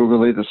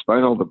frugally,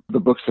 despite all the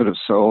books that have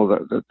sold.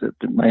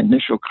 My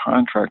initial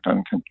contract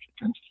on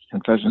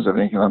Confessions of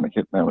an Economic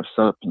Hitman was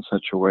set up in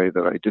such a way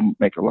that I didn't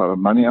make a lot of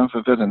money off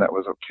of it, and that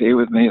was okay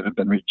with me. It had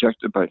been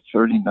rejected by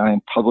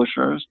 39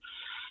 publishers,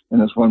 and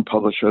there's one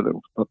publisher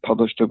that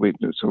published it.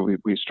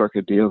 We struck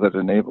a deal that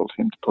enabled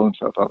him to pull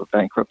himself out of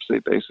bankruptcy,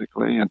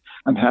 basically, and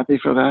I'm happy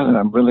for that, and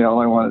all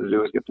I wanted to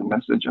do is get the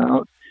message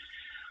out.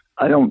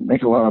 I don't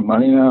make a lot of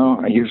money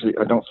now.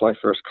 I don't fly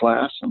first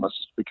class unless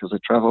it's because I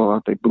travel a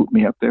lot. They boot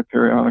me up there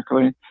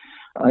periodically.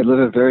 I live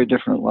a very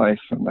different life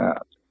from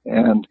that,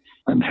 and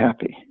I'm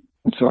happy.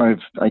 And so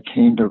I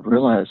came to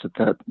realize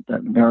that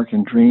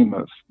American dream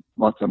of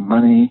lots of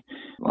money,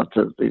 lots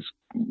of these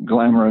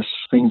glamorous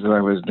things that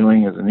I was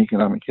doing as an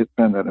economic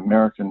hitman, that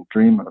American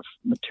dream of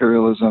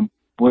materialism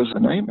was a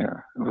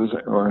nightmare. It was,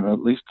 or at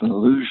least an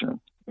illusion.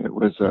 It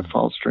was a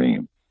false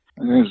dream.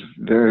 I think it was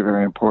very,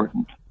 very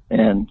important.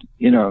 And,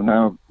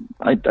 now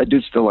I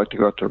do still like to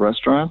go out to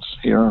restaurants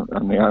here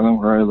on the island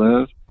where I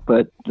live,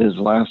 but these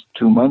last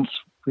 2 months,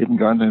 we haven't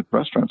gone to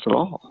restaurants at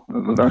all.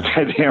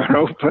 They aren't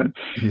open.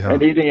 Yeah.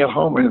 And eating at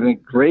home, we're having a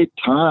great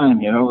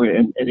time,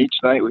 and each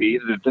night we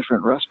eat at a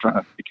different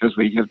restaurant because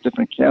we have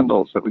different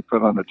candles that we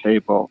put on the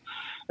table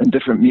and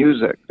different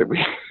music that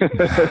we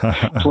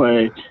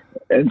play.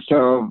 And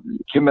so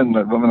Kim and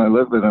the woman I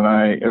live with and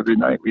I, every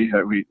night we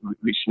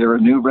share a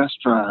new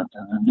restaurant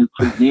and a new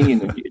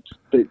cuisine. And it's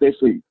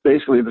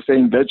basically the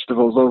same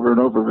vegetables over and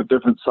over with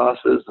different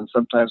sauces, and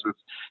sometimes with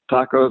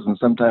tacos, and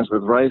sometimes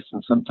with rice,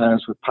 and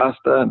sometimes with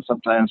pasta, and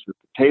sometimes with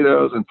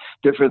potatoes and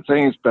different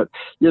things. But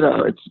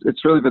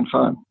it's really been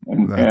fun.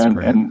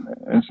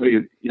 And so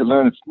you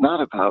learn it's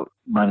not about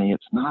money.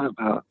 It's not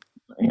about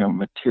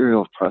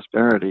material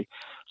prosperity.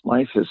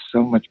 Life is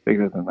so much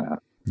bigger than that.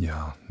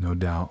 Yeah, no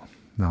doubt.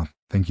 No,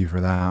 thank you for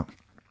that.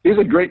 These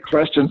are great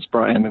questions,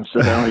 Brian and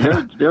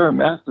Sedell. You're a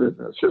master of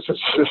this.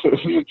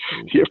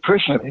 You're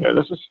pushing it here.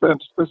 This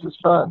is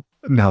fun.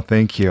 No,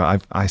 thank you.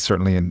 I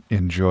certainly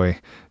enjoy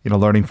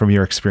learning from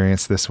your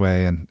experience this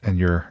way and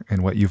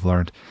what you've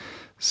learned.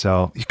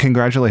 So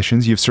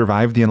congratulations, you've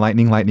survived the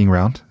Enlightening Lightning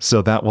Round.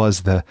 So that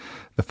was the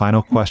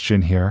final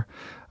question here.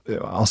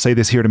 I'll say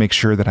this here to make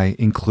sure that I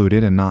include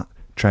it and not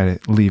try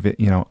to leave it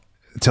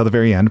till the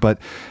very end, but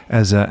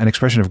as an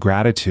expression of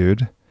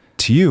gratitude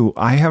to you,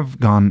 I have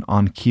gone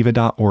on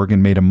kiva.org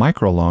and made a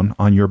microloan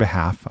on your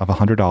behalf of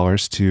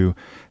 $100 to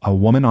a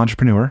woman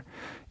entrepreneur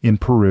in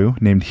Peru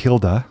named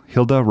Hilda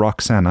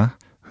Roxana,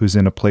 who's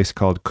in a place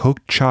called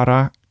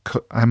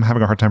I'm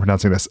having a hard time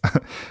pronouncing this,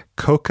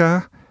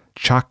 Coca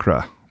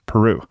Chacra,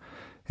 Peru.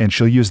 And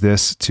she'll use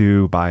this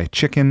to buy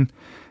chicken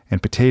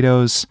and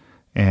potatoes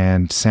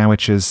and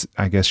sandwiches.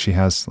 I guess she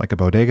has like a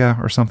bodega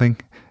or something,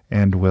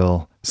 and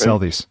will sell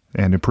these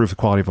and improve the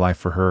quality of life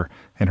for her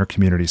and her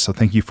community. So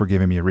thank you for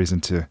giving me a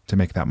reason to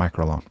make that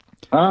microloan.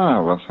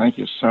 Well, thank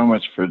you so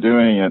much for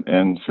doing it.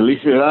 And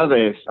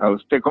felicidades a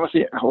usted. What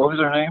was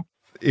her name?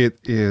 It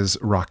is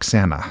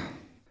Roxana.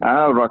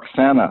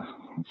 Roxana.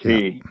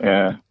 Sí.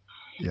 Yeah.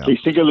 Que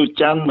sigue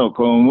luchando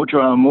con mucho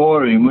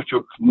amor y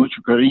mucho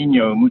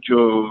cariño,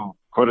 mucho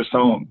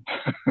corazón.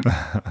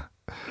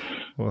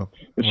 Well,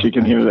 if she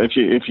can hear that,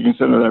 if you can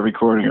send her that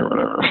recording or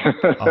whatever.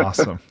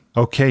 Awesome.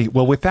 Okay.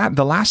 Well, with that,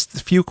 the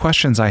last few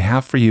questions I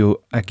have for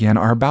you, again,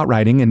 are about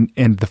writing.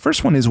 And the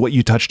first one is what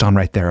you touched on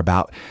right there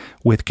about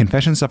with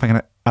Confessions of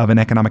an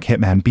Economic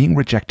Hitman being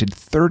rejected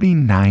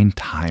 39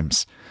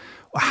 times.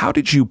 How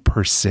did you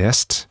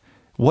persist?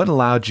 What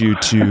allowed you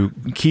to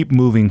keep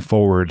moving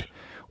forward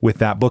with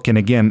that book? And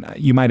again,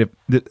 you might have,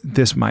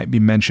 this might be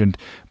mentioned,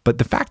 but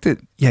the fact that,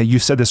 you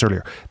said this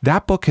earlier,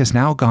 that book has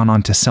now gone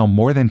on to sell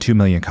more than 2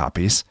 million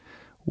copies,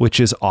 which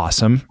is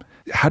awesome.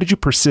 How did you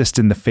persist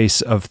in the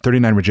face of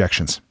 39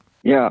 rejections?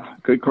 Yeah,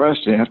 good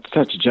question. You have to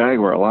touch a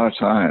Jaguar a lot of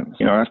times.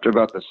 After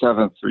about the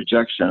 7th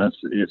rejection,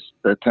 it's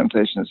the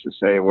temptation is to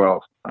say,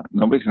 well,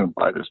 nobody's going to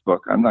buy this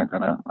book. I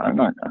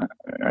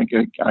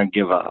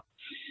give up.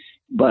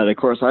 But of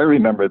course, I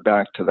remembered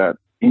back to that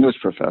English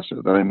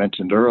professor that I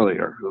mentioned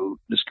earlier, who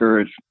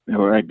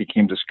I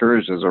became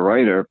discouraged as a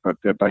writer, but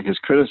by his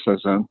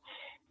criticism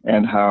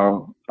and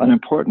how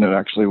unimportant it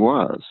actually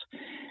was.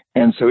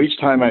 And so each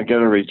time I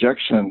get a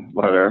rejection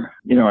letter,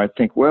 I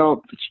think,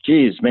 well,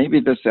 geez, maybe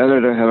this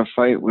editor had a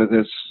fight with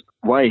his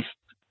wife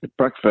at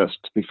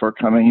breakfast before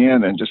coming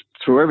in and just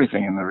threw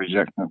everything in the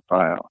rejection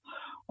pile.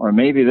 Or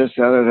maybe this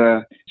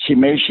editor, she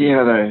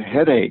had a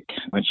headache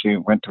when she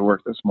went to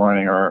work this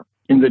morning, or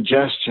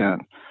indigestion.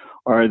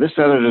 Or this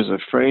editor is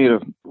afraid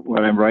of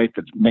what I write,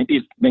 but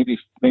maybe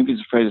he's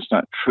afraid it's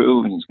not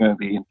true and he's going to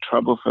be in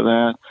trouble for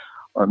that.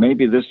 Or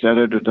maybe this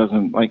editor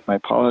doesn't like my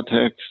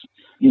politics.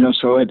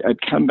 So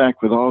I'd come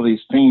back with all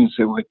these things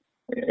that would,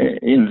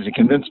 to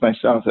convince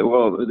myself that,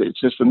 well, it's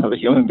just another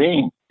human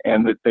being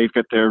and that they've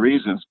got their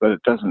reasons, but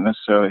it doesn't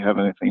necessarily have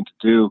anything to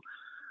do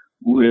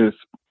with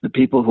the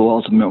people who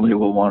ultimately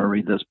will want to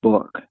read this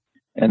book.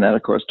 And that,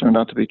 of course, turned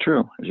out to be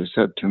true. As you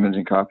said, 2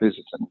 million copies.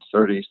 It's in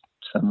 30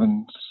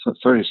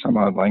 some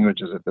odd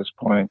languages at this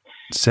point.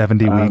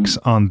 70 weeks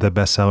on the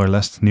bestseller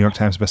list, New York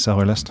Times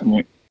bestseller list.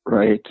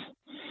 Right.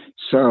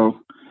 So,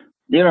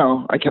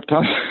 I kept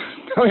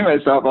telling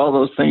myself all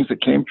those things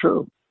that came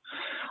true.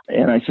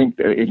 And I think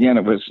that,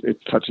 again,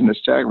 it's touching this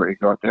Jaguar. You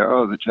go out there,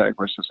 the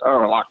Jaguar says,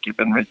 look, you've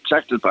been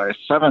rejected by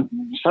seven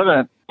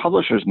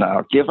publishers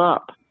now. Give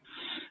up.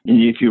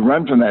 And if you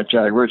run from that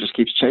Jaguar, it just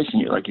keeps chasing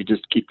you, like you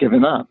just keep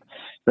giving up.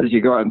 But if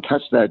you go out and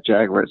touch that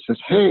Jaguar, it says,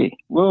 hey,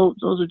 well,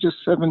 those are just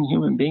 7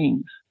 human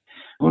beings.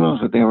 Who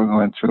knows what they were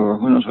going through, or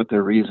who knows what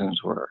their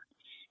reasons were.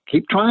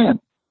 Keep trying.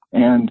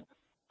 And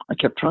I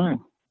kept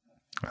trying.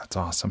 That's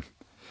awesome.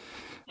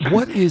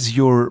 What is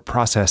your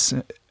process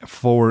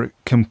for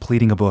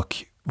completing a book?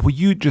 Will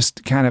you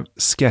just kind of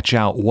sketch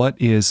out what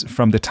is,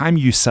 from the time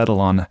you settle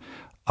on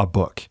a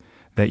book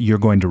that you're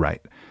going to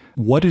write,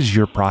 what is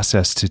your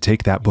process to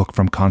take that book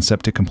from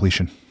concept to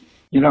completion?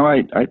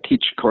 I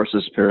teach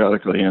courses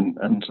periodically,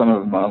 and some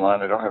of them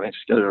online. I don't have any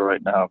schedule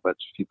right now, but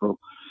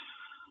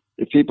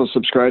if people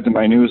subscribe to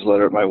my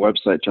newsletter at my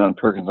website,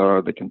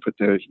 johnperkins.org, they can put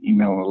their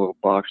email in a little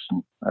box,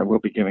 and I will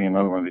be giving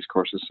another one of these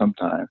courses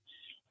sometime.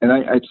 And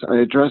I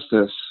address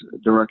this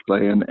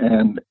directly,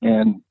 and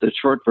the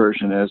short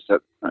version is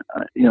that,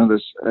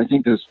 I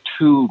think there's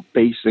 2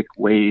 basic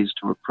ways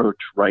to approach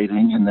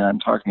writing, and then I'm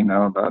talking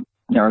now about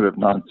narrative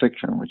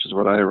nonfiction, which is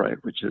what I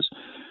write, which is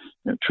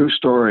true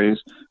stories,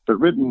 but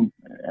written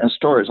as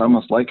stories,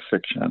 almost like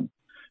fiction.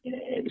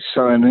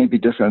 So it may be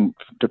different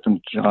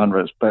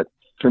genres, but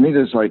for me,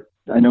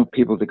 I know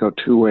people that go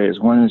 2 ways.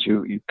 One is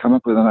you come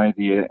up with an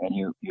idea and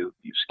you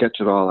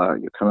sketch it all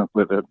out. You come up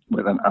with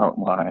an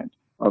outline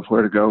of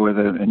where to go with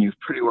it, and you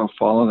pretty well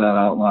follow that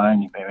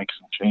outline. You may make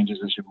some changes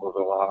as you move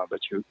along, but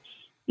you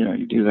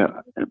do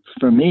that.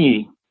 For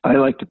me, I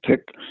like to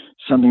pick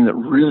something that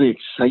really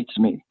excites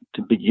me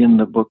to begin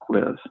the book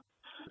with.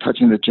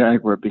 Touching the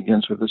Jaguar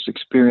begins with this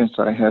experience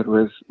I had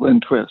with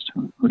Lynn Twist,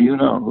 who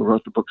who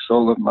wrote the book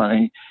Soul of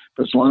Money,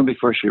 but it's long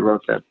before she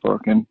wrote that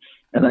book. And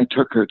I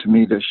took her to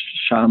meet a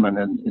shaman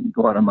in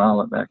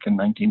Guatemala back in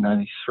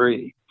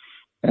 1993.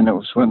 And it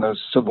was when the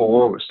Civil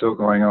War was still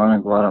going on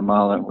in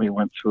Guatemala, and we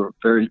went through a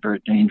very,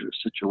 very dangerous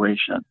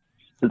situation.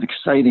 It was an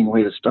exciting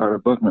way to start a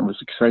book, and it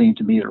was exciting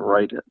to me to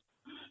write it.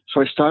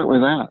 So I start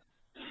with that.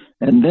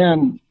 And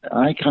then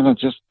I kind of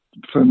just,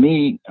 for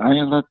me, I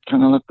let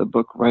the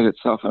book write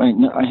itself.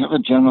 And I have a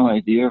general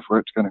idea of where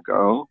it's going to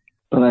go,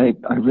 but I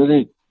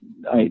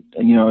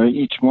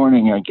each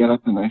morning I get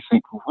up and I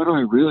think, well, what do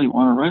I really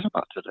want to write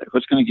about today?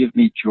 What's going to give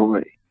me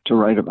joy to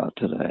write about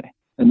today?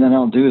 and then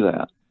I'll do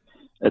that.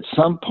 At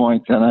some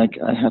point, then I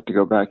have to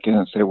go back in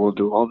and say, well,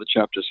 do all the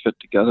chapters fit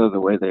together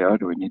the way they are?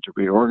 Do we need to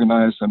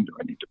reorganize them? Do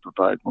I need to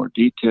provide more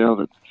detail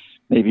that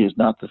maybe is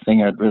not the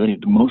thing I'd really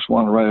the most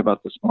want to write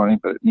about this morning,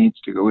 but it needs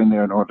to go in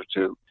there in order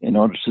to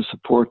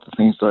support the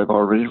things that I've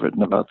already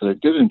written about that I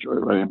did enjoy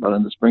writing about,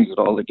 and this brings it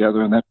all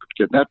together, and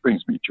that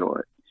brings me joy.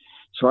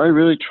 So I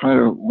really try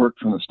to work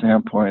from the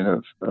standpoint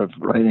of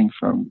writing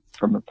from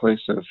a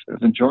place of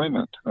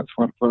enjoyment of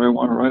what I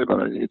want to write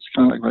about. It's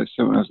kind of like what I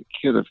said when I was a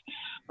kid of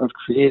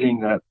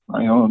creating that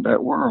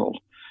world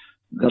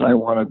that I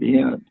want to be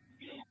in.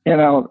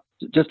 And I'll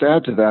just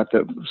add to that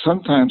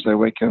sometimes I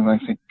wake up and I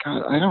think,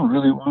 God, I don't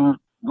really want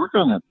to work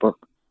on that book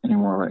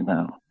anymore right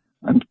now.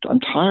 I'm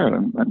tired.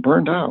 I'm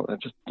burned out. And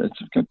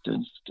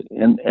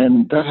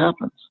that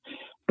happens.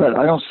 But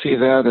I don't see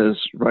that as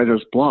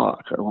writer's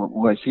block.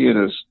 I see it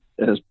as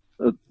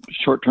a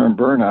short-term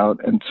burnout,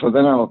 and so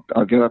then I'll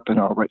get up and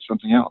I'll write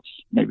something else,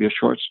 maybe a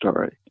short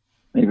story,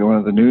 maybe one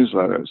of the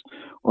newsletters,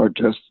 or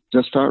just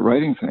start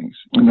writing things,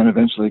 and then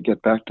eventually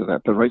get back to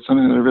that. But write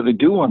something that I really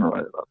do want to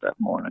write about that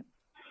morning.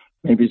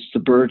 Maybe it's the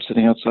bird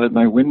sitting outside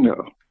my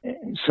window.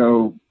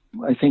 So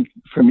I think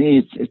for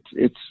me,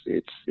 it's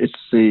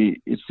the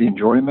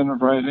enjoyment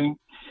of writing.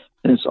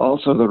 And it's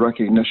also the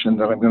recognition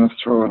that I'm going to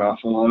throw an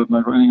awful lot of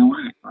my writing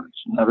away.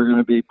 It's never going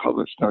to be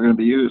published, never going to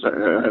be used.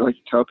 I like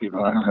to tell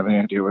people I don't have any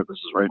idea whether this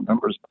is right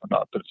numbers or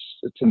not, but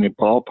it's in the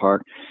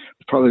ballpark.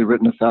 I've probably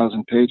written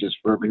 1,000 pages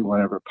for every one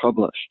ever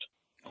published.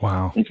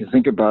 Wow. If you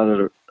think about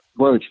it,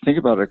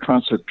 a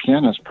concert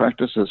pianist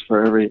practices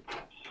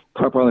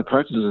properly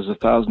practices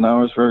 1,000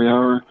 hours for every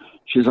hour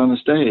she's on the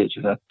stage.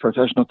 That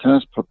professional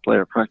tennis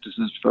player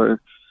practices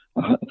for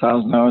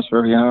 1,000 hours for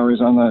every hour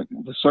he's on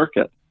the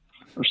circuit.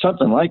 Or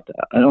something like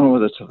that. I don't know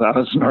whether it's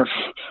 1,000 or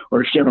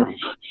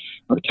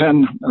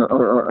 10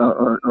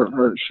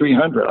 or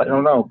 300. I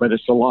don't know, but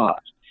it's a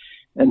lot,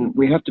 and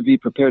we have to be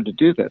prepared to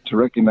do that. To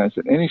recognize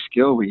that any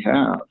skill we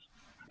have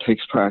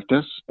takes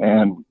practice,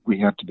 and we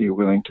have to be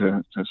willing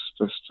to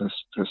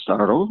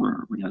start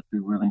over. We have to be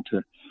willing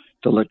to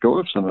let go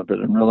of some of it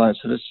and realize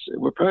that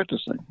we're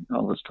practicing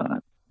all this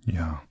time.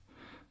 Yeah.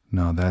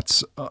 No,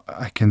 that's,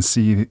 I can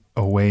see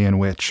a way in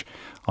which,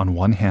 on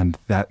one hand,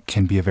 that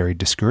can be a very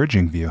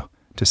discouraging view.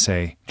 To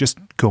say, just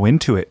go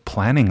into it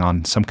planning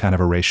on some kind of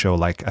a ratio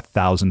like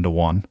 1,000 to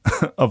 1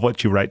 of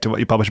what you write to what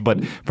you publish.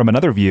 But from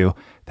another view,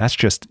 that's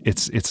just,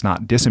 it's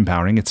not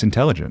disempowering, it's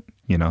intelligent.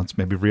 It's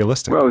maybe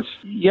realistic. Well,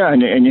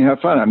 and you have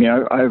fun. I mean,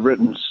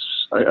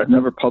 I've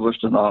never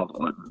published a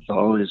novel. It's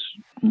always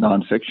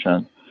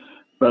nonfiction.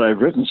 But I've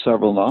written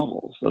several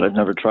novels that I've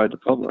never tried to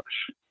publish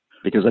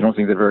because I don't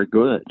think they're very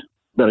good.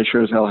 But I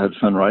sure as hell had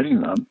fun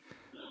writing them.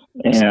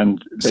 And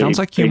sounds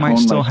like you might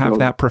still have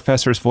that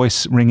professor's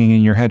voice ringing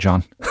in your head,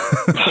 John.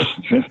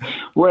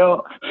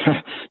 Well,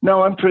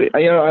 no, I'm pretty,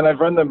 and I've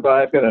run them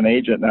by, I've got an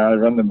agent now. I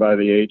run them by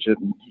the agent,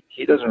 and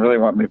he doesn't really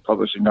want me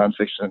publishing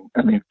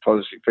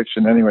publishing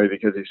fiction anyway,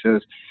 because he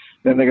says,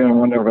 then they're going to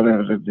wonder whether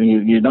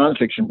your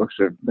nonfiction books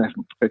have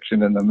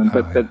fiction in them.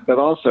 But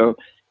also,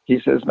 he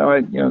says, no,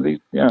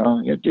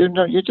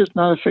 you're just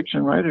not a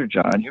fiction writer,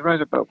 John. You write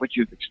about what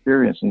you've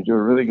experienced, and you do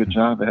a really good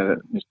job at it.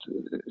 Just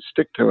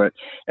stick to it.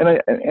 And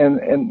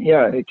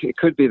it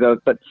could be though,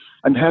 but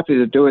I'm happy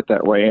to do it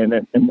that way. And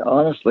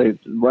honestly,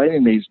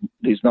 writing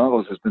these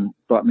novels has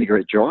brought me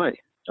great joy.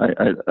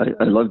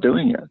 I love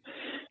doing it.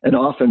 And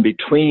often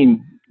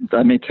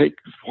I may take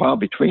a while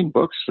between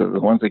books, the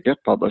ones that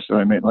get published, that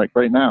I may, like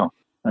right now.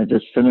 I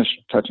just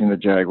finished Touching the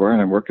Jaguar, and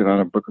I'm working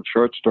on a book of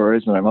short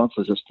stories, and I'm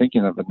also just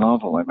thinking of a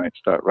novel I might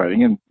start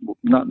writing, and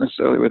not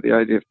necessarily with the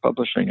idea of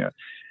publishing it.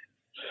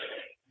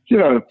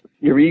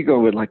 Your ego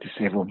would like to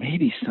say, well,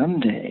 maybe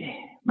someday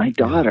my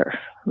daughter,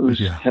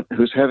 who's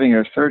having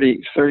her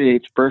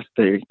 38th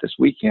birthday this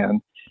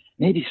weekend,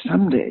 maybe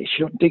someday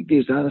she'll dig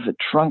these out of the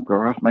trunk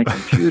or off my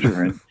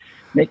computer and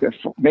make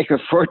a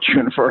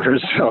fortune for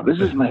herself. This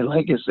is my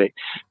legacy.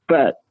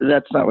 But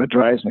that's not what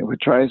drives me. What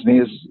drives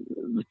me is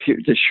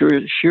the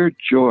sheer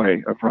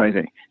joy of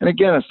writing. And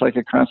again, it's like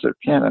a concert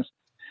pianist.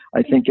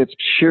 I think it's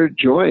sheer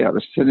joy out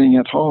of sitting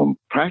at home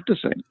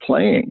practicing,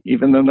 playing,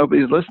 even though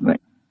nobody's listening.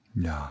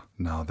 Yeah,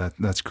 no,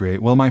 that's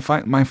great. Well, my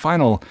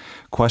final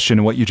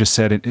question, what you just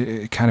said,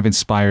 it kind of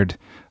inspired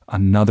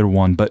another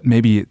one, but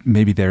maybe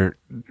they're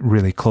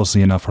really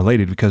closely enough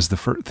related, because the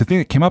thing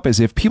that came up is,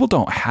 if people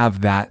don't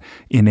have that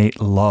innate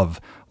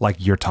love like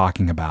you're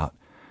talking about,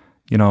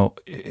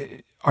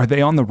 are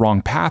they on the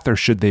wrong path, or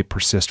should they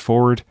persist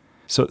forward?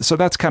 So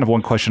that's kind of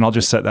one question. I'll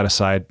just set that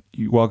aside.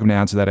 You're welcome to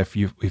answer that if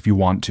you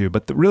want to.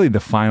 But really the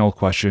final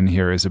question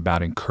here is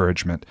about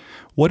encouragement.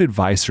 What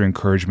advice or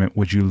encouragement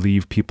would you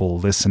leave people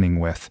listening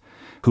with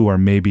who are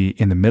maybe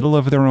in the middle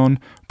of their own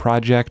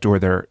project,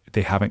 or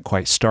they haven't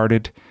quite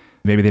started?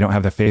 Maybe they don't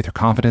have the faith or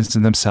confidence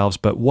in themselves,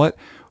 but what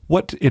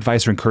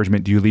advice or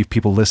encouragement do you leave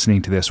people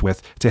listening to this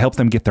with to help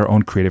them get their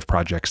own creative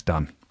projects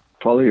done?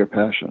 Follow your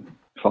passion.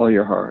 Follow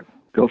your heart.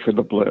 Go for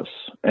the bliss.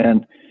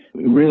 And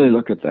really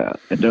look at that.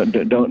 And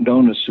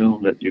don't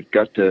assume that you've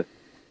got to.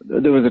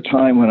 There was a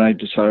time when I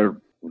decided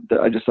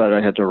I decided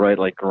I had to write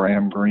like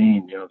Graham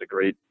Greene, the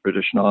great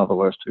British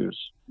novelist who's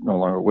no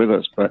longer with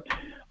us, but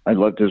I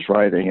loved his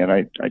writing, and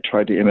I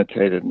tried to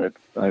imitate it, and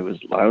I was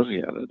lousy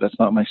at it. That's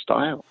not my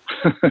style.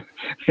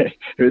 It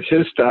was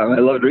his style. I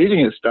loved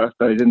reading his stuff,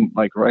 but I didn't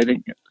like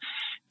writing it.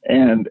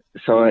 And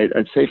so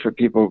I'd say for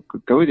people,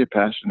 go with your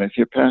passion. If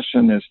your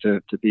passion is to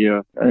be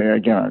a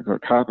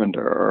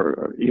carpenter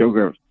or a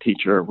yoga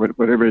teacher,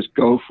 whatever it is,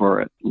 go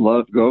for it.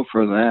 Go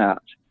for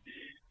that.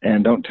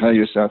 And don't tell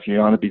yourself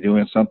you ought to be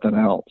doing something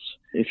else.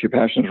 If your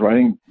passion is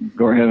writing,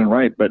 go ahead and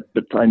write. But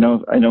I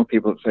know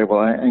people that say,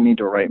 well, I need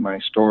to write my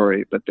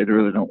story, but they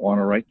really don't want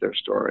to write their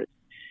story.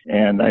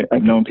 And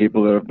I've known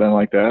people that have been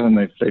like that, and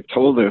they've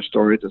told their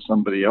story to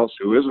somebody else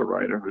who is a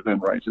writer, who then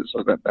writes it,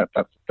 so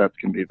that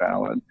can be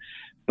valid.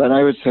 But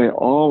I would say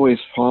always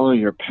follow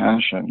your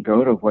passion.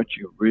 Go to what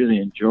you really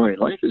enjoy.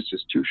 Life is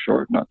just too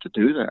short not to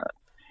do that.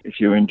 If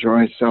you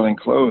enjoy selling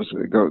clothes,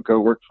 go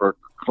work for a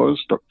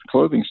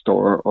clothing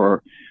store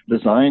or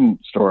design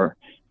store.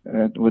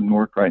 It wouldn't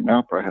work right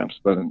now, perhaps,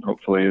 but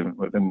hopefully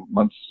within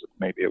months,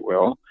 maybe it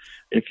will.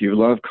 If you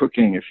love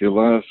cooking, if you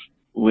love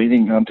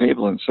waiting on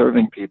table and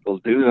serving people,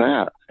 do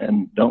that.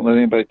 And don't let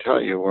anybody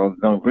tell you, well,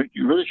 no,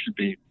 you really should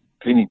be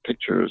painting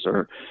pictures,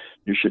 or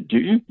you should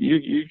do.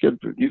 You've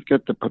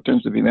got the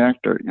potential to be an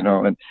actor,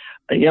 And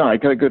I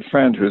got a good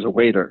friend who's a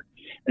waiter,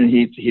 and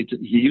he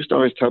used to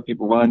always tell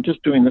people, well, I'm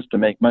just doing this to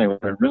make money.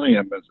 What I really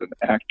am is an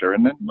actor.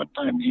 And then one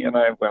time he and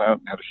I went out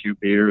and had a few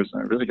beers,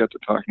 and I really got to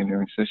talking to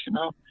him. He says,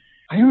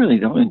 I really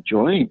don't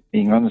enjoy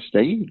being on the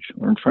stage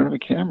or in front of a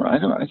camera. I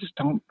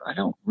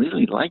don't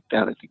really like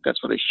that. I think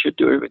that's what I should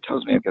do. Everybody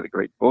tells me I've got a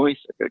great voice,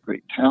 I've got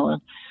great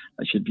talent.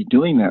 I should be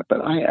doing that.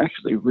 But I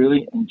actually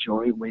really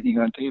enjoy waiting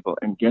on table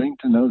and getting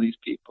to know these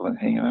people and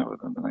hanging out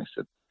with them. And I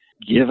said,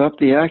 give up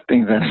the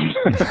acting then.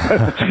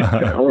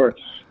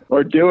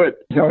 or do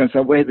it, in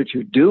some way that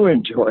you do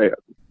enjoy it.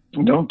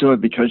 Don't do it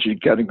because you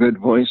got a good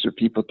voice or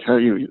people tell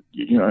you,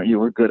 you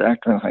were a good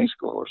actor in high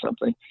school or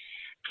something.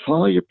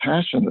 Follow your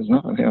passion. There's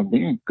nothing,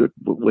 being a good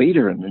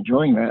waiter and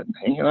enjoying that and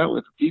hanging out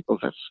with people.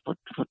 That's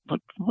what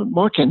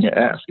more can you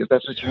ask if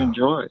that's what you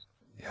enjoy?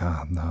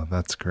 Yeah, no,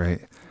 that's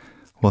great.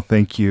 Well,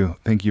 thank you.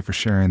 Thank you for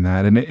sharing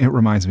that. And it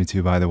reminds me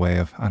too, by the way,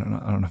 of, I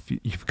don't know if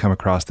you've come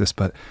across this,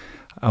 but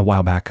a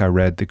while back I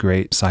read the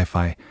great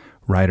sci-fi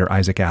writer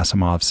Isaac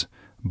Asimov's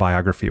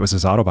biography. It was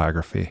his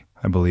autobiography,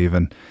 I believe.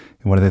 And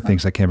one of the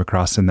things I came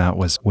across in that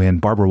was when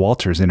Barbara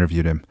Walters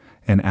interviewed him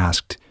and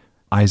asked,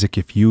 Isaac,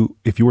 if you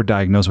were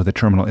diagnosed with a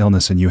terminal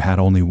illness and you had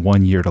only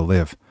 1 year to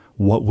live,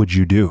 what would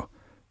you do?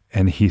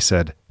 And he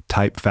said,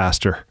 type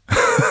faster.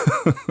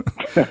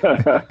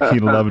 He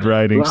loved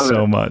writing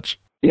so much.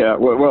 Yeah,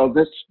 well,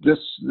 this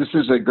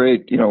is a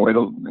great, way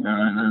to.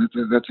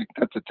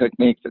 That's a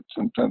technique that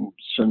sometimes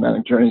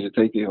shamanic journeys that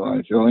take you on.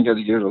 If you only got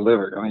a year to live,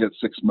 or you only got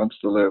 6 months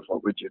to live,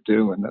 what would you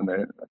do? And then,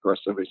 of course,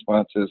 the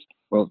response is,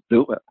 well,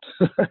 do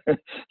it.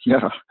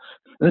 Yeah.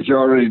 If you're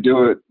already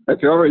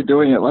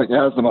doing it like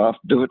Asimov,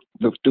 do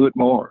it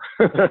more.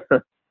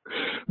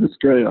 It's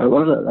great. I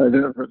love it. I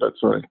never heard that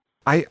story.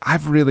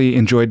 I've really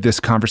enjoyed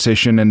this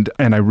conversation, and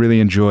I really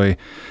enjoy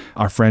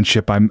our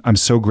friendship. I'm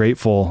so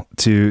grateful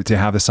to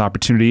have this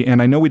opportunity.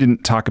 And I know we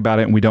didn't talk about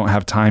it and we don't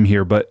have time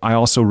here, but I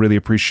also really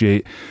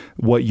appreciate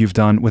what you've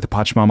done with the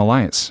Pachamama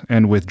Alliance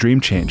and with Dream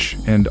Change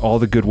and all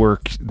the good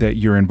work that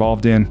you're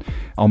involved in.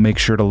 I'll make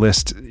sure to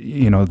list,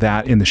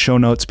 that in the show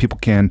notes. People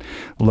can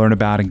learn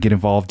about and get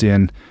involved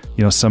in,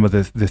 some of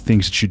the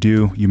things that you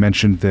do. You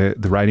mentioned the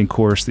writing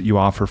course that you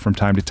offer from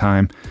time to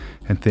time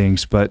and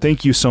things. But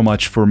thank you so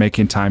much for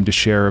making time to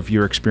share of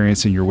your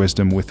experience and your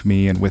wisdom with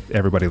me and with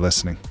everybody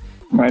listening.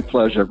 My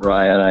pleasure,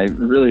 Brian. I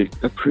really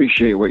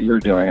appreciate what you're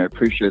doing. I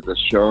appreciate this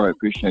show. I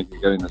appreciate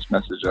you getting this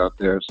message out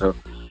there. So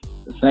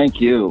thank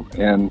you.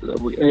 And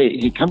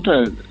come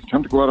to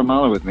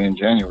Guatemala with me in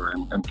January.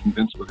 I'm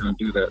convinced we're going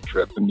to do that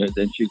trip. And then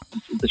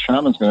the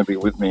shaman's going to be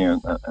with me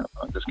on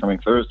this coming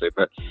Thursday.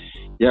 But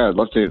yeah, I'd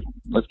love to.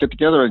 Let's get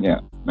together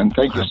again. And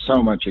thank you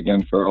so much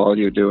again for all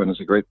you do. And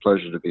it's a great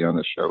pleasure to be on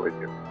this show with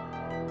you.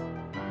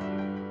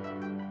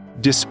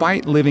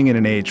 Despite living in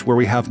an age where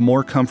we have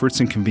more comforts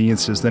and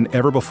conveniences than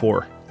ever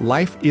before,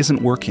 life isn't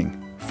working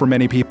for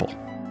many people.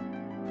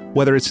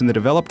 Whether it's in the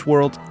developed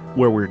world,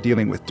 where we're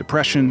dealing with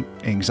depression,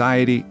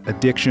 anxiety,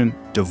 addiction,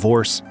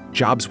 divorce,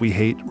 jobs we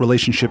hate,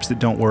 relationships that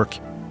don't work,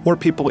 or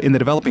people in the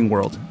developing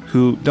world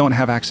who don't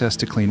have access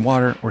to clean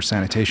water or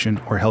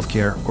sanitation or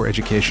healthcare or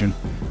education,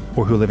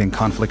 or who live in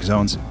conflict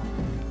zones,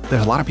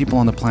 there's a lot of people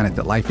on the planet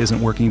that life isn't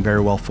working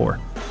very well for.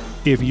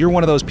 If you're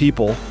one of those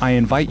people, I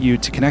invite you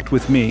to connect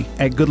with me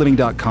at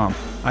goodliving.com.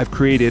 I've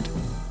created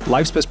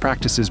Life's Best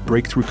Practices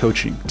Breakthrough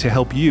Coaching to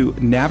help you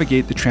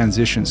navigate the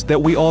transitions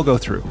that we all go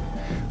through.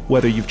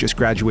 Whether you've just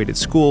graduated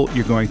school,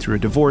 you're going through a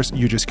divorce,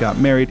 you just got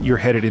married, you're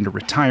headed into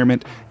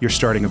retirement, you're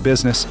starting a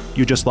business,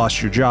 you just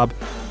lost your job,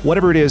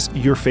 whatever it is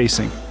you're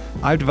facing,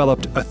 I've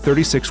developed a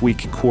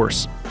 36-week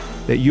course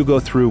that you go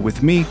through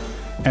with me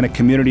and a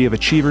community of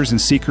achievers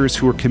and seekers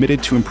who are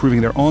committed to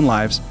improving their own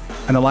lives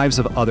and the lives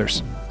of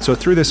others. So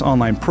through this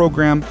online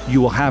program, you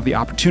will have the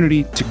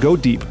opportunity to go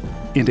deep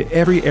into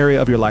every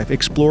area of your life.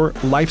 Explore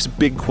life's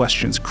big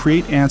questions.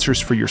 Create answers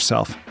for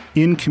yourself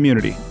in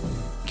community.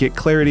 Get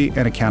clarity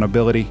and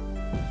accountability.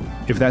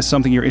 If that's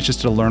something you're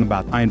interested to learn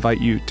about, I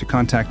invite you to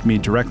contact me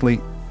directly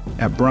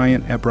at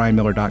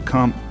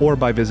brian@brianmiller.com or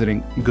by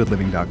visiting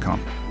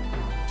goodliving.com.